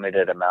very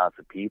limited amounts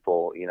of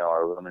people, you know,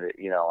 or limited,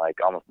 you know,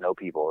 like almost no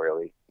people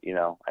really, you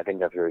know. I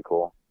think that's really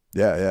cool.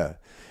 Yeah.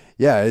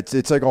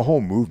 It's like a whole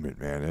movement,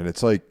 man, and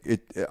it's like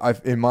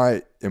in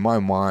my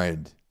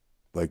mind,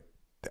 like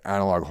the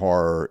analog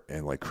horror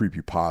and like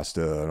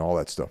creepypasta and all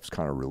that stuff is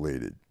kind of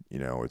related. You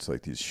know, it's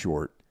like these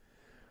short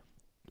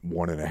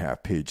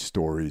 1.5 page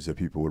stories that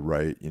people would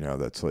write. You know,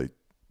 that's like,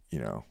 you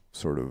know,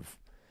 sort of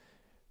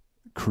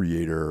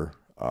creator.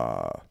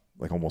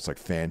 Like almost like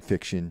fan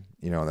fiction,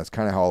 you know, and that's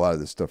kind of how a lot of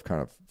this stuff kind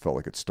of felt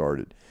like it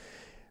started.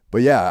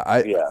 But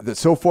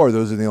so far,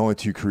 those are the only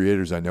two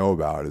creators I know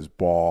about, is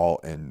Ball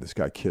and this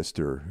guy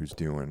Kister, who's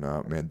doing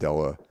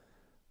Mandela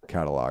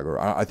catalog, or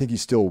I think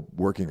he's still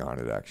working on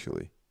it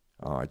actually.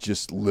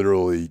 Just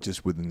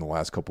within the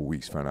last couple of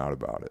weeks found out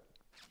about it.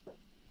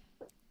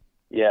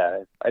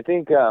 Yeah, I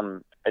think I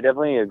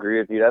definitely agree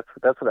with you.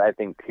 That's what I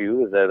think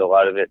too, is that a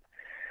lot of it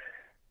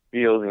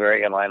feels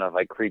very in line with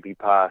like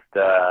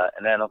creepypasta,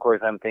 and then of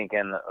course I'm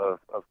thinking of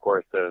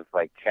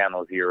like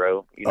Channel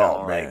Zero, you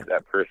know, like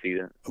that first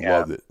season.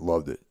 Yeah.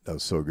 Loved it. That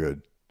was so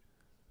good.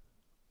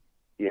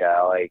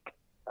 Yeah, like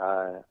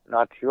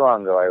not too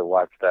long ago I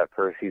watched that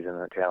first season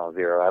of Channel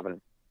Zero. I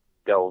haven't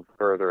delved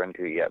further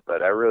into it yet,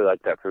 but I really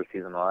liked that first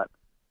season a lot.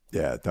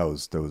 Yeah, that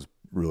was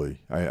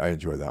really, I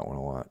enjoyed that one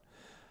a lot.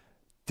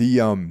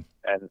 And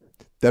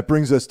that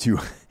brings us to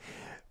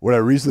what I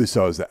recently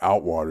saw is the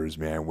Outwaters,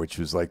 man, which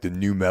was like the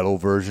new metal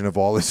version of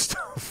all this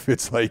stuff.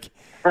 It's like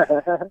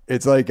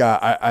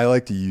I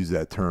like to use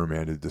that term,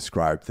 man, to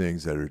describe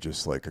things that are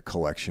just like a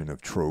collection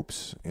of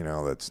tropes. You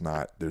know, there's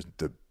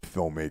the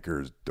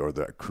filmmakers or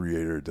the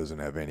creator doesn't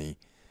have anything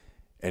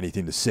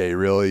to say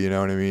really. You know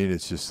what I mean?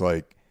 It's just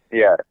like,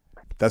 yeah,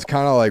 that's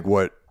kind of like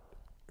what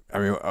I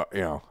mean.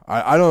 You know,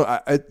 I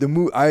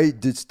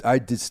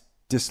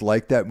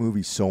dislike that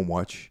movie so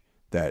much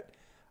that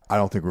I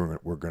don't think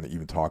we're going to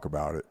even talk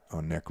about it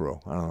on Necro.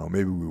 I don't know.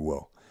 Maybe we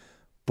will.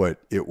 But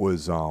it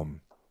was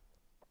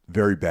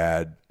very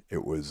bad.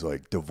 It was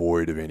like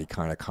devoid of any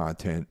kind of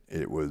content.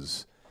 It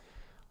was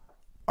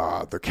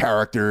the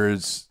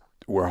characters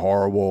were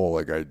horrible.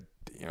 Like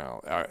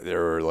they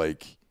were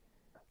like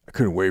I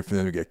couldn't wait for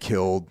them to get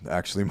killed.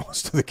 Actually,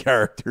 most of the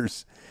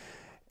characters,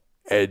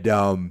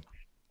 and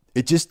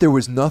it just there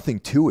was nothing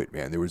to it,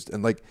 man. There was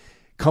and like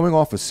coming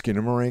off a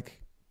Skinamarink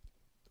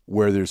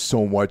where there's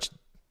so much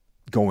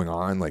going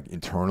on like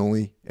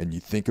internally, and you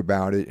think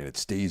about it, and it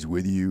stays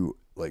with you.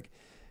 Like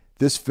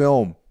this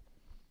film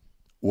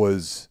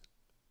was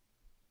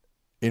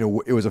it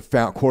was a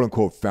quote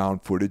unquote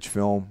found footage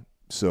film,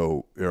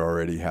 so it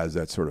already has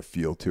that sort of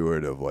feel to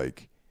it of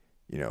like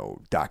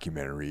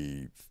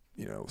documentary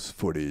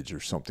footage or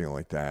something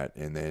like that.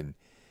 And then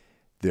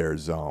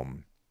there's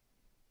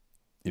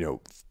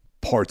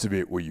parts of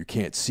it where you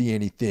can't see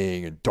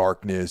anything and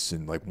darkness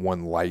and like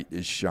one light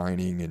is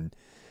shining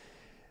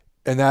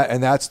and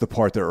that's the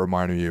part that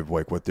reminded me of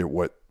like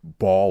what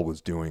Ball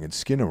was doing in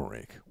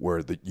Skinamarink,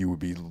 where that you would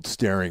be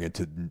staring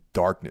into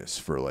darkness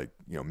for like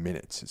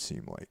minutes, it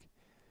seemed like,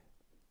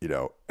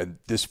 and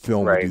this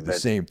film would do the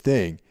same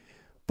thing,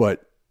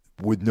 but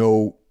with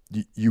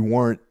you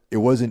weren't, it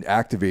wasn't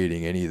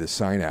activating any of the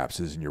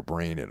synapses in your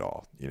brain at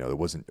all. It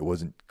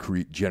wasn't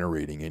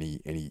generating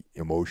any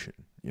emotion.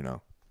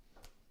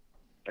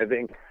 I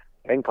think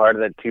part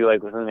of that too,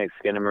 like with something like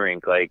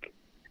Skinamarink, like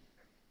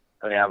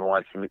I mean, I haven't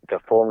watched the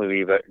full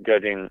movie, but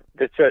judging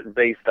just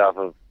based off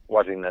of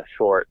watching the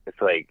short,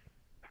 it's like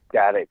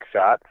static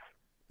shots,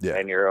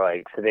 and you're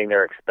like sitting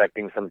there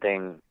expecting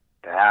something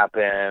to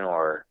happen,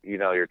 or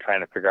you're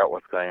trying to figure out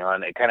what's going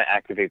on. It kind of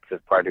activates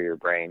this part of your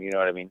brain. You know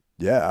what I mean?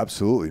 Yeah,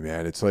 absolutely,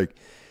 man. It's like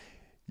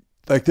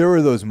there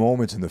were those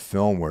moments in the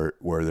film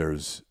where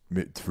there's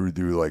through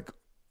like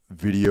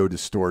video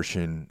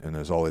distortion, and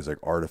there's all these like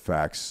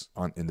artifacts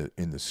in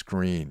the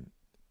screen,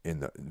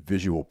 in the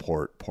visual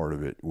part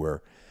of it,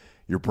 where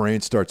your brain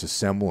starts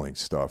assembling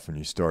stuff, and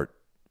you start,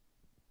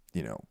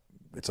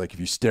 it's like if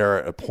you stare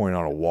at a point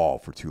on a wall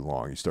for too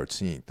long, you start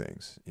seeing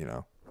things,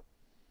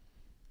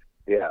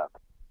 Yeah,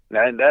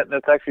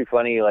 that's actually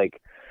funny.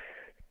 Like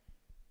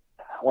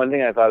one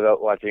thing I thought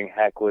about watching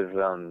Heck was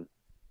when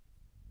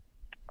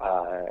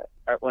I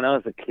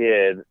was a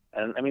kid,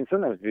 and I mean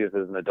sometimes do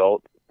this as an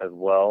adult as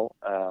well,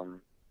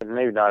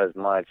 maybe not as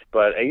much,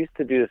 but I used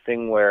to do the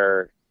thing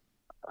where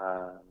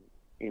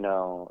you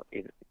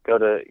go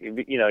to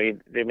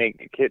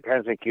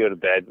parents make you go to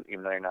bed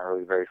even though you're not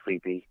really very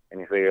sleepy,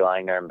 and so you're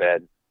lying there in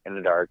bed in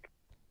the dark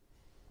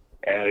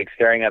and like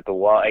staring at the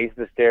wall. I used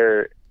to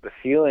stare. The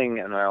ceiling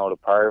in my old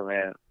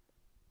apartment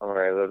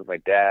where I lived with my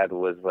dad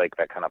was like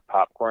that kind of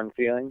popcorn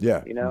ceiling.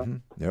 Yeah. Mm-hmm.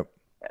 Yep.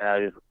 And I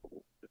would just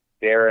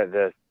stare at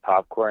this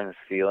popcorn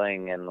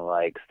ceiling and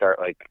like start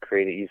like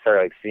creating. You start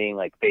like seeing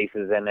like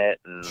faces in it,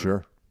 and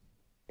sure.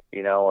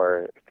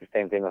 Or the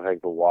same thing with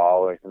like the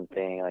wall or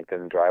something, like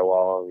in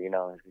drywall. You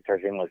start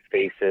seeing those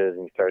faces,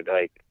 and you start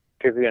like,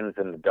 particularly when it's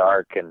in the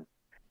dark, and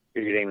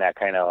you're getting that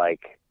kind of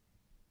like,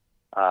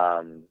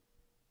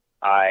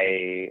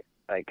 eye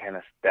like kind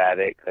of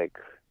static, like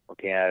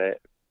looking at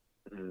it,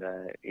 and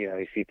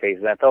you see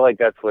faces. I felt like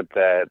that's what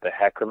the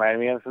Heck reminded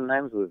me of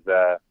sometimes, was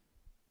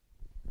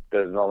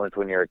those moments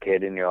when you're a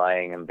kid and you're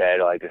lying in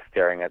bed, like just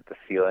staring at the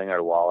ceiling or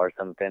the wall or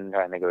something,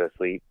 trying to go to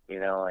sleep,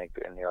 like,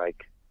 and you're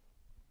like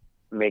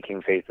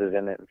making faces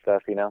in it and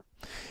stuff,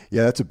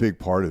 Yeah, that's a big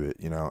part of it,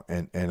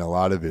 and a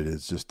lot of it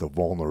is just the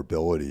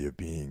vulnerability of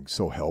being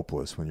so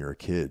helpless when you're a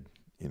kid.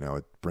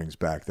 It brings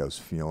back those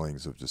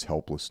feelings of just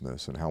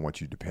helplessness and how much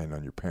you depend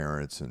on your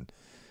parents and,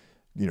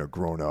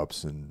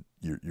 grown-ups, and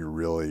you're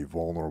really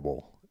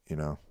vulnerable,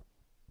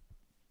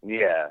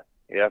 Yeah,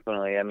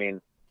 definitely. I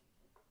mean,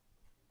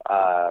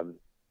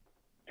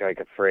 like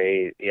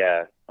afraid,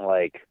 yeah,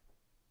 like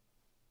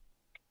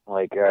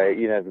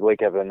you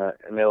wake up in the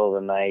middle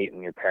of the night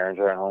and your parents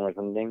aren't home or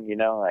something,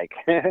 like.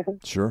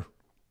 Sure.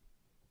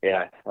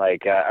 Yeah,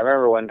 like I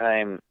remember one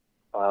time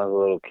when I was a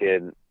little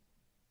kid,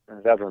 I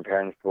was after my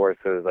parents' divorce,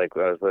 so it was like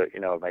I was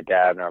with my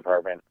dad in our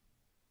apartment,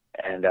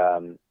 and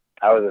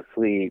I was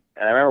asleep,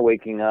 and I remember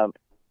waking up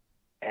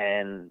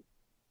and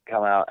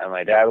come out, and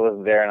my dad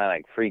wasn't there, and I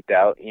like freaked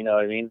out. You know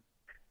what I mean?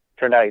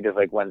 Turned out he just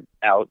like went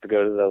out to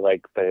go to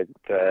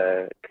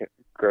the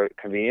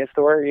convenience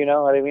store. You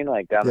know what I mean?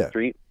 Like down the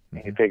street.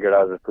 Mm-hmm. He figured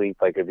I was asleep,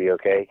 like it'd be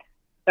okay.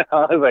 I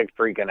was like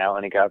freaking out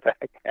when he got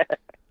back.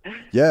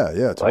 Yeah,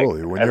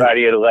 totally. Like, I thought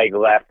he had like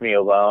left me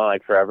alone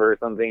like forever or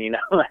something.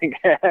 Like.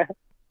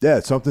 Yeah,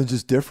 it's something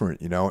just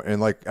different, and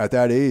like at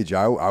that age,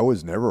 I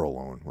was never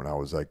alone when I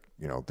was like,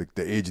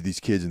 the age of these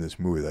kids in this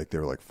movie, like they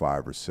were like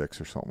 5 or 6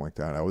 or something like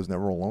that. I was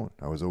never alone.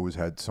 I was always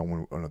had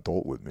an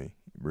adult with me,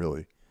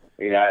 really.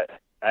 Yeah,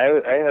 I had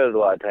it a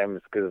lot of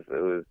times because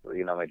it was,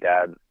 my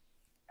dad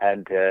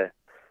had to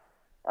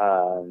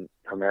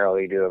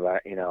primarily do about,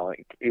 it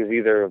was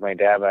either my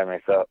dad by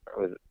myself,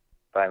 or was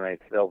by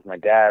myself, my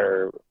dad,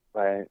 or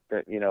by,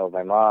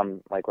 my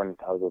mom, like when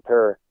I was with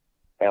her,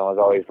 and it was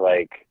always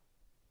like,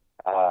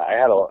 I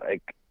had a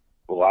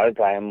lot of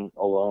time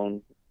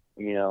alone,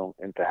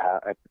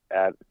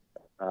 at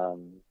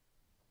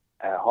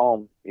at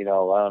home,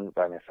 alone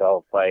by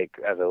myself, like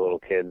as a little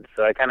kid.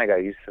 So I kind of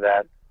got used to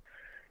that.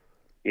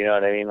 You know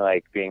what I mean?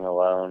 Like being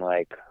alone.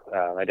 Like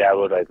my dad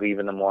would like leave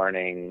in the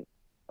morning,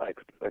 like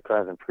when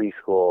I was in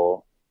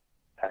preschool.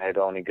 I'd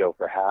only go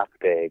for half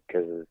day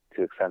because it was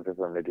too expensive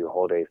for him to do a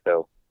whole day.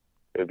 So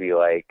it would be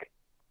like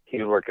he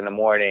would work in the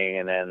morning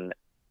and then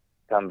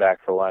come back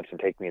for lunch and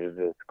take me to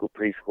the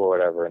preschool or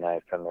whatever, and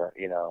I'd spend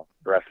the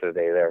rest of the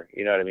day there.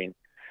 You know what I mean?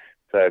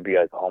 So I'd be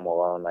like home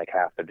alone like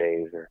half the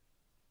days, or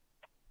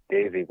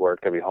days he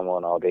worked, I'd be home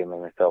alone all day by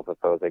myself if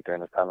I was like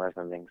during the summer or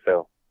something.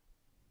 So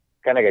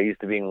kind of got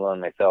used to being alone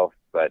myself,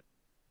 but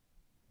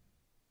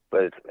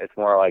it's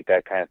more like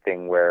that kind of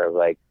thing where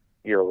like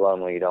you're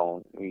alone when you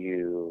don't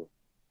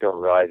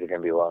realize you're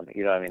gonna be alone.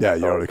 You know what I mean? Yeah,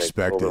 That's you don't always,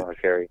 expect like, a little it. more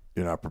scary.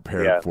 You're not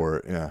prepared for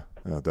it. Yeah,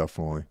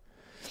 definitely.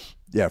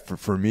 Yeah,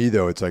 for me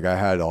though, it's like I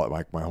had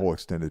like my whole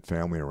extended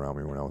family around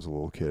me when I was a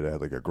little kid. I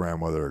had like a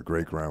grandmother, a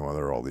great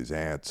grandmother, all these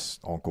aunts,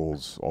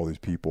 uncles, all these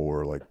people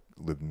were like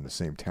lived in the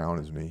same town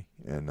as me,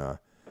 and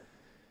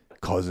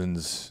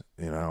cousins,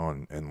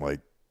 and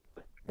like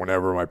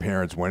whenever my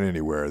parents went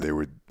anywhere, they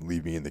would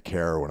leave me in the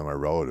care of one of my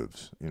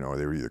relatives. They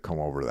would either come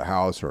over to the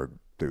house or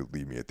they would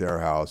leave me at their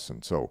house,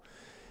 and so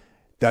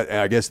and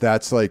I guess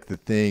that's like the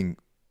thing.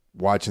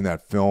 Watching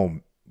that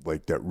film,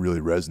 like that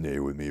really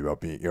resonated with me about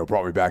being,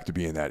 brought me back to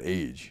being that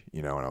age,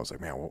 and I was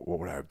like, man, what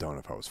would I have done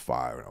if I was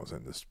 5 and I was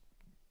in this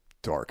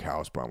dark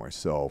house by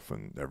myself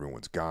and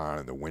everyone's gone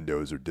and the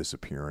windows are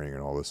disappearing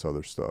and all this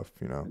other stuff.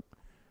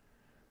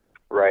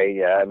 Right.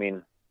 Yeah. I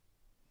mean,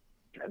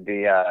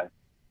 the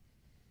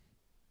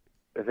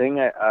thing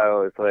I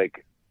was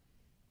like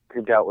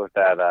creeped out with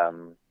that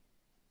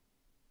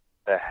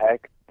the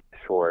Heck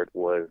short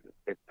was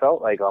it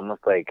felt like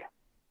almost like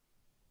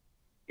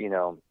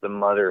the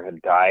mother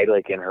had died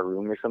like in her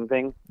room or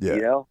something, Yeah.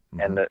 Mm-hmm.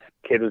 and the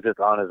kid was just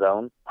on his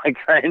own, like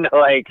trying to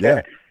like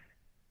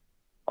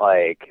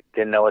like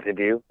didn't know what to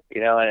do,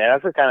 and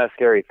that's a kind of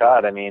scary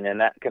thought. I mean, and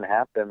that can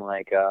happen.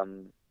 Like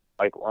one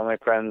of my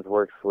friends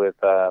works with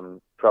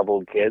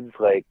troubled kids,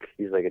 like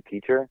he's like a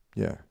teacher.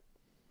 Yeah.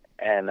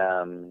 And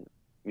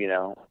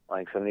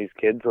like some of these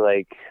kids,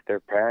 like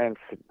their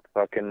parents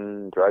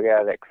fucking drug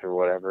addicts or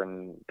whatever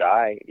and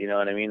die, you know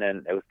what I mean?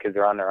 And those kids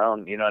are on their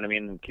own, you know what I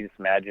mean? And can you just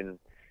imagine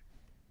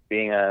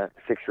being a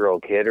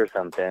 6-year-old kid or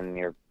something,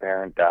 your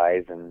parent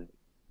dies and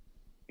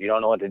you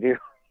don't know what to do,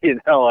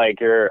 like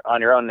you're on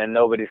your own and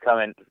nobody's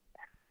coming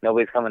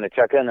to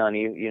check in on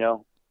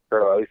you,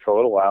 for at least for a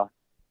little while.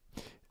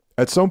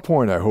 At some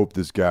point, I hope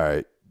this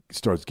guy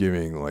starts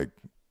giving like,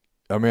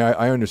 I mean,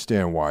 I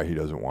understand why he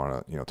doesn't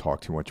want to,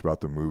 talk too much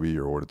about the movie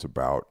or what it's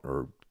about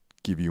or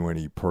give you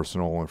any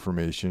personal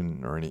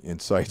information or any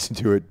insights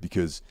into it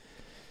because,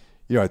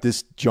 at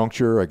this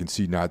juncture, I can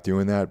see not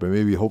doing that. But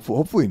maybe,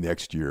 hopefully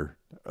next year,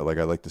 like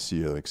I'd like to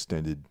see an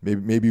extended,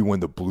 maybe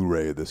when the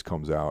Blu-ray of this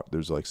comes out,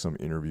 there's like some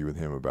interview with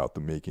him about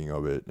the making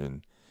of it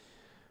and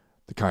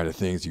the kind of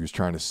things he was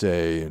trying to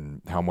say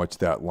and how much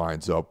that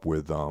lines up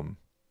with, with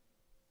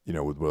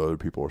what other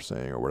people are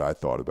saying or what I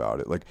thought about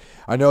it. Like,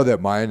 I know that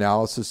my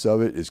analysis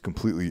of it is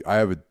completely,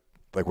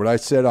 like what I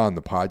said on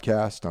the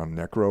podcast on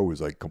Necro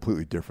was like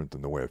completely different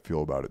than the way I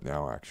feel about it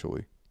now,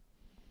 actually.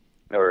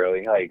 Oh,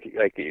 really? Like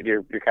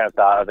your kind of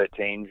thought of it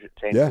changed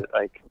Yeah. it,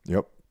 like.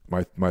 Yep.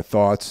 My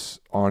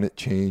thoughts on it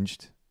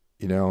changed,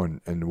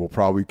 and will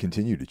probably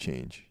continue to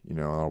change.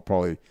 I'll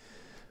probably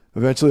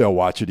eventually I'll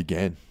watch it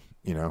again,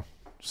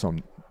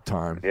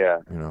 sometime. Yeah.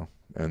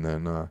 And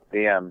then I've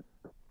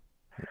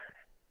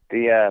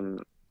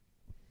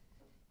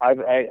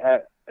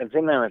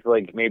seen them. It's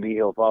like maybe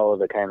he'll follow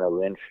the kind of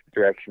Lynch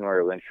direction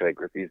where Lynch like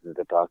refuses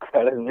to talk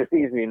about it in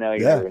movies. You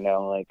never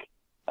know. Like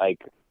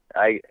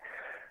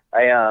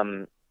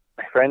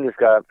my friend just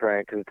got up for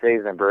it because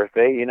today's my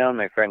birthday.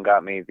 My friend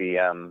got me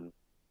the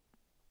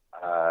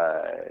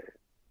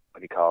what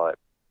do you call it?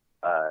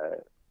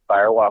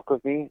 Firewalk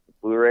with Me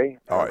Blu-ray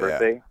for my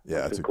birthday.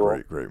 Yeah, it's a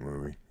cool. great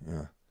movie.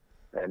 Yeah,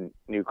 and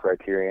new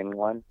Criterion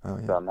one. Oh,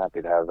 yeah. So I'm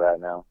happy to have that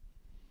now.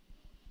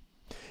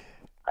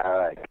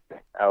 I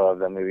love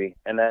that movie,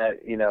 and then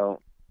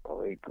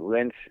like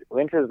Lynch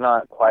is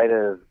not quite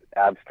as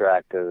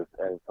abstract as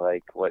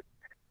like what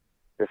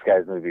this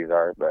guy's movies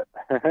are, but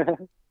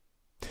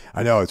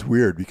I know it's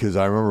weird because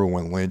I remember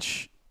when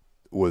Lynch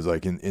was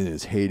like in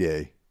his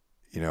heyday,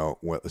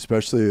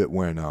 especially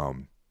when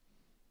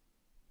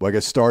I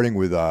guess starting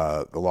with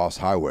The Lost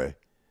Highway,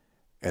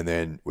 and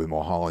then with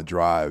Mulholland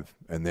Drive,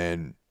 and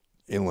then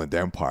Inland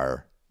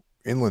Empire.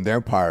 Inland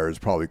Empire is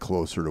probably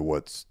closer to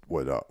what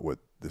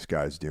this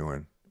guy's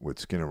doing with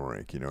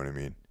Skinamarink, you know what I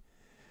mean?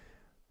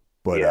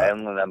 But yeah,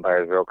 Inland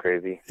Empire is real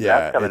crazy.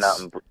 Yeah, that's coming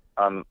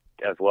out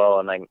as well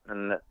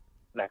in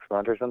next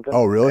month or something.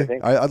 Oh, really?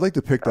 I'd like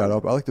to pick that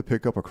up. I'd like to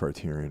pick up a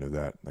Criterion of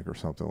that, like or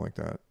something like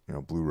that.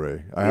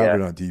 Blu-ray. I have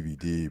it on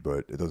DVD,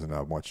 but it doesn't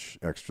have much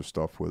extra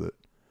stuff with it.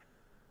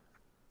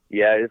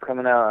 Yeah, it's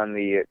coming out on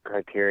the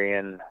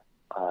Criterion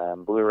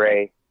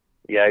Blu-ray.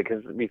 Yeah,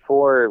 because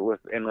before with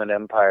Inland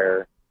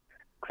Empire,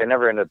 because I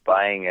never ended up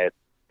buying it.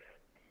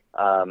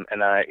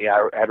 And I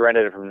had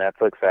rented it from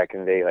Netflix back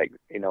in the day, like,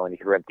 you know, when you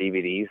could rent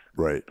DVDs.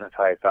 Right. That's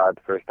how I saw it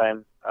the first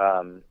time.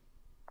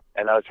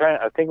 And I was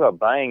thinking about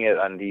buying it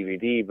on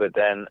DVD, but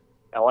then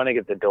I wanted to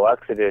get the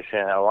deluxe edition.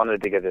 I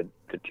wanted to get the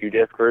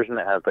 2-disc version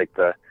that has like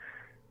the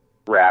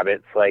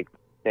rabbits like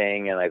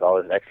thing and like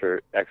all this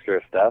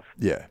extra stuff.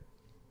 Yeah.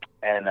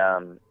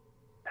 And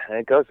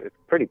it's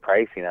pretty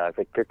pricey now. It's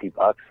like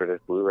 $50 for this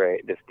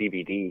Blu-ray, this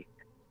DVD.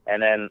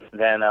 And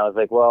then I was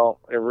like, well,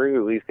 they're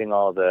re-releasing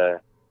all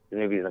the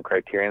movies on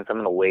Criterion, so I'm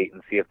gonna wait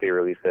and see if they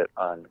release it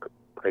on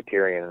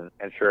Criterion.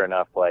 And sure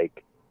enough,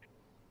 like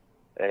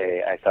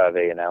I saw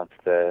they announced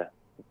that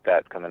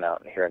coming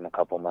out here in a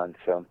couple months.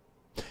 So,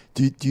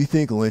 do you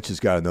think Lynch has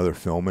got another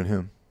film in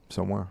him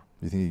somewhere?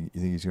 Do you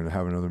think he's going to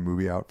have another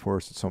movie out for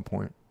us at some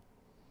point?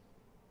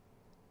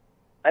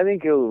 I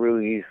think he'll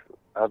do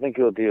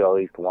at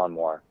least one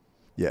more.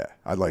 Yeah,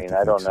 I'd like to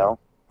think I don't so. know.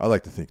 I'd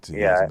like to think he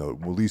has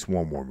at least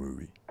one more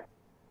movie.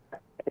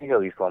 I think at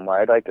least one more.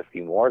 I'd like to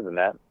see more than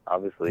that,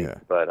 obviously. Yeah.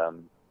 But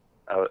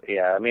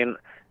I mean,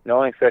 no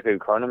one expected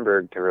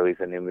Cronenberg to release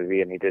a new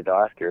movie, and he did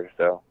last year.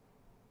 So.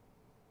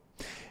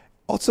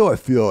 Also, I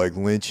feel like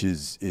Lynch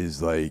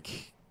is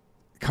like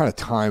kind of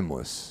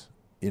timeless.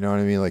 You know what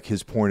I mean? Like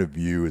his point of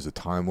view is a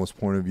timeless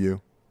point of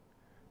view.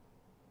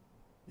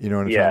 You know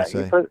what I'm trying to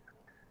say?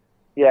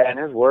 Yeah, and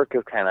his work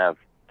is kind of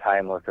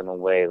timeless in a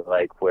way,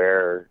 like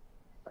where,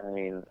 I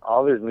mean,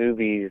 all of his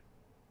movies,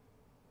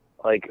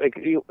 like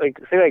say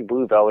like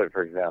Blue Velvet,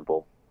 for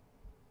example,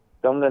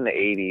 filmed in the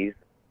 80s,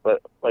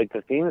 but like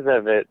the themes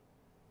of it,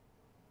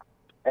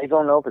 I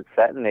don't know if it's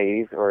set in the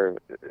 80s or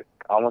it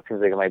almost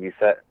seems like it might be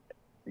set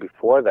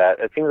before that.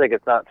 It seems like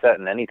it's not set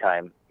in any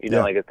time. You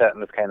know, like it's set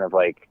in this kind of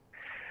like,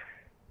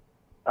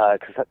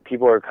 because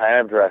people are kind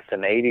of dressed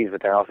in the 80s,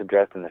 but they're also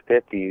dressed in the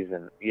 50s,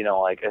 and you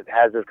know, like it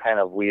has this kind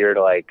of weird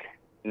like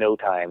no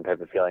time type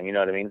of feeling. You know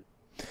what I mean?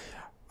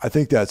 I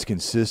think that's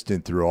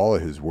consistent through all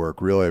of his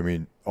work. Really, I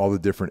mean, all the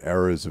different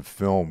eras of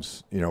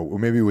films. You know,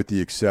 maybe with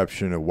the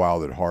exception of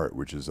Wild at Heart,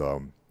 which is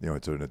you know,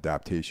 it's an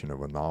adaptation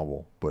of a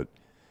novel. But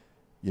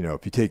you know,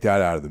 if you take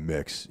that out of the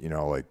mix, you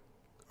know, like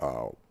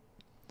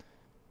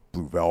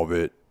Blue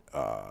Velvet,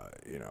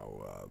 you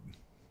know,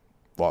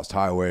 Lost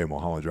Highway,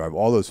 Mulholland Drive,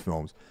 all those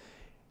films.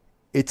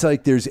 It's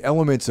like there's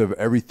elements of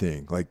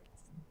everything. Like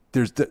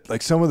there's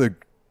like some of the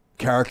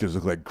characters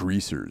look like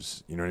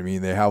greasers. You know what I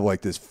mean? They have like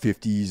this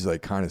 50s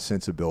like kind of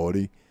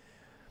sensibility.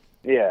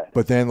 Yeah.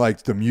 But then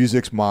like the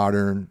music's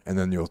modern, and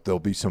then there'll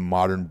be some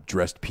modern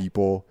dressed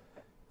people.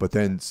 But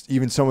then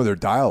even some of their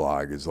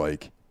dialogue is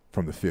like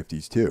from the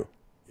 50s too.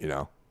 You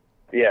know?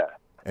 Yeah.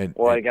 And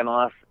again,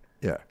 Lost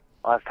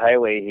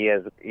Highway, he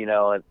has, you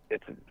know,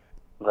 it's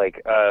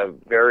like a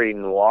very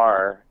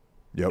noir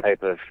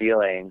type of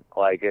feeling,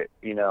 like it,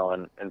 you know,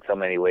 in so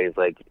many ways,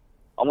 like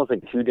almost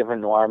like two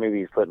different noir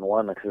movies put in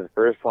one. Because the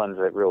first one's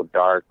like real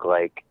dark,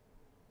 like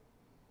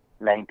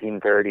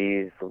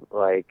 1930s,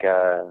 like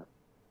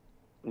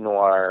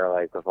noir,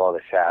 like with all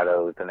the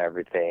shadows and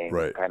everything,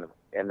 right? Kind of,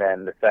 and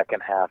then the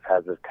second half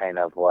has this kind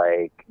of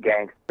like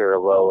gangster,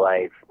 low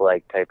life,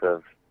 like type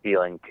of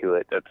feeling to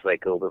it. That's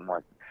like a little bit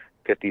more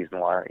 50s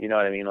noir. You know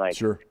what I mean? Like,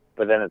 sure.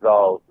 But then it's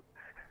all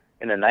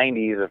in the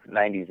 90s of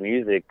 90s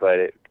music, but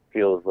it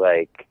feels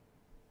like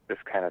this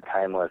kind of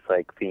timeless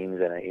like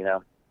themes in it, you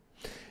know?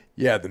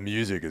 Yeah, the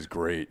music is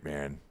great,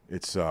 man.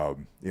 It's you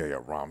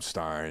got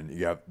Rammstein. You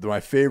got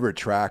my favorite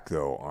track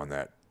though on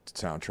that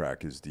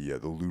soundtrack is the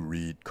Lou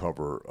Reed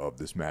cover of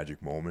This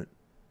Magic Moment.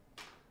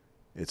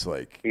 It's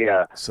like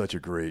such a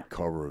great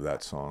cover of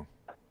that song.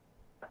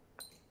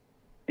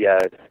 Yeah,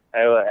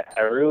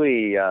 I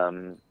really I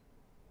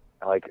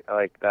like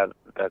that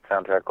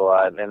soundtrack a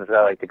lot, and it's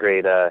got like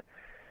the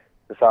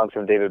songs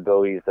from David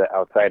Bowie's The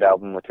Outside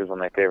album, which is one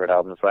of my favorite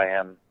albums by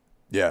him.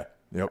 Yeah.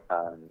 Yep.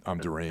 I'm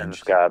Deranged. And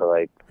it's got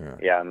like,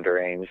 I'm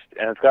Deranged.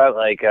 And it's got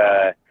like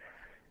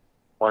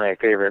one of my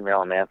favorite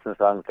Marilyn Manson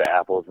songs, the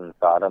Apples and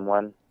Sodom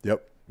one.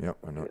 Yep.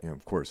 I know. Yeah,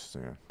 of course.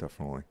 Yeah,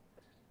 definitely.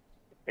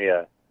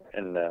 Yeah.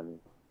 And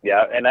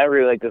and I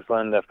really like this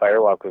one, The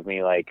Firewalk with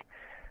Me. Like,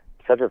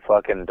 such a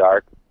fucking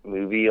dark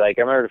movie. Like,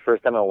 I remember the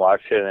first time I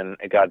watched it and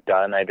it got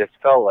done, I just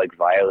felt like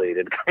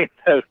violated, kind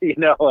of, you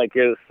know, like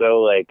it was so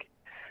like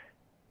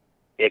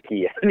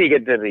icky when you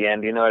get to the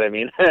end, you know what I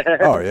mean?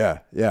 Oh yeah.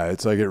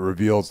 It's like it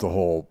reveals the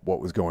whole what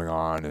was going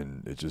on,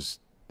 and it's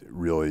just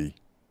really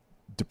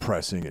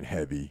depressing and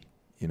heavy,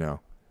 you know.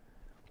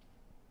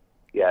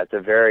 Yeah, it's a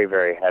very,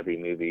 very heavy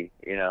movie,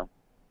 you know.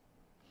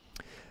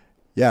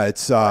 Yeah,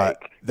 it's that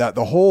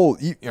the whole,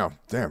 you know,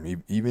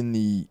 even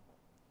the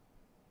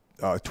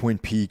Twin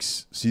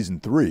Peaks season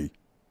 3,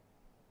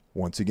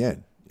 once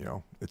again, you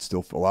know, it's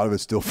still, a lot of it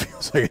still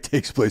feels like it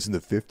takes place in the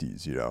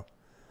 50s, you know.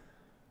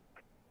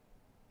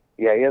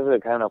 Yeah, he has a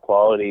kind of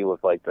quality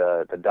with like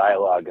the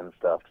dialogue and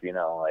stuff, you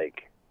know,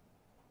 like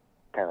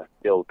kind of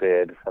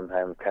stilted,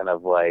 sometimes kind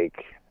of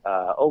like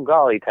oh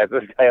golly type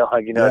of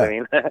dialogue, you know what I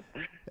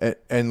mean?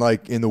 and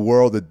like in the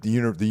world that the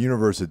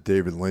universe that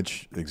David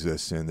Lynch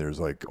exists in, there's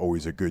like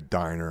always a good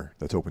diner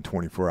that's open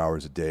 24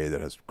 hours a day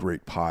that has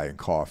great pie and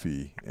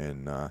coffee,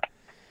 and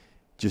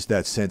just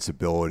that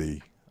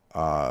sensibility,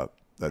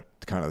 that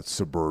kind of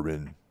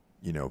suburban,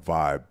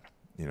 vibe,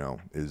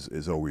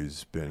 is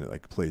always been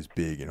like plays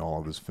big in all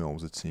of his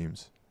films, it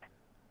seems.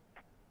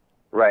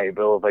 Right,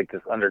 but with like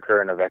this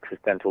undercurrent of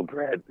existential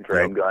dread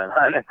Yep. going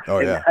on. Oh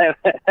yeah,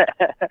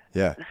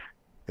 yeah.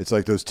 It's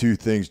like those two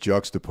things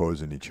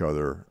juxtaposing each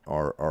other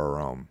are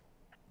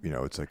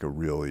it's like a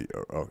really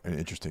an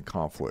interesting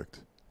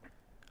conflict.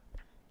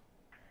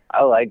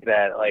 I like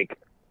that. Like,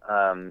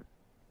 I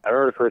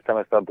remember the first time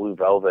I saw Blue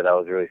Velvet, I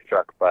was really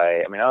struck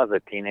by. I mean, I was a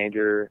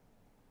teenager,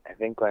 I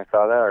think, when I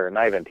saw that, or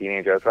not even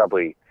teenager. I was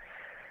probably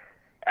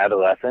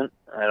adolescent.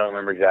 I don't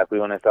remember exactly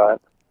when I saw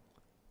it.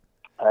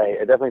 I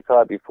definitely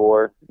saw it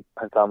before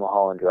I saw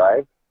Mulholland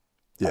Drive.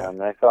 Yeah.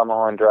 And I saw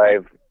Mulholland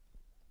Drive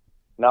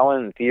not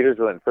when in theaters,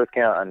 but when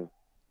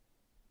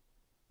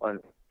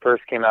it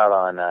first came out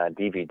on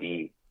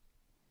DVD.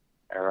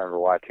 I remember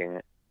watching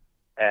it,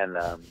 and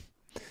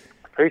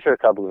pretty sure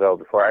I saw Blue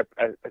Velvet before. I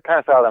kind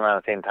of saw them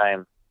around the same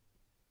time,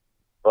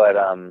 but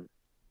I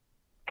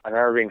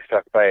remember being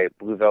struck by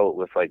Blue Velvet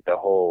with like the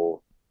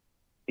whole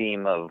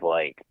theme of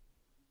like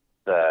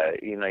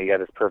you got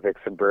this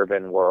perfect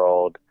suburban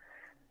world,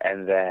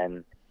 and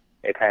then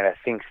it kind of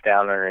sinks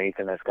down underneath,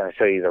 and it's going to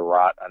show you the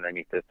rot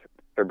underneath this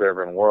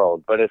suburban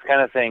world. But it's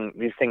kind of saying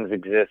these things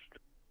exist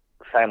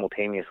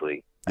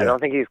simultaneously. Yeah. I don't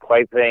think he's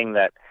quite saying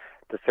that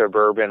the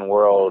suburban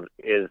world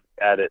is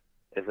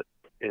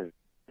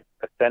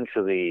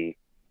essentially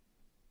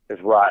this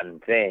rotten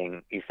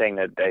thing. He's saying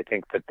that I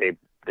think that they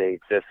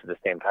exist at the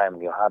same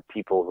time. You'll have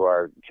people who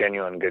are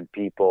genuine good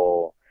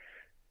people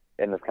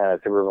in this kind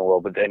of suburban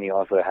world, but then you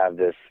also have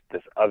this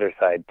other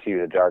side too,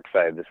 the dark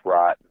side, this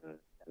rot and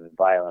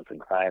violence and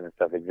crime and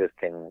stuff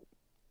existing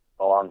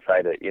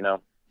alongside it.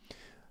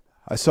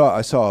 I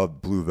saw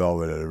Blue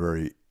Velvet at a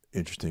very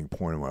interesting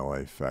point in my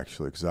life,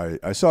 actually, because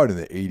I saw it in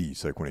the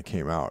 80s, like when it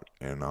came out,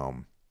 and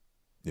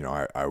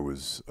I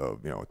was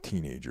a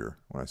teenager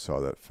when I saw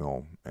that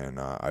film, and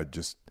I'd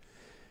just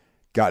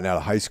gotten out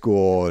of high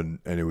school, and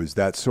it was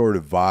that sort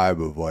of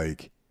vibe of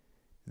like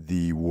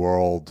the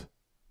world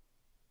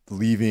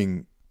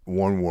leaving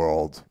one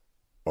world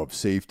of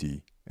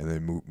safety and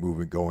then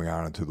going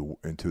out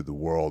into the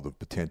world of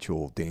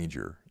potential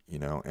danger,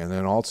 and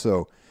then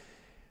also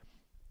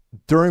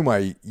during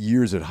my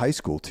years at high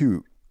school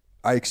too,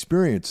 I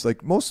experienced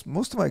like most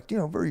of my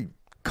very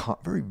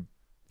very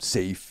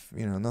safe,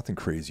 nothing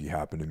crazy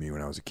happened to me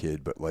when I was a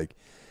kid, but like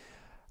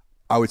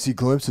I would see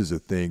glimpses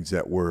of things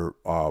that were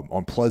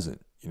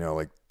unpleasant,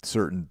 like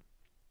certain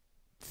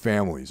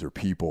families or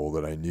people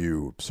that I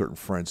knew, certain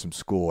friends from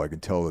school. I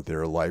could tell that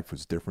their life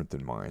was different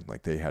than mine,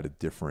 like they had a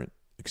different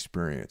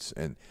experience,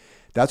 and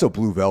that's what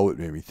Blue Velvet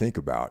made me think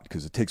about,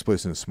 because it takes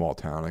place in a small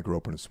town. I grew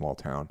up in a small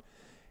town,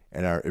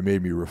 and it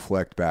made me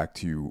reflect back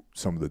to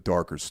some of the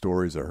darker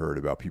stories I heard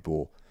about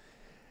people,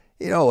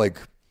 like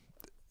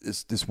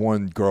this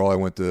one girl I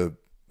went to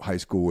high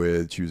school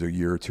with. She was a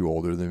year or two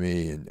older than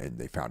me, and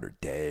they found her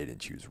dead,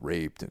 and she was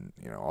raped, and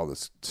all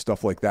this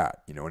stuff like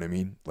that. You know what I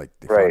mean? Like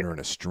they found her in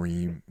a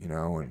stream,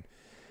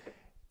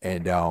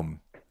 and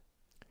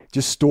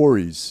just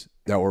stories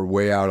that were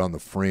way out on the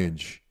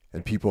fringe,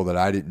 and people that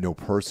I didn't know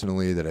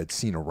personally that I'd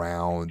seen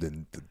around,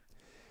 and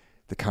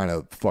the kind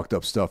of fucked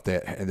up stuff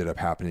that ended up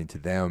happening to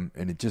them.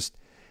 And it just,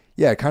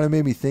 it kind of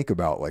made me think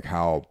about like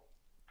how,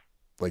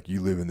 like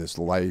you live in this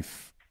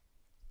life,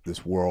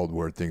 this world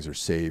where things are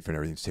safe and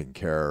everything's taken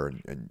care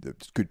of, and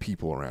there's good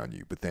people around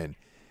you. But then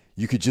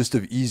you could just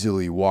have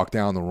easily walked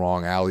down the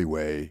wrong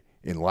alleyway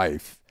in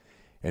life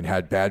and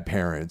had bad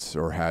parents,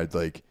 or had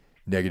like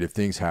negative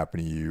things happen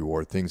to you,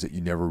 or things that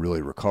you never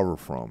really recover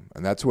from.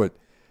 And that's what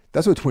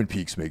Twin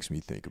Peaks makes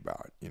me think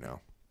about,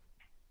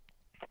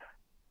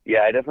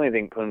 Yeah, I definitely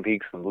think Twin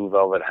Peaks and Blue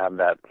Velvet have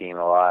that theme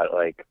a lot.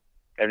 Like,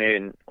 I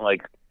mean,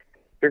 like,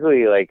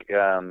 particularly like,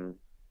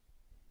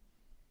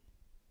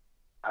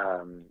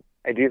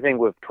 I do think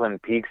with Twin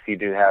Peaks you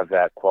do have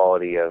that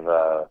quality of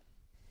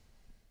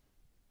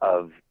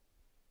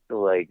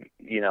like,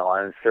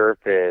 on the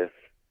surface,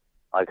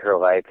 like her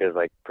life is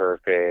like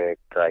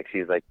perfect, like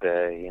she's like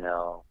the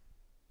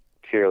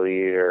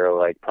cheerleader,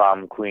 like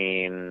prom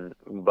queen,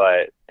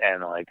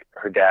 and like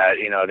her dad,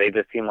 they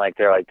just seem like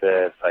they're like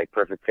this like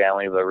perfect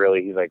family, but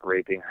really he's like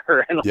raping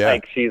her, and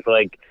like she's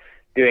like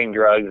doing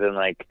drugs and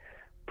like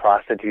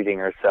prostituting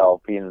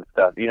herself and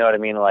stuff. You know what I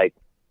mean? Like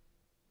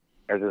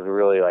there's this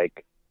really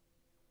like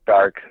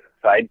dark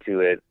side to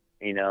it,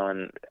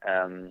 and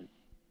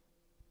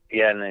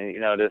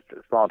just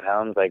small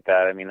towns like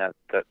that. I mean, that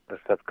the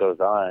stuff goes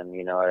on.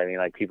 You know what I mean?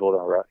 Like people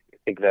don't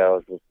think that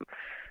was just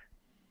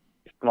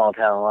small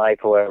town life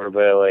or whatever,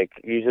 but like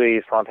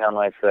usually small town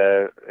life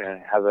has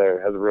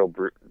a real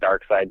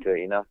dark side to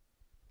it.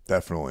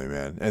 Definitely,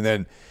 man. And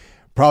then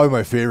probably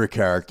my favorite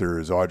character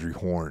is Audrey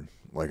Horne.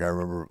 Like I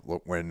remember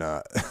when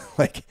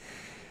like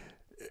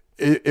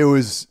it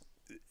was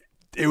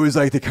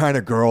like the kind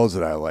of girls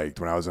that I liked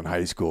when I was in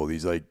high school.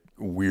 These like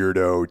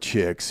weirdo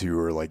chicks who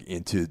were like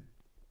into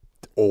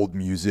old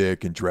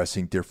music and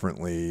dressing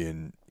differently,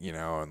 and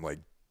and like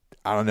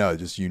I don't know,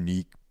 just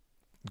unique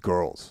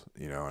girls,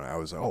 you know, and I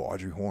was like, oh,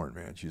 Audrey Horne,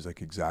 man, she's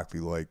like exactly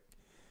like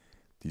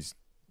these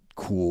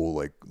cool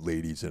like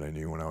ladies that I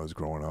knew when I was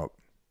growing up.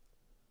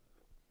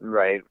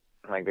 Right.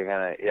 Like they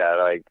kind of, yeah,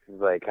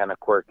 like kind of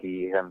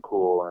quirky and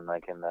cool, and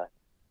like in the,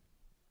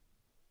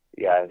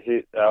 yeah,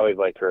 I always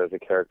liked her as a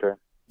character.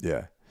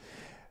 Yeah,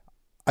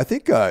 I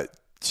think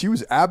she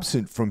was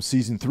absent from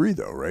season 3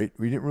 though, right?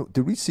 We didn't.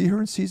 Did we see her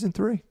in season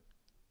 3?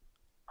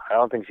 I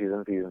don't think she's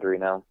in season 3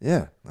 now.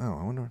 Yeah. Oh,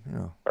 I wonder. You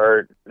know.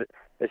 Or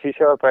did she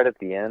show up right at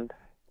the end?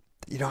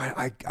 You know,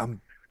 I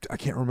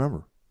can't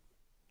remember.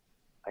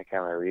 I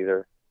can't remember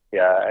either.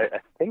 Yeah, I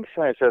think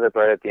she might have showed up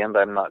right at the end, but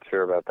I'm not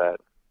sure about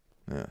that.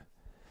 Yeah.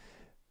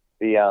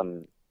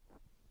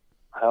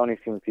 I only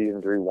seen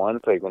season 3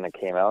 once, like when it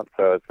came out,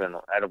 so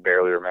I don't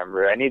barely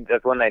remember.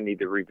 That's one I need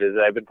to revisit.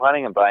 I've been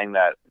planning on buying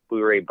that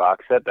Blu-ray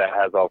box set that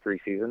has all 3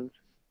 seasons.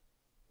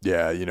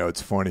 Yeah, you know,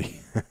 it's funny.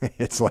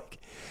 It's like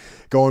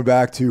going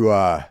back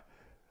to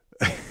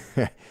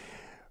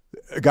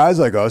guys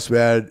like us,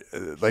 man.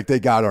 Like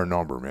they got our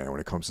number, man, when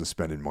it comes to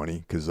spending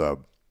money. Because I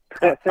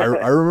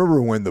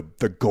remember when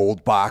the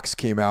gold box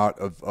came out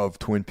of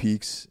Twin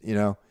Peaks. You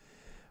know,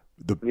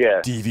 the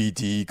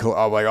DVD.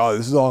 I'm like, oh,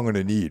 this is all I'm going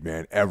to need,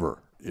 man, ever.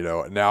 You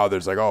know, now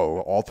there's like, oh,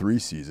 all 3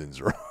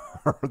 seasons. Or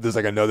there's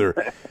like another,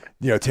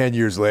 10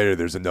 years later,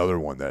 there's another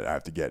one that I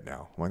have to get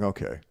now. I'm like,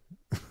 okay.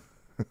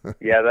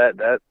 Yeah,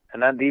 that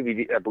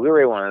DVD, that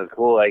Blu-ray one is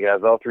cool. Like, it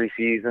has all 3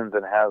 seasons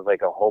and has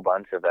like a whole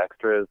bunch of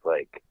extras.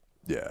 Like,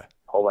 yeah, a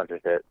whole bunch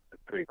of shit.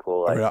 It's pretty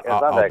cool. Like, it's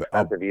not that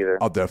expensive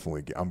either. I'm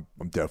definitely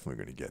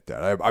going to get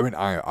that. I mean,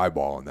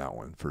 eyeballing that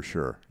one for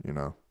sure. You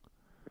know.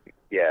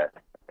 Yeah.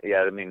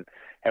 I mean,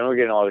 and we're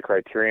getting all the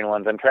Criterion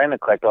ones. I'm trying to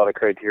collect all the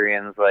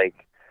Criterions.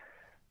 Like,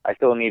 I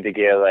still need to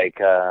get like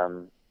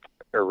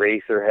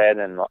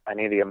Eraserhead, and I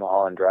need to get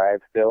Mulholland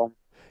Drive still.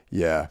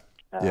 Yeah.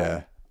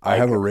 I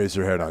have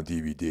Eraserhead on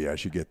DVD. I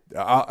should get.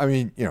 I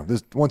mean,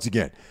 this once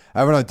again, I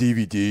have it on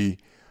DVD.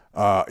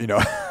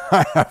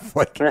 I have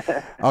like,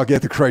 I'll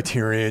get the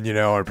Criterion.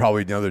 And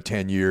probably another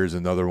 10 years,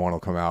 another one will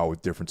come out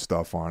with different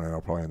stuff on it. I'll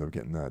probably end up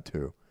getting that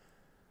too.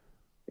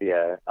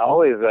 Yeah, I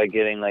always like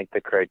getting like the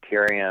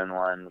Criterion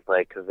ones,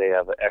 like because they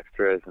have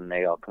extras and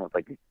they all come with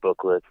like these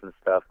booklets and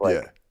stuff. Like,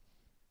 yeah.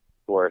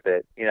 It's worth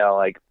it. Yeah.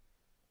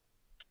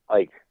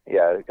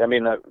 I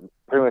mean,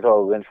 pretty much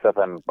all the Lynch stuff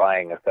I'm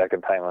buying a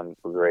second time on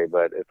Blu-ray,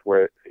 but it's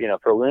worth.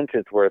 For Lynch,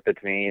 it's worth it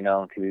to me.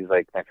 Because he's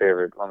like one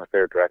of my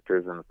favorite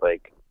directors, and it's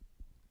like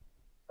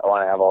I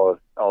want to have all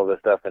this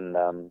stuff, and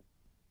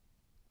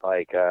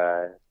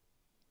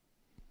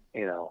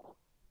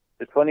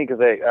it's funny because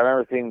I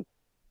remember seeing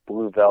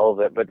Blue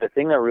Velvet, but the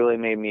thing that really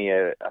made me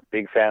a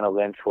big fan of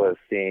Lynch was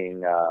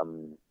seeing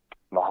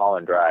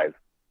Mulholland Drive.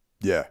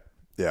 Yeah.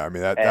 I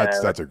mean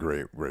that's a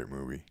great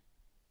movie.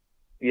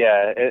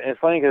 Yeah, it's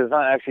funny because it's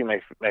not actually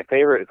my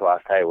favorite is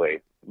Lost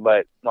Highway,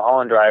 but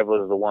Mulholland Drive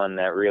was the one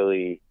that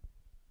really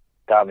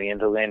got me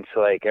into Lynch.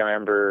 Like I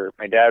remember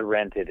my dad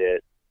rented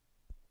it,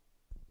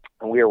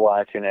 and we were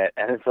watching it,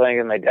 and it's funny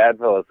because my dad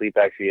fell asleep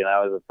actually, and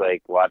I was just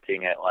like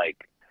watching it.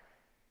 Like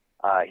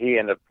he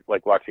ended up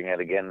like watching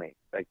it again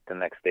like the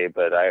next day,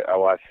 but I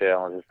watched it and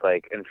I was just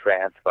like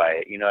entranced by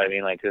it. You know what I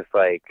mean? Like just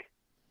like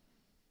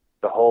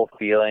the whole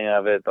feeling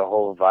of it, the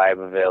whole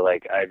vibe of it.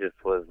 Like I just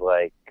was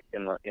like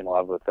in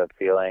love with that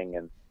feeling.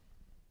 And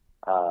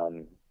I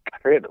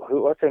forget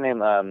what's her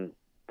name,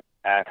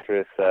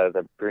 actress,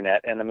 the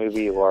brunette in the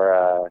movie, or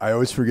I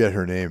always forget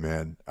her name,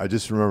 man. I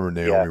just remember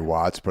Naomi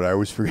Watts, but I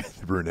always forget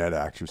the brunette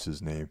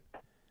actress's name.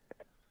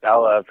 I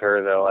love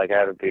her though. Like I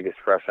had a biggest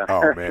crush on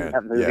her. Oh man, in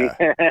that movie.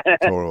 Yeah,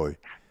 totally.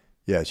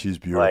 Yeah, she's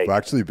beautiful. Like,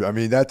 actually, I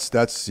mean that's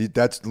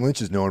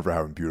Lynch is known for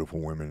having beautiful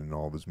women in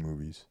all of his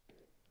movies.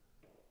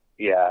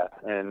 Yeah,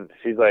 and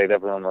she's like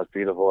definitely one of the most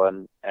beautiful,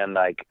 and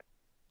like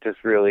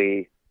just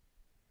really,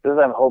 just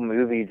that whole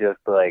movie just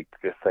kind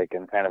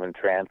of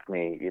entranced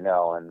me,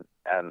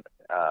 and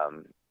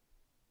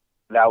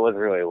that was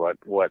really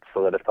what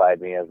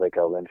solidified me as like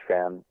a Lynch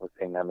fan, was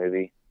seeing that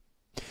movie.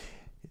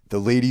 The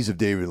ladies of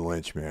David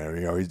Lynch, man.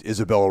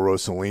 Isabella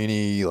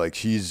Rossellini, like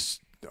she's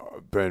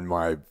been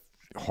my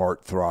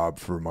heartthrob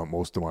for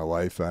most of my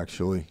life,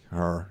 actually.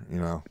 Her,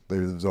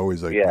 there's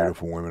always like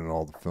beautiful women in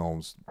all the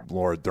films.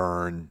 Laura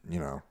Dern,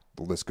 the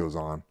list goes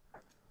on.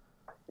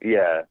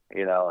 Yeah,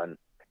 and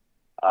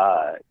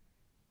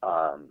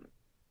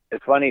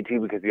it's funny too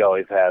because he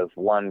always has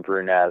one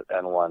brunette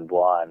and one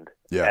blonde.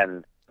 Yeah.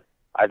 And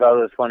I thought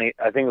it was funny.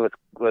 I think what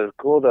was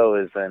cool though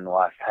is in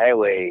Lost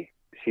Highway,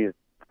 she's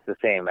the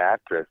same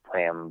actress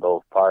playing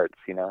both parts.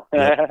 Yeah,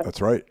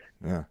 that's right.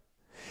 Yeah.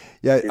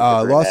 Yeah,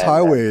 Lost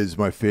Highway is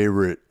my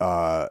favorite.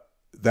 That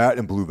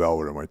and Blue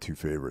Velvet are my 2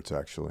 favorites,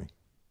 actually.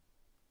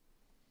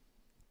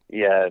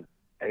 Yeah,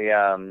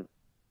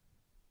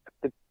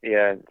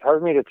 it's hard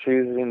for me to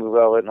choose between Blue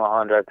Velvet and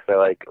Mulholland Drive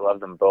because I love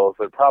them both,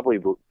 but probably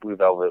Blue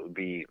Velvet would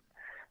be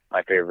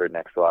my favorite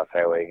next to Lost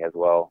Highway as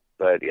well.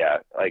 But yeah,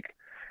 like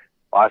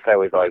Lost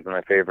Highway's always been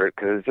my favorite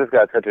because it's just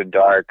got such a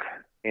dark.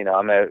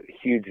 I'm a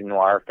huge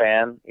noir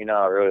fan.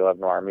 I really love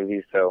noir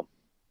movies, so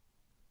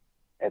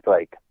it's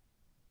like,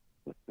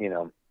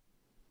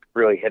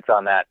 really hits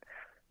on that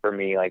for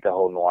me, like the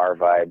whole noir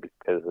vibe,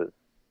 because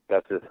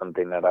that's just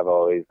something that I've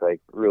always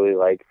like really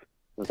liked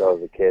since I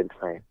was a kid.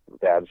 My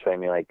dad showing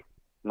me like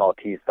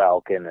Maltese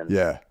Falcon and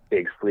Yeah.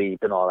 Big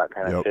Sleep and all that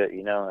kind of Yep. shit,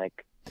 you know,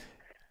 like.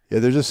 Yeah,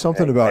 there's just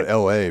something about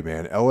LA,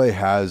 man. LA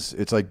has,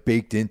 it's like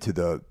baked into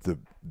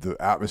the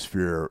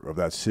atmosphere of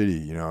that city.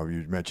 You know,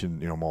 you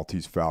mentioned,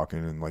 Maltese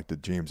Falcon and like the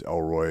James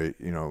Ellroy,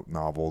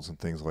 novels and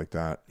things like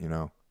that,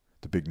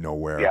 the big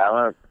nowhere.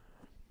 Yeah,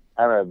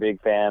 I'm a big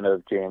fan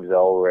of James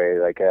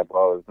Ellroy. Like I have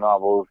all his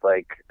novels.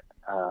 Like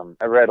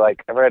I've read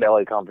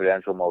LA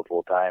Confidential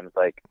multiple times.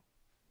 Like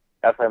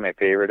that's probably my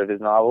favorite of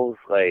his novels.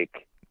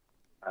 Like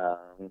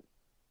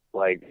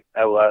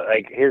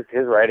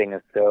his writing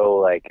is so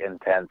like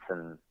intense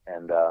and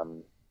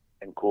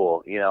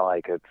cool. You know,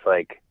 like it's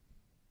like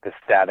the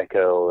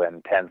statico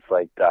and tense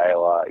like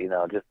dialogue. You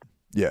know, just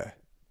Yeah.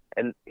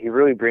 And he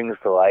really brings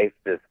to life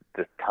this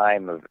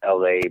time of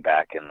LA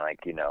back in like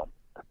the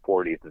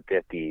 40s and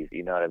 50s.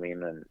 You know what I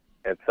mean? And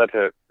it's such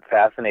a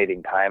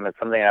fascinating time. It's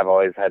something I've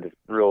always had this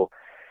real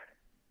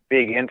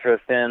big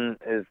interest in.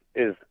 Is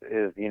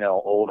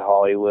old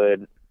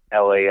Hollywood,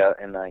 LA,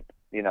 and like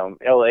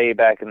LA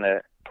back in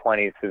the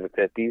 20s through the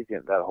 50s,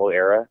 that whole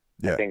era.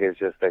 Yeah. I think it's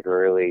just like a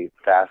really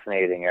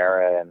fascinating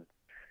era,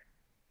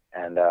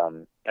 and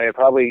I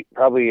probably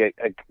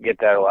I get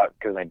that a lot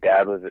because my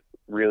dad was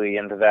really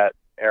into that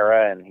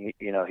era, and he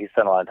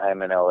spent a lot of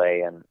time in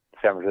LA and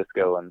San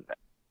Francisco, and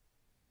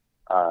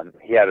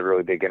he had a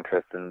really big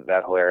interest in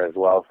that whole era as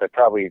well. So I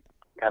probably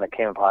kind of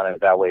came upon it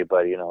that way,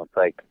 but it's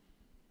like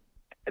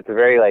it's a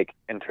very like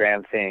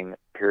entrancing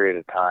period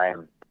of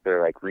time to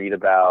like read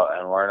about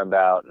and learn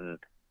about, and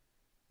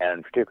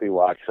particularly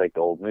watch like the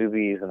old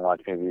movies and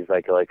watch movies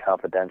like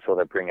Confidential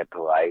that bring it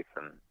to life,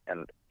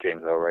 and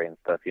James Ellroy and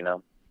stuff,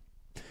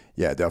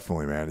 Yeah,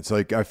 definitely, man. It's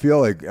like I feel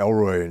like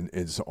Ellroy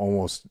is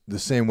almost the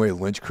same way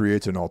Lynch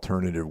creates an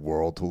alternative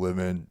world to live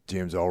in.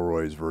 James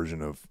Ellroy's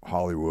version of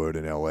Hollywood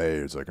and LA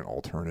is like an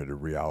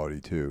alternative reality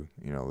too.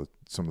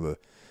 Some of the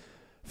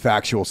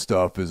factual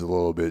stuff is a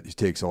little bit. He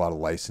takes a lot of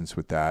license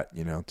with that,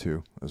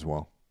 too, as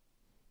well.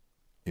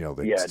 Certain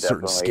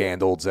definitely.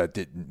 scandals that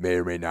may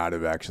or may not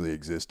have actually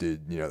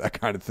existed. That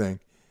kind of thing.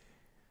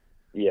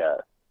 Yeah,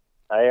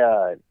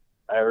 I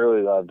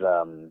really loved.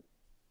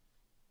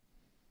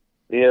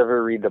 Did you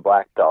ever read The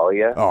Black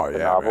Dahlia? Oh yeah,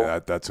 novel?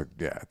 man, that's.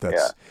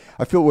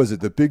 I feel was it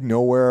The Big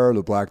Nowhere,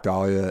 The Black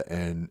Dahlia,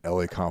 and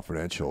L.A.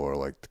 Confidential are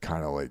like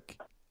kind of like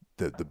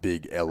the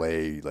big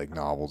L.A. like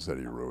novels that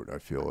he wrote. I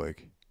feel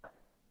like.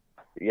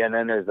 Yeah, and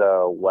then there's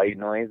White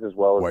Noise as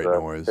well as White the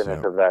Noise, finish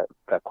yeah. of that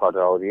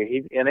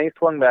quadrilogy. And he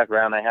swung back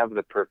around. I have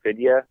the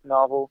Perfidia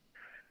novel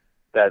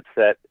that's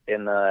set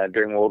in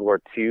during World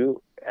War II,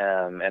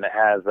 and it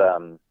has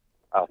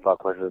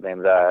what's his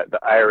name? The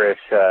Irish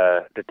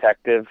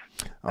detective.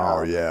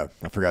 Oh yeah,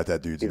 I forgot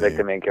that dude's he's name. Like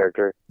the main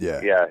character.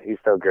 Yeah, he's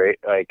so great.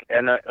 Like,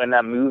 and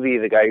that movie,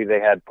 the guy who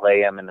they had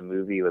play him in the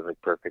movie was like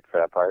perfect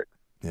for that part.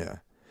 Yeah.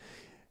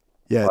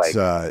 Yeah, it's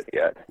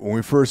when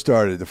we first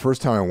started, the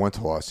first time I went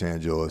to Los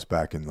Angeles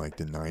back in like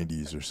the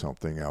 90s or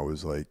something, I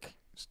was like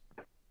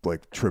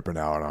tripping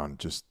out on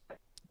just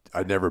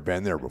I'd never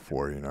been there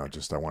before,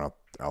 just I went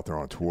out there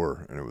on a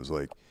tour, and it was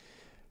like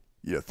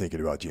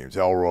thinking about James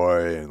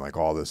Ellroy and like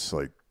all this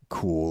like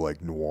cool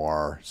like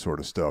noir sort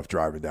of stuff,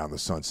 driving down the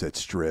Sunset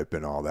Strip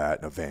and all that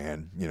in a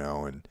van,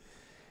 and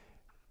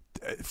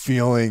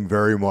feeling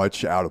very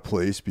much out of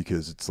place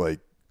because it's like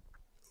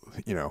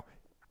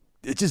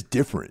it's just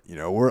different, we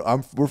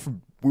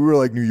were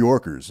like New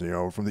Yorkers,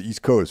 from the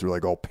East Coast. We're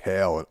like all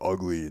pale and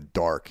ugly and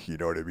dark, you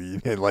know what I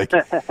mean? And like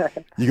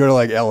you go to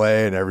like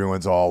LA and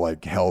everyone's all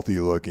like healthy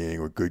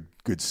looking with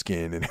good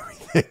skin and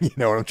everything. You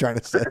know what I'm trying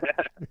to say?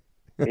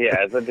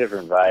 Yeah, it's a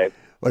different vibe.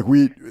 Like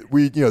we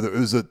it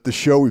was the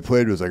show we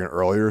played was like an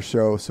earlier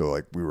show, so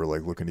like we were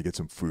like looking to get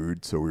some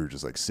food, so we were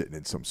just like sitting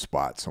in some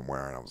spot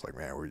somewhere, and I was like,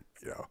 man,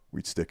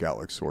 we'd stick out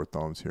like sore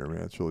thumbs here,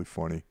 man. It's really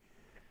funny.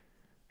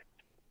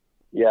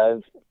 Yeah,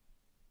 it's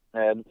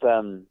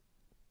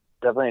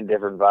definitely a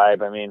different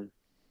vibe. I mean,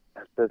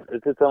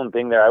 it's its own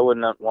thing there. I would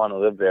not want to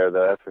live there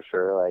though, that's for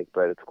sure. Like,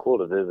 but it's cool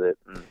to visit.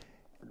 And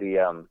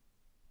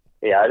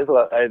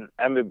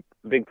I'm a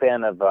big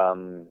fan of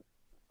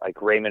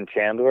like Raymond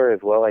Chandler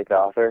as well, like the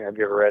author. Have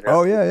you ever read him?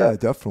 Oh yeah,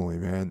 definitely,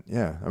 man.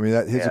 Yeah, I mean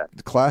his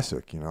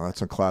classic. That's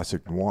some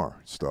classic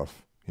noir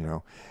stuff. He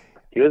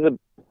was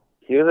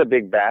a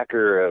big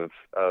backer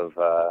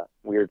of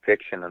weird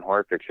fiction and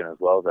horror fiction as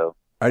well, though.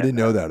 I didn't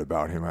know that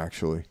about him,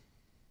 actually.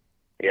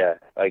 Yeah,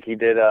 like he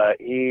did. I'm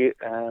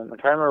trying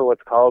to remember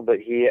what's called, but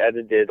he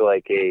edited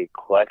like a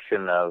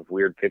collection of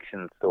weird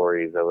fiction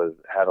stories that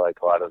had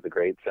like a lot of the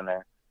greats in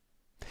there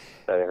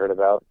that I heard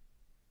about.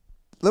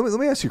 Let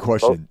me ask you a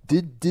question.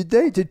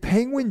 Did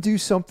Penguin do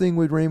something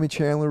with Raymond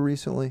Chandler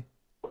recently?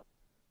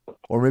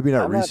 Or maybe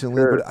not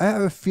recently, sure. But I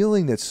have a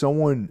feeling that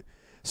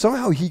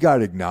somehow he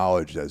got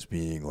acknowledged as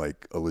being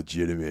like a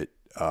legitimate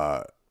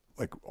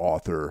like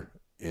author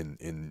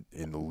in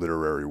the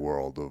literary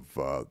world of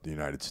the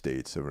United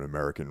States, of an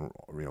American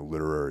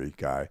literary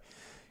guy,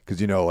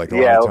 because like a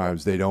lot of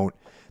times they don't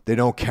they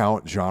don't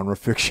count genre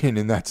fiction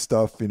in that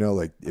stuff. You know,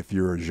 like if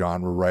you're a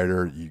genre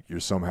writer, you're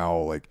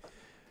somehow like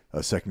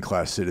a second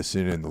class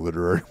citizen in the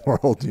literary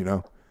world. You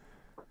know.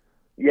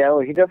 Yeah, well,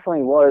 he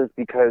definitely was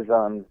because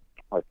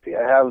let's see,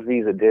 I have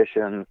these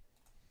editions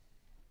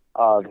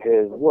of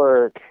his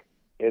work.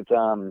 It's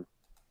trying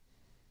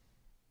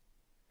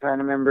to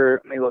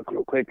remember. Let me look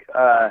real quick.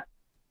 Trying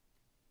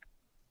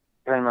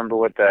to remember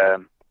what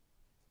the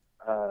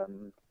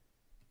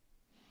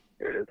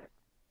here it is.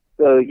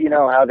 So you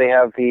know how they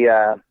have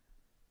the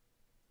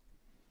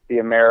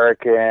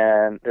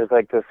American. There's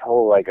like this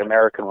whole like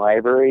American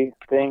library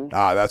thing.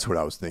 Ah, that's what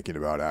I was thinking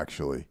about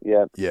actually.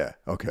 Yep. Yeah.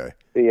 Okay.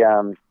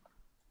 The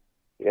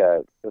yeah,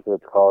 that's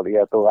what it's called.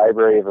 Yeah, the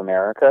Library of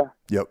America.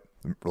 Yep.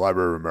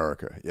 Library of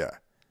America. Yeah.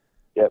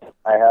 Yep.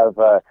 I have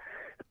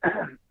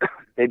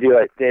they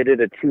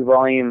did a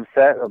 2-volume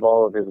set of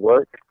all of his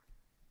work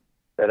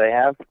that I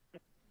have.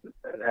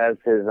 It has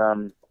his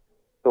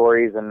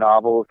stories and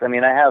novels. I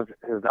mean, I have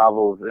his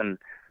novels in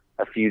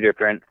a few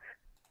different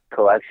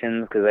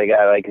collections because I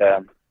got like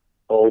a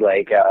old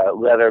like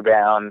leather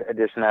bound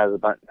edition that has a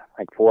bunch,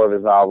 like 4 of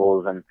his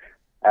novels, and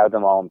I have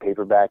them all in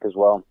paperback as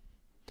well.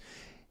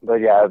 But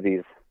yeah, I have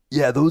these.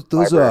 Yeah, those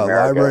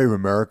Library of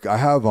America. I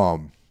have a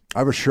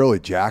Shirley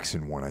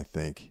Jackson one, I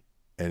think,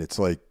 and it's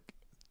like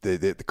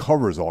the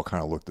covers all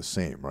kind of look the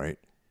same, right?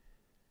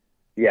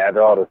 Yeah,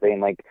 they're all the same.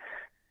 Like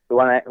the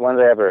ones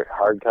I have are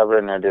hardcover,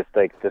 and they're just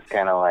like this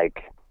kind of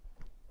like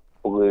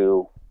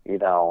blue, you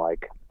know,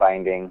 like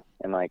binding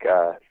and like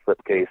a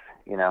slipcase,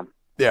 you know.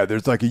 Yeah,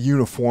 there's like a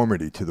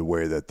uniformity to the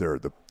way that they're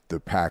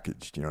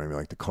packaged. You know what I mean?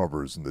 Like the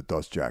covers and the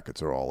dust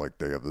jackets are all like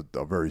they have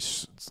a very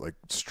like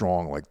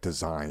strong like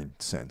design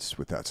sense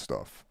with that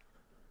stuff.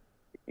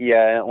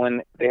 Yeah,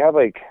 when they have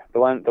like the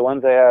ones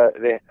I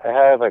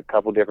have a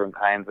couple different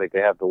kinds. Like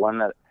they have the one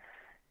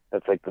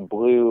that's like the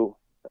blue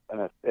and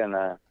a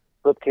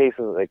slipcase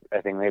is like I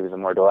think maybe it's a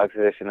more deluxe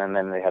edition, and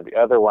then they have the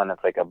other one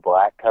that's like a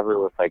black cover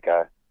with like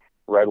a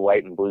red,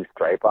 white, and blue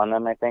stripe on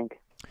them, I think.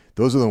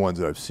 Those are the ones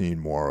that I've seen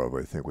more of,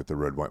 I think, with the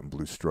red, white, and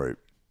blue stripe.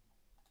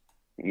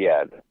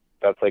 Yeah,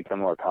 that's like the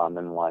more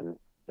common one.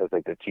 That's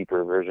like the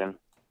cheaper version.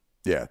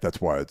 Yeah, that's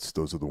why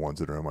those are the ones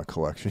that are in my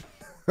collection.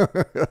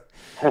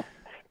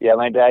 Yeah,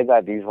 my dad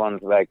got these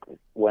ones like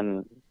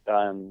when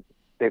when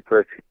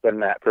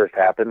that first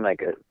happened,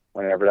 like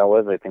whenever that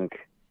was. I think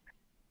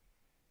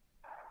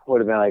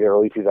would have been like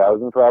early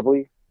 2000s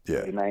probably.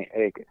 Yeah, something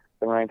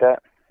like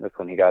that. That's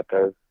when he got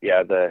those.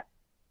 Yeah,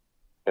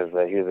 because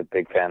he was a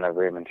big fan of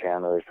Raymond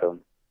Chandler, so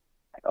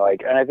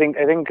like, and I think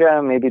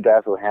maybe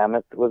Dashiell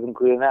Hammett was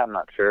included in that. I'm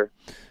not sure,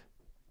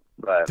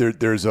 but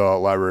there's a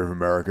Library of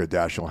America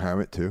Dashiell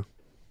Hammett too.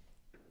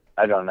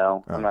 I don't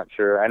know. I'm not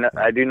sure.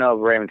 I do know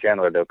Raymond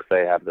Chandler though, because I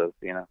have those.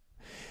 You know.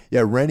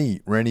 Yeah,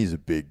 Rennie's a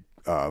big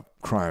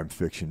crime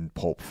fiction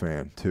pulp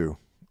fan too.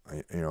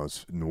 You know,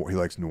 he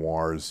likes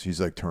noirs.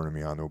 He's like turning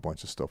me on to a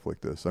bunch of stuff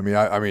like this. I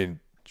mean,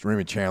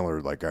 Raymond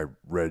Chandler, like I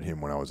read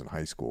him when I was in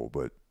high school,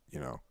 but you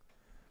know,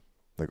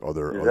 like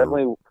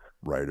other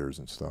writers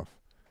and stuff.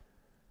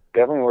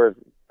 Definitely worth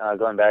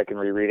going back and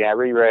rereading. I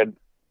reread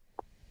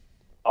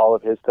all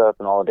of his stuff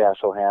and all of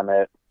Dashiell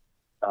Hammett,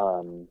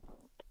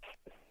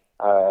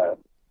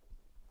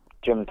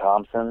 Jim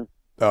Thompson.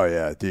 Oh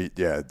yeah,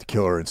 the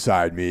Killer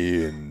Inside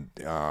Me, and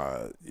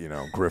you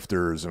know,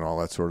 Grifters and all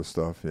that sort of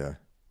stuff. Yeah.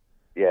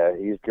 Yeah,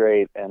 he's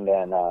great. And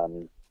then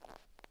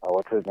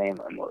what's his name?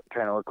 I'm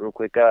trying to look real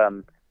quick.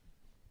 James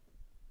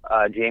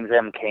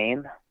M.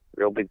 Cain.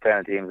 Real big fan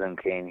of James M.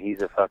 Cain.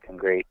 He's a fucking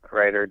great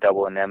writer.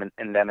 Double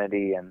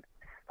Indemnity and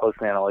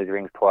Postman Always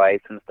Rings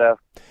Twice and stuff.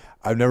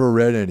 I've never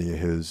read any of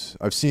his.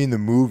 I've seen the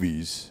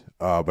movies,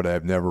 but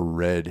I've never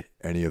read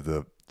any of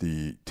the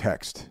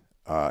text.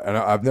 And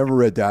I've never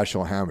read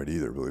Dashiell Hammett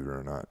either, believe it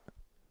or not.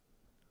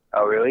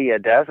 Oh, really? Yeah,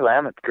 Dashiell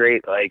Hammett's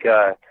great. Like,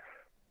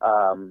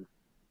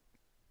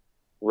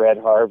 Red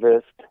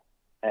Harvest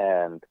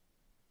and,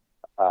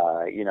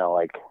 you know,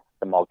 like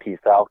The Maltese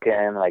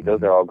Falcon. Like,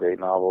 those are all great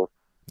novels.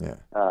 Yeah.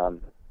 I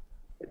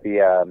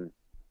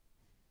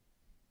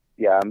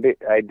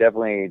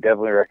definitely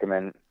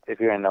recommend, if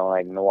you're into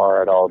like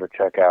noir at all, to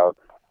check out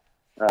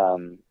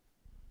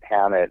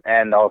Hammett,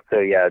 and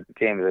also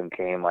James M.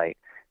 Cain. Like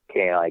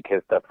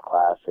his stuff's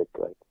classic.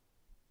 Like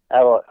I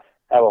have a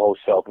whole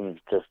shelf of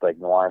just like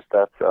noir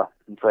stuff. So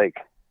it's like,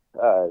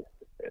 and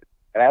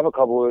I have a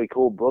couple really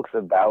cool books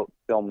about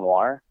film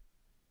noir.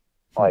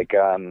 Like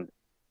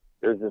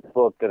there's this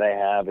book that I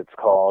have. It's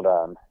called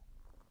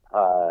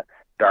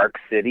Dark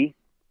City.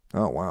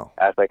 Oh wow!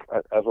 That's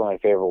one of my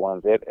favorite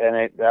ones.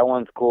 That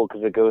one's cool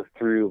because it goes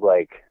through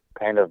like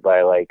kind of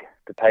by like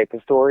the type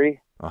of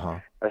story,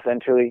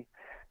 essentially.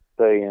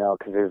 So you know,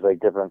 because there's like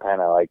different kind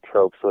of like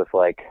tropes with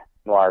like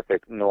noir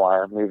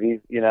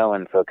movies, you know,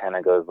 and so it kind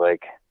of goes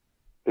like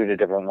through the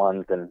different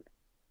ones and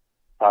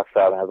talks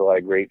about and has a lot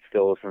of great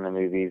stills from the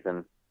movies,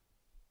 and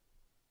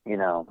you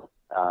know,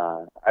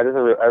 I'm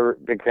a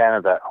big fan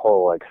of that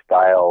whole like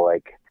style,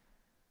 like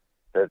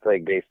that's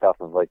like based off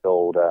of like the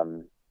old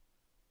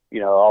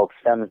all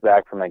stems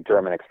back from like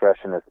German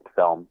expressionist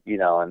film,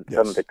 and some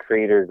of Yes. the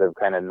creators of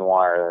kind of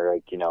noir are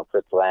like,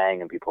 Fritz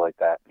Lang and people like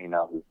that,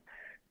 who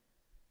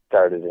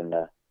started in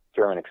the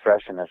German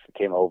expressionists and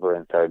came over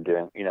and started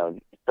doing,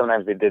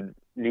 sometimes they did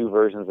new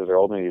versions of their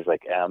old movies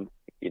like M,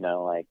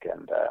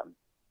 and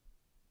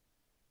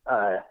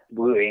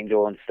Blue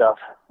Angel and stuff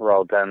were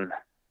all done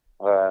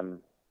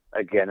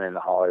again in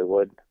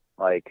Hollywood.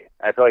 Like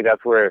I feel like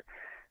that's where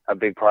a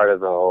big part of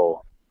the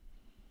whole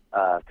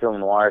film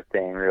noir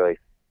thing really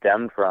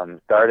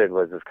started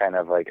was this kind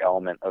of like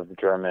element of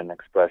German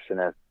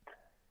expressionist,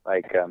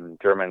 like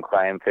German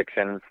crime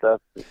fiction and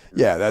stuff.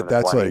 Yeah, From the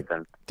that's 20s like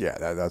and,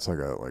 that's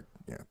like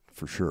yeah,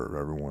 for sure.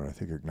 Everyone I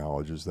think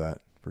acknowledges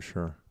that for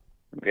sure.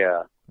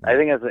 yeah. I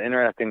think that's an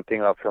interesting thing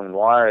about film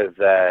noir is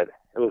that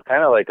it was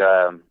kind of like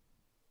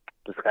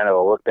just kind of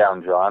a look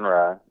down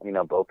genre,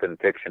 both in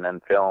fiction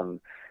and film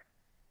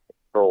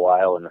for a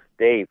while in the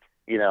States,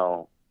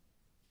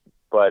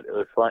 but it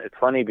was fun. It's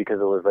funny because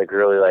it was like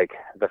really like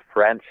the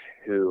French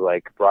who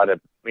like brought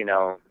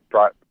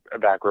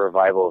back a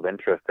revival of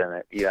interest in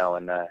it,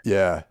 in the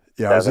Yeah.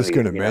 Yeah, I was just 70s,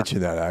 going to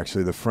mention that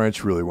actually. The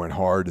French really went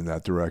hard in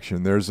that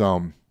direction. There's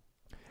I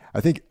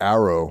think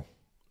Arrow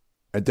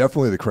and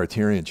definitely the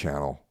Criterion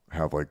Channel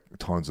have like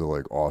tons of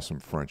like awesome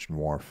French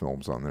noir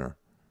films on there.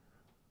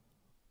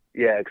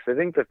 Yeah, because I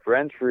think the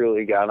French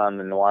really got on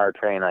the noir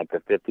train like the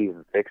 50s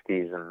and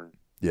 60s,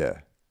 Yeah.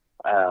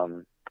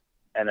 and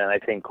then I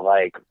think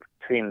like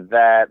between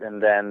that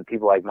and then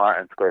people like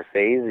Martin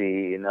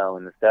Scorsese, in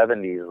the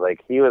 70s,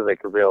 like he was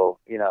like a real,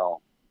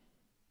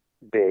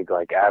 big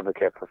like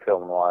advocate for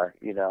film noir,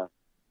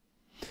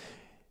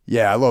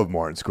 Yeah, I love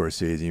Martin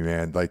Scorsese,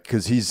 man. Like,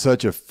 cause he's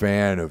such a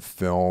fan of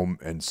film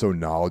and so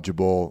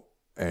knowledgeable,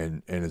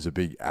 and is a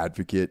big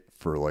advocate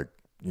for like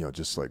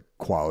just like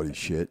quality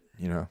shit.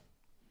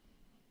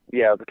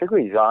 Yeah,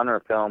 particularly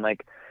genre film.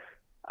 Like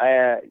do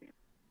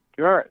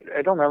you remember?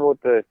 I don't remember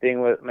what the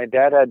thing was. My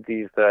dad had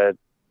these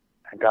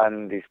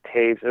gotten these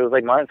tapes. It was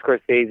like Martin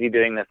Scorsese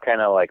doing this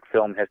kind of like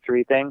film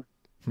history thing.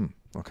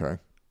 Okay.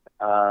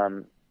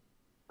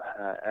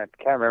 I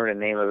can't remember the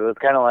name of it. It was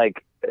kind of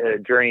like a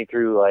journey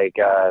through like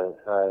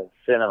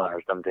cinema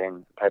or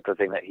something type of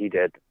thing that he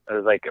did. It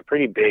was like a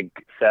pretty big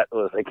set. It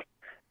was like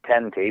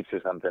 10 tapes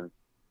or something,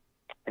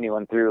 and he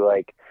went through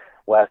like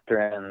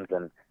westerns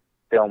and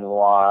film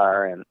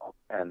noir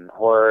and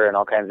horror and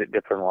all kinds of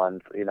different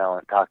ones,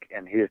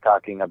 and he was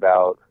talking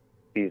about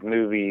these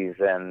movies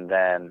and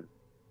then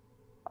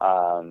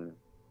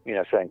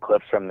showing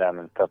clips from them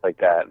and stuff like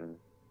that and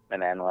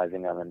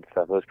analyzing them and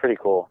stuff. It was pretty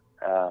cool.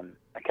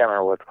 I can't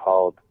remember what it's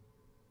called,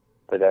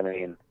 but I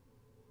mean,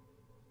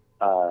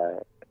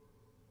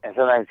 and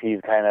sometimes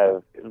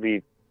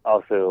we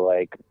also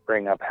like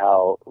bring up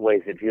how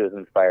ways that he was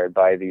inspired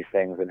by these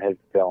things in his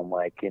film,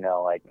 like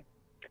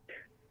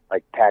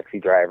Taxi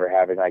Driver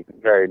having like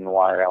very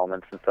noir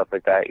elements and stuff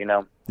like that,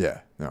 Yeah,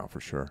 no, for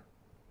sure.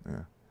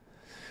 Yeah.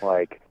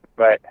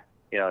 But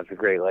it's a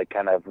great like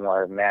kind of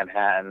more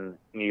Manhattan,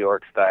 New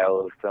York style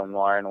of film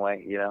noir in a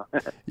way,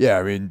 Yeah,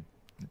 I mean,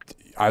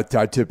 I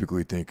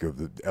typically think of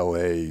the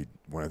L.A.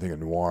 when I think of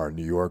noir.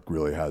 New York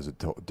really has a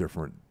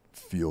different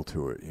feel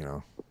to it,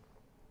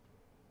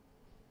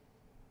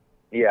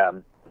 Yeah,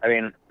 I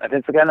mean, I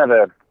think it's kind of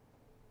a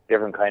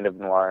different kind of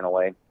noir in a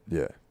way.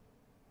 Yeah.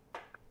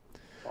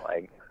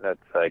 Like that's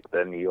like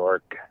the New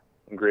York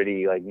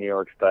gritty, like New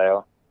York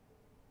style.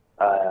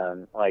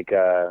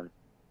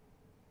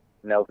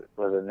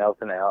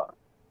 Nelson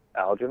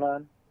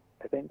Algernon,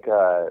 I think,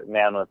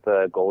 Man with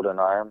the Golden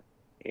Arm,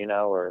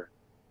 or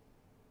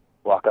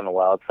Walk on the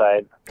Wild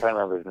Side. I'm trying to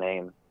remember his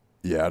name.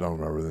 Yeah, I don't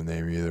remember the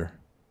name either.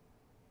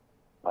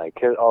 Like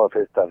all of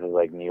his stuff is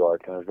like New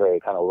York, and it's very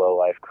kind of low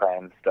life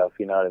crime stuff.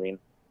 You know what I mean?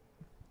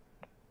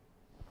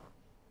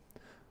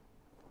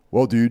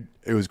 Well, dude,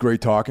 it was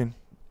great talking,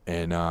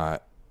 and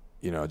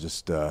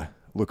just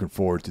looking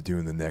forward to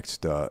doing the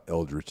next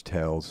Eldritch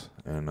Tales,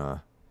 and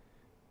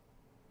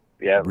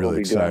yeah, really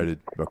excited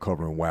about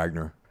covering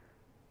Wagner.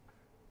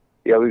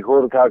 Yeah, we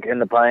cool to talk In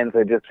the Pines.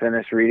 I just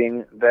finished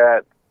reading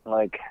that,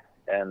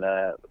 and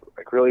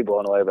really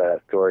blown away by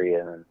that story,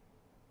 and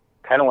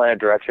kind of went a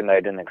direction that I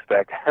didn't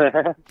expect.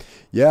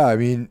 Yeah, I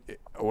mean,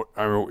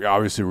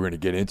 obviously we're going to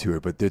get into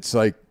it, but it's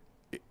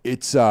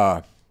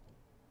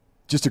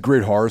just a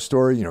great horror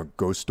story,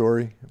 ghost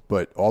story,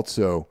 but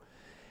also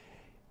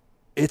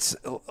it's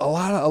a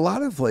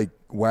lot of like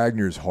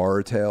Wagner's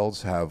horror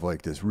tales have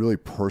like this really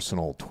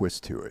personal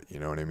twist to it. You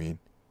know what I mean?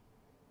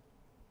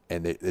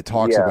 And it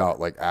talks about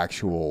like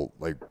actual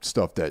like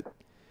stuff that,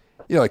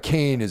 like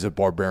Cain is a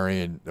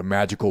barbarian, a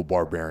magical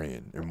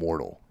barbarian,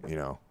 immortal,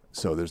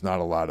 so there's not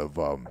a lot of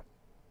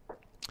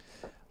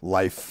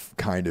life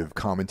kind of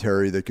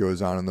commentary that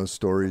goes on in those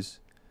stories.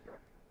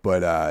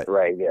 But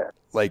right, yeah.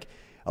 Like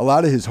a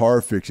lot of his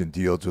horror fiction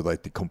deals with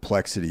like the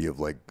complexity of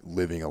like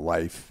living a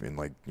life in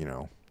like,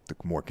 the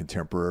more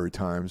contemporary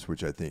times,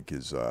 which I think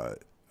is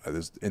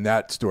in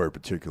that story,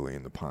 particularly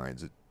in The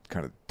Pines, it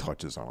kind of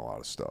touches on a lot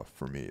of stuff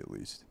for me, at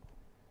least.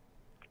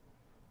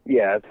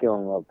 Yeah, it's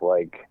feeling up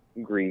like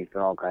grief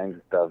and all kinds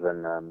of stuff,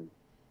 and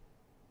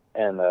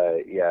And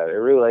yeah, I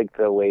really like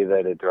the way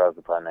that it draws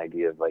upon the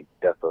idea of like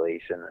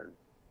desolation, and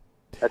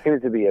that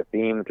seems to be a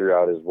theme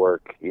throughout his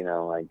work.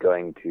 Like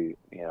going to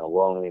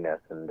loneliness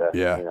and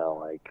Yeah.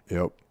 like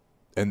Yep.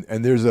 And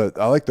there's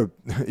I like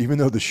even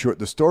though the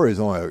story is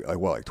only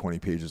like 20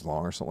 pages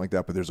long or something like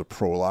that, but there's a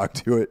prologue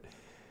to it.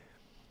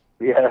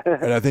 yeah,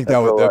 And I think that that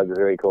was prologue is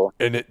very cool.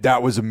 and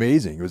that was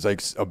amazing. It was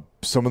like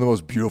some of the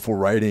most beautiful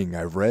writing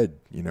I've read.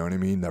 You know what I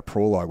mean? That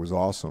prologue was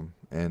awesome.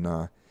 And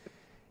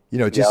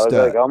Yeah, I just was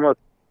like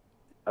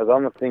I was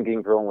almost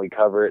thinking for when we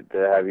cover it to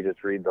have you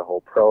just read the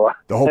whole prologue.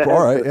 the whole.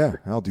 All right, yeah,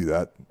 I'll do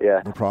that.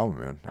 Yeah. No problem,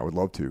 man. I would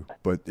love to.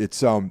 But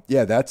it's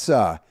yeah, that's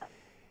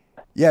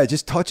yeah, it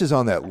just touches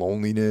on that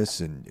loneliness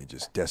and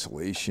just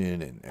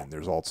desolation, and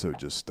there's also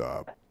just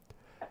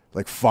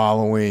like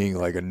following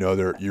like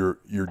another your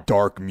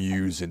dark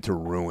muse into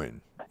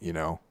ruin,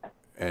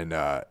 and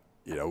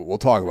we'll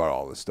talk about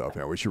all this stuff.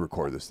 We should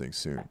record this thing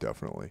soon,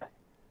 definitely.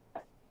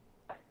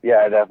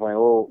 Yeah, definitely.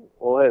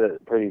 We'll hit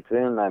it pretty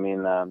soon. I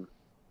mean,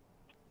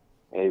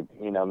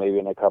 maybe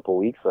in a couple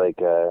weeks, like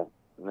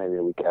maybe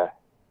a week.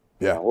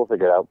 Yeah, we'll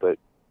figure it out. But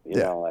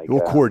like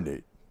we'll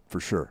coordinate for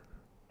sure.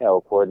 Yeah,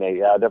 we'll coordinate.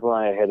 Yeah, I definitely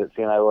want to hit it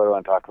soon. I really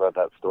want to talk about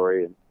that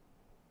story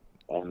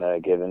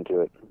and get into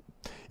it.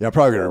 Yeah, I'm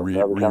probably gonna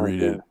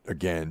reread it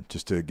again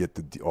just to get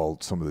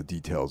some of the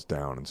details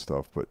down and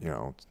stuff. But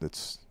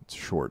it's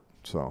short,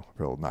 so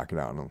I'll knock it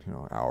out in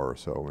an hour or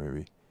so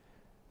maybe.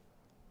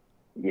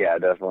 Yeah,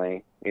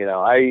 definitely.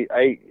 I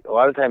a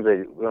lot of times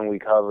when we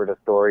cover the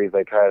stories,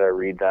 I try to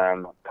read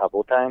them a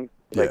couple times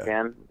if I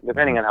can,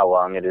 depending on how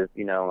long it is.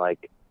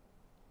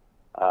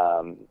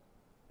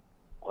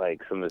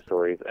 Like some of the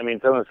stories. I mean,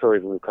 some of the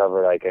stories we've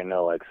covered, like I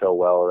know like so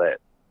well that,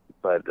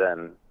 but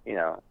then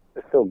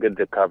it's still good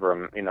to cover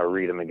them.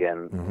 Read them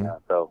again. Mm-hmm.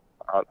 So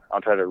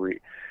I'll try to read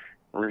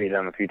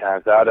them a few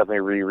times. So I'll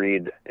definitely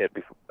reread it,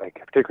 before, like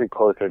particularly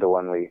closer to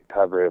when we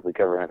cover it. If we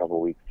cover it in a couple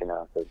of weeks,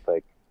 so it's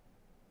like.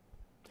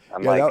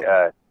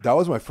 That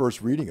was my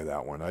first reading of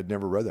that one. I'd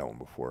never read that one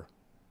before.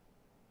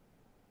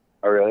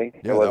 Oh, really?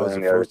 Yeah, that was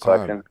the first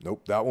time.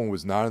 Nope, that one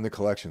was not in the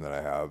collection that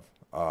I have.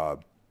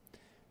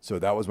 So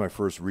that was my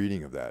first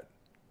reading of that.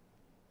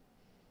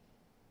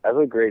 That's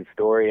a great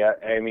story.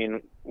 I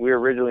mean, we were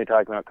originally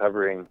talking about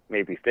covering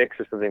maybe Styx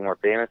or something more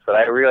famous, but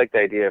I really like the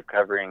idea of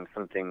covering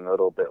something a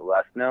little bit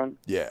less known.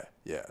 Yeah.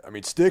 I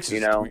mean, Styx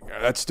is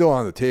that's still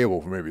on the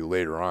table for maybe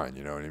later on.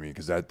 You know what I mean?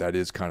 Because that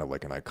is kind of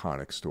like an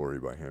iconic story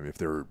by him.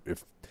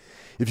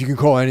 If you can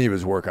call any of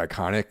his work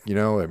iconic,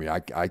 I mean,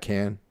 I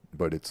can,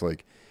 but it's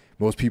like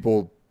most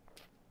people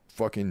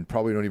fucking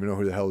probably don't even know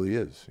who the hell he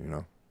is.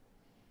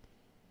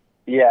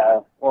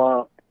 Yeah.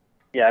 Well.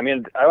 Yeah, I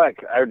mean, I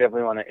would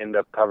definitely want to end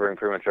up covering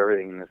pretty much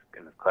everything in this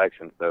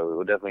collection, so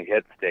we'll definitely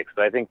hit Styx.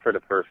 But I think for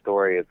the first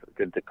story, it's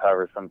good to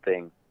cover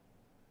something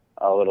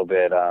a little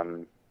bit,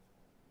 a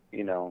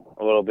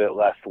little bit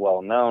less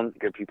well known,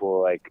 give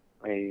people like,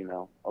 a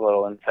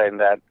little insight in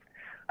that.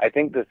 I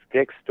think the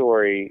Styx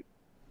story,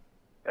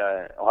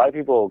 a lot of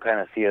people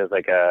kind of see it as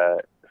like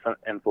some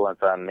influence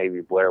on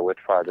maybe Blair Witch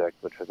Project,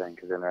 which I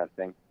think is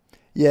interesting.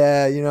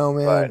 Yeah,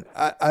 man,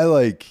 but I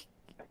like,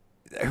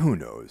 who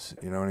knows?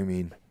 You know what I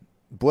mean?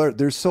 Blair,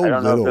 there's so little.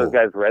 I don't know if those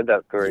guys read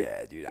that story.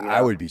 Yeah, dude,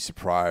 I would be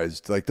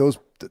surprised. Like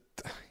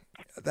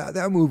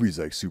that movie's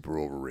like super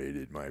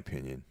overrated, in my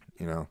opinion.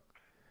 Yeah,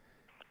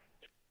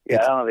 I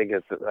don't think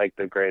it's like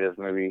the greatest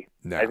movie.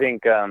 No. I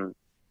think, I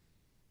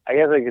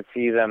guess I could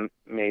see them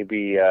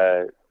maybe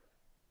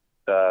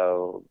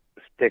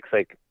Styx,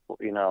 like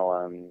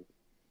the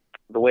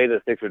way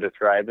the Styx were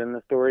described in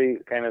the story,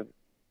 kind of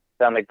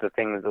sound like the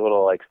things, the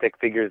little like stick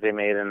figures they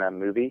made in that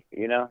movie.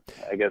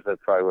 I guess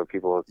that's probably what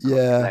people are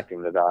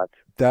connecting the dots.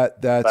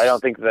 But I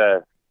don't think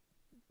the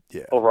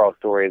overall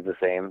story is the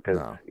same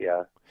because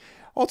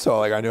Also,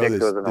 like I know this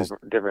goes in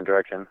a different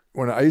direction.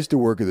 When I used to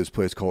work at this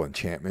place called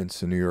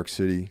Enchantments in New York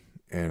City,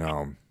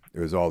 and it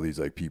was all these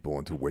like people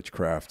into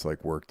witchcraft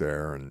like worked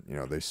there, and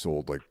they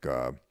sold like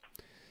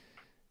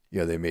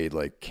they made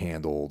like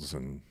candles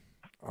and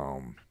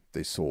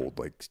they sold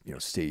like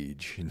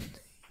sage and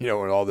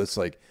and all this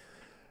like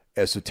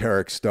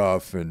esoteric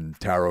stuff and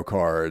tarot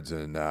cards,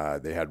 and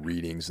they had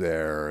readings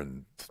there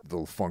and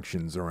little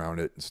functions around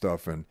it and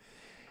stuff. And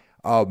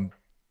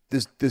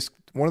this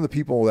one of the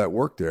people that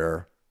worked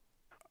there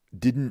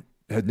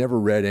had never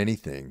read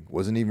anything,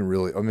 wasn't even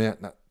really,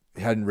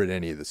 hadn't read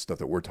any of the stuff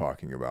that we're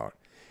talking about,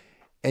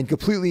 and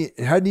completely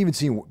hadn't even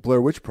seen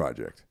Blair Witch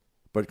Project,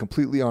 but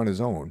completely on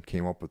his own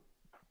came up with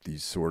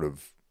these sort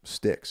of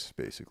sticks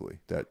basically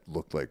that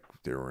looked like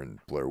they were in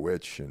Blair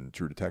Witch and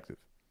True Detective.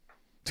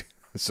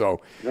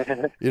 So,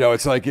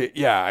 it's like,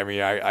 I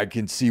mean, I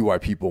can see why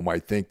people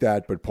might think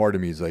that, but part of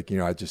me is like,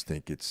 I just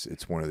think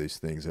it's one of these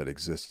things that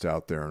exists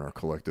out there in our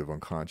collective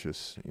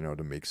unconscious,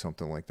 to make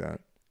something like that.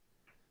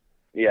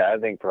 Yeah, I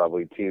think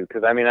probably too,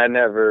 because I mean, I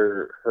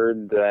never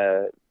heard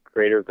the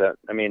creators that.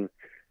 I mean,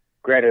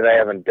 granted, I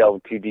haven't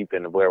delved too deep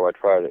into Blair Witch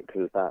Project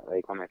because it's not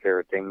like one of my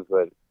favorite things,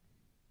 but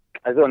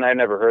I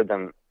never heard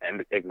them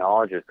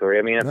acknowledge the story.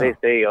 I mean, if they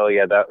say, "Oh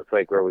yeah, that's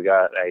like where we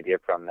got the idea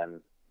from,"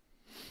 then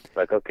it's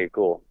like, okay,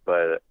 cool.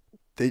 But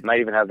They might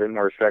even have a bit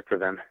more respect for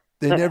them.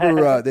 they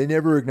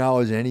never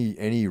acknowledge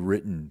any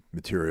written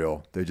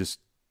material. They just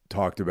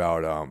talked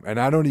about and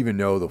I don't even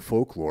know the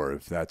folklore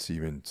if that's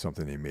even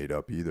something they made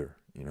up either.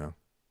 You know.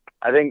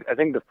 I think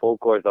the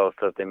folklore is all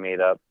stuff they made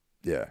up.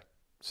 Yeah.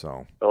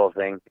 So the whole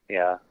thing.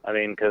 Yeah, I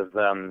mean, because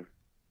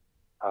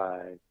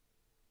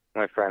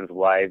my friend's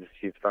wife,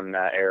 she's from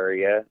that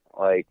area,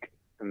 like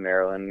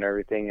Maryland and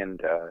everything,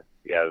 and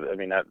yeah, I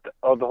mean the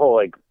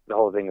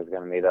whole thing is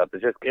kind of made up.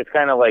 It's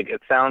kind of like,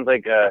 it sounds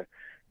like a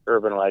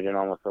urban legend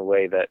almost, in a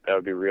way that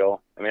would be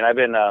real. I mean, I've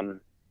been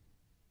on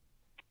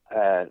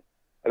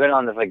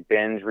this like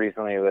binge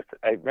recently with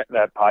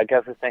that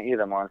podcast I sent you,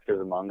 the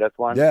Monsters Among Us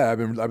one. yeah, I've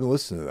been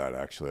listening to that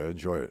actually. I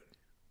enjoy it.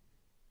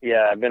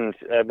 Yeah, I've been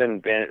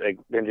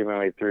binging my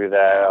way through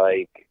that.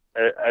 Like,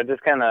 I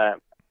just kind of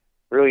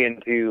really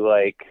into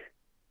like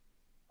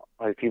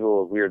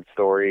people with weird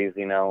stories,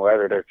 you know,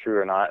 whether they're true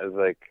or not is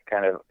like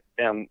kind of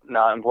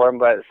not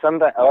important. But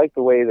sometimes I like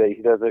the way that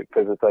he does it,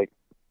 because it's like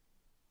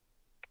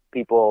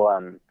people,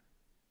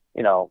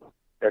 you know,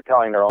 they're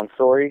telling their own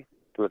story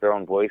with their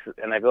own voices,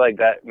 and I feel like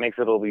that makes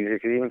it a little easier,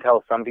 because you can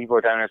tell some people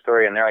are telling their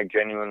story and they're like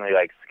genuinely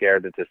like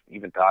scared to just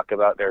even talk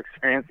about their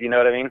experience. You know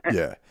what I mean?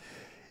 Yeah.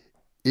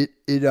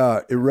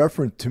 It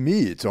referenced to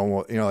me. It's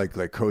almost, you know,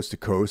 like Coast to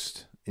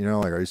Coast. You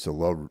know, like I used to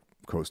love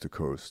Coast to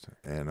Coast,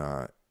 and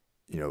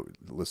you know,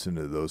 listen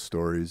to those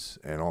stories.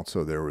 And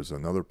also there was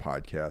another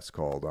podcast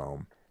called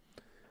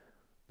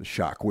the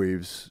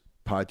Shockwaves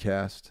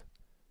podcast.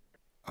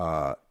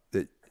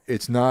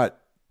 It's not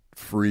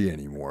free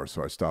anymore,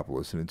 so I stopped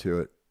listening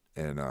to it.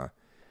 And a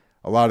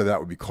lot of that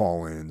would be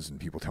call-ins and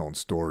people telling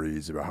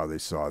stories about how they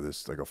saw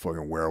this, like a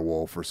fucking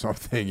werewolf or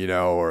something, you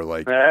know, or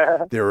like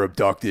they were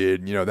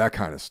abducted, you know, that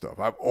kind of stuff.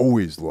 I've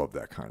always loved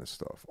that kind of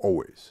stuff,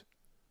 always.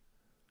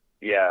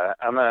 Yeah,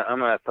 I'm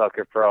a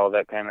sucker for all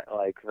that kind of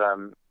like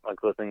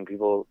listening to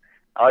people.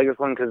 I like this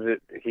one because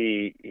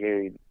he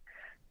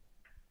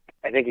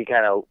I think he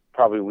kind of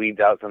probably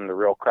weeds out some of the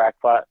real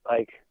crackpot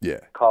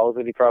calls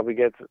that he probably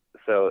gets.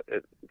 So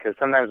because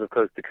sometimes with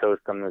Coast to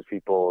Coast, some of those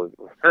people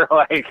are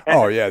like,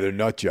 oh yeah, they're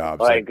nut jobs,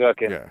 like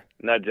fucking yeah.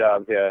 nut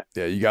jobs, yeah.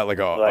 Yeah, you got like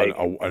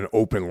an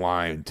open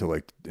line to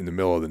like in the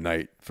middle of the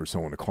night for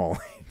someone to call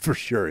in for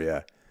sure.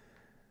 Yeah.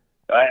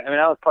 I mean,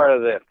 that was part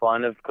of the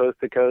fun of Coast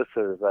to Coast. It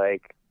was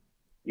like,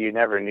 you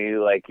never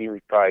knew, like, you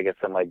would probably get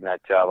some like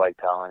nut job like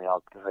telling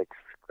y'all like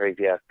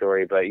crazy ass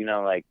story, but you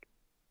know, like,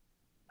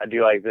 I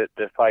do like this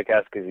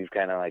podcast because he's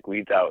kind of like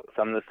weeds out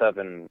some of the stuff,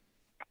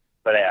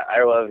 but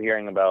I love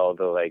hearing about all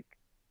the like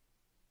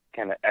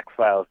kind of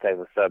X-Files type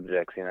of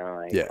subjects, you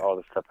know, like all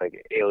the stuff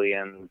like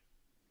aliens,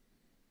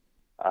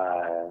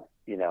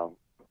 you know,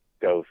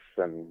 ghosts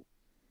and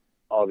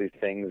all these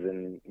things,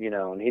 and you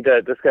know, and he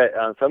does, this guy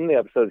on some of the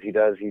episodes he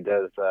does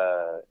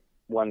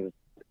ones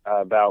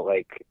about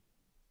like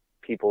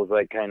people's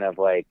like kind of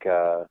like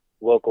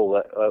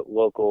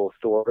local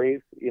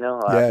stories, you know.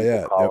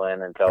 People call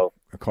in and tell.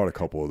 I caught a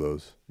couple of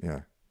those.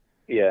 Yeah.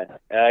 Yeah,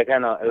 it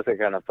was like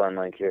kind of fun,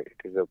 like,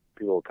 because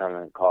people come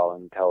and call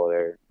and tell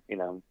their, you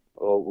know,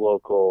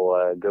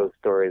 local ghost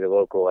story, the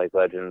local like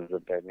legends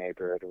of their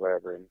neighborhood or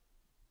whatever. And,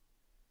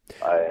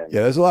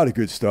 yeah, there's a lot of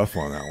good stuff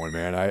on that one,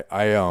 man.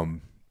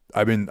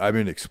 I've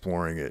been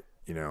exploring it,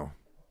 you know,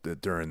 you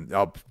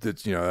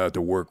know,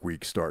 the work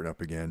week starting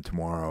up again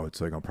tomorrow.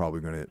 It's like I'm probably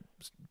gonna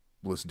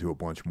listen to a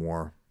bunch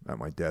more at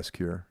my desk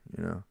here,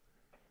 you know.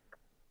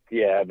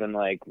 Yeah, I've been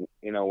like,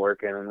 you know,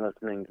 working and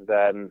listening to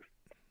that, and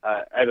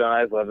I don't know,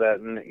 I love that,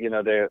 and you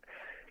know, they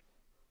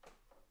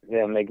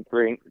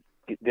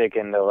dig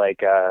into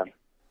like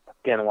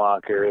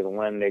skinwalkers and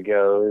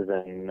Wendigos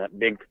and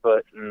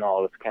Bigfoot and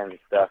all this kind of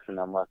stuff, and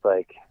I'm just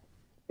like,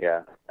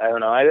 yeah, I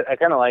don't know, I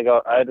kind of like,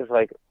 I just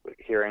like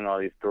hearing all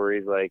these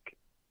stories, like,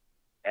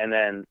 and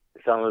then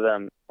some of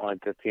them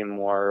like to seem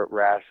more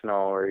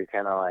rational, or you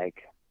kind of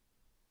like,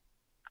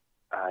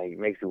 it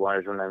makes you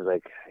wonder sometimes,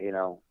 like, you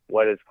know,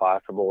 what is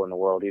possible in the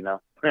world, you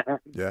know?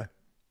 Yeah.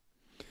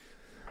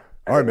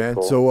 All right, man.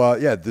 Cool. So,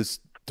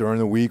 this during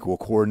the week we'll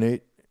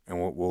coordinate and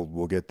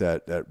we'll get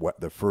that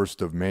the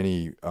first of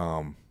many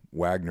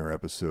Wagner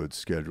episodes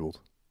scheduled.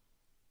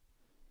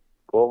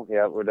 Cool.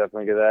 Yeah, we'll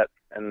definitely do that.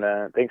 And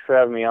thanks for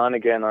having me on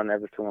again on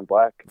Episode in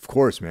Black. Of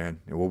course,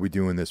 man. And we'll be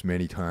doing this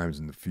many times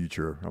in the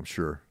future, I'm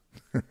sure.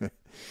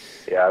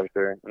 Yeah, I'm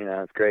sure. You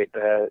know, it's great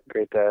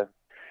to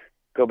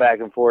go back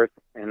and forth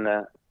and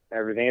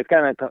everything. It's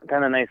kind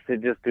of nice to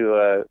just do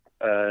a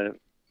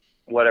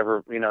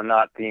whatever, you know,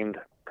 not themed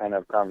kind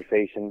of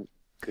conversation,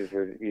 because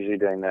we're usually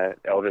doing the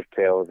Elder's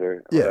Tales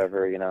or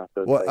whatever, you know.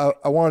 So well, like,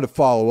 I wanted to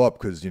follow up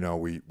because, you know,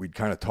 we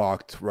kind of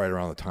talked right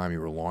around the time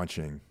you were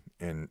launching,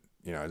 and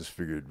you know, I just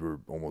figured we're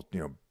almost, you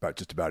know,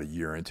 just about a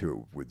year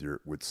into it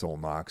with Sol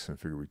Nox, and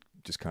figured we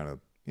just kind of,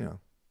 you know,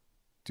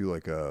 do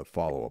like a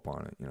follow up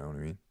on it. You know what I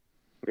mean?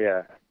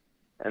 Yeah,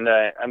 and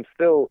I'm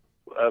still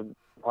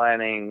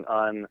planning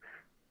on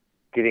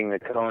getting the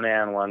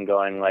Conan one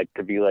going, like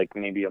to be like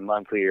maybe a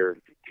monthly or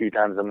 2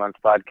 times a month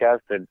podcast,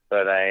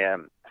 but I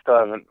still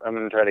haven't. I'm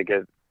gonna try to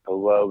get a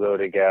logo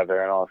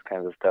together and all this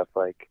kinds of stuff.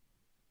 Like,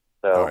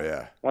 So Oh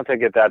yeah. once I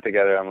get that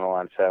together, I'm gonna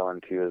launch that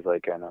one too. Is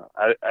like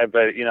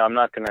but I'm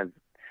not gonna.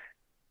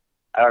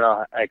 I don't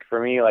know. Like for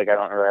me, like I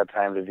don't really have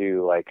time to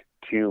do like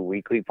 2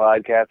 weekly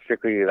podcasts,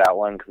 strictly that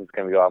one because it's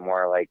gonna be a lot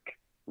more like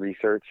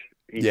research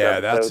each Yeah,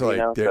 episode. that's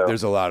like So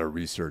there's a lot of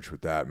research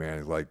with that,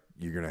 man. Like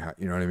you're gonna,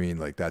 you know what I mean?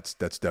 Like that's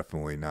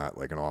definitely not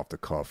like an off the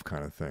cuff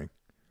kind of thing.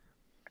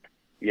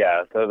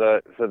 yeah. So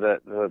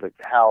the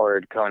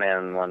Howard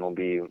Conan one will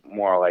be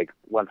more like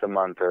once a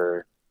month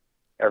or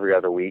every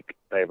other week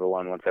type of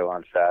one once I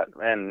launch that,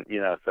 and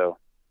so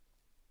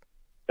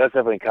that's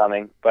definitely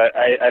coming. But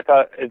I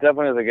thought it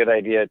definitely was a good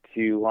idea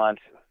to launch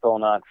Sol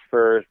Nox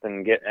first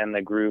and get in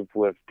the groove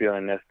with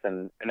doing this,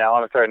 and now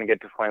I'm starting to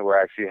get to the point where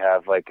I actually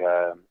have like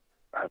a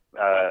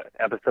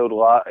episode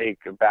like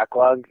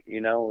backlog,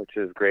 which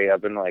is great.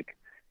 I've been like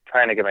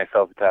trying to get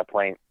myself to that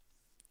point,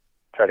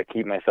 try to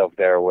keep myself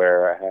there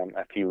where I'm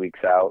a few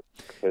weeks out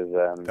because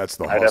That's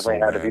the I hustle, definitely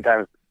had man. a few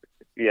times.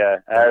 Yeah,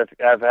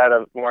 I've had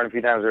more than a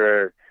few times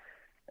where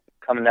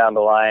coming down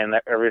the line,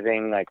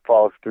 everything like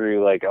falls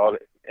through, like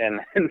and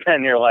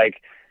then you're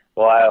like,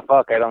 well,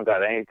 fuck, I don't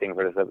got anything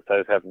for this episode. I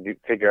just have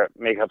to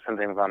make up some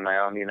things on my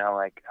own,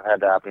 Like I've had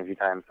that happen a few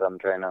times, so I'm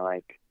trying to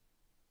like,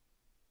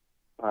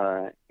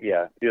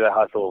 do the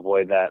hustle,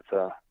 avoid that.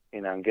 So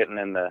I'm getting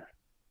in the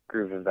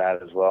groove of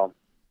that as well.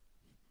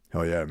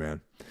 Hell yeah,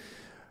 man.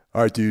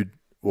 All right, dude.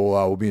 Well,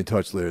 we'll be in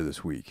touch later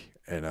this week,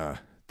 and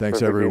thanks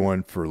Perfect,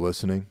 everyone for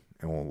listening,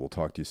 and we'll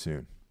talk to you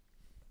soon.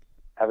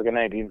 Have a good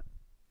night, dude.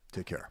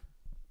 Take care.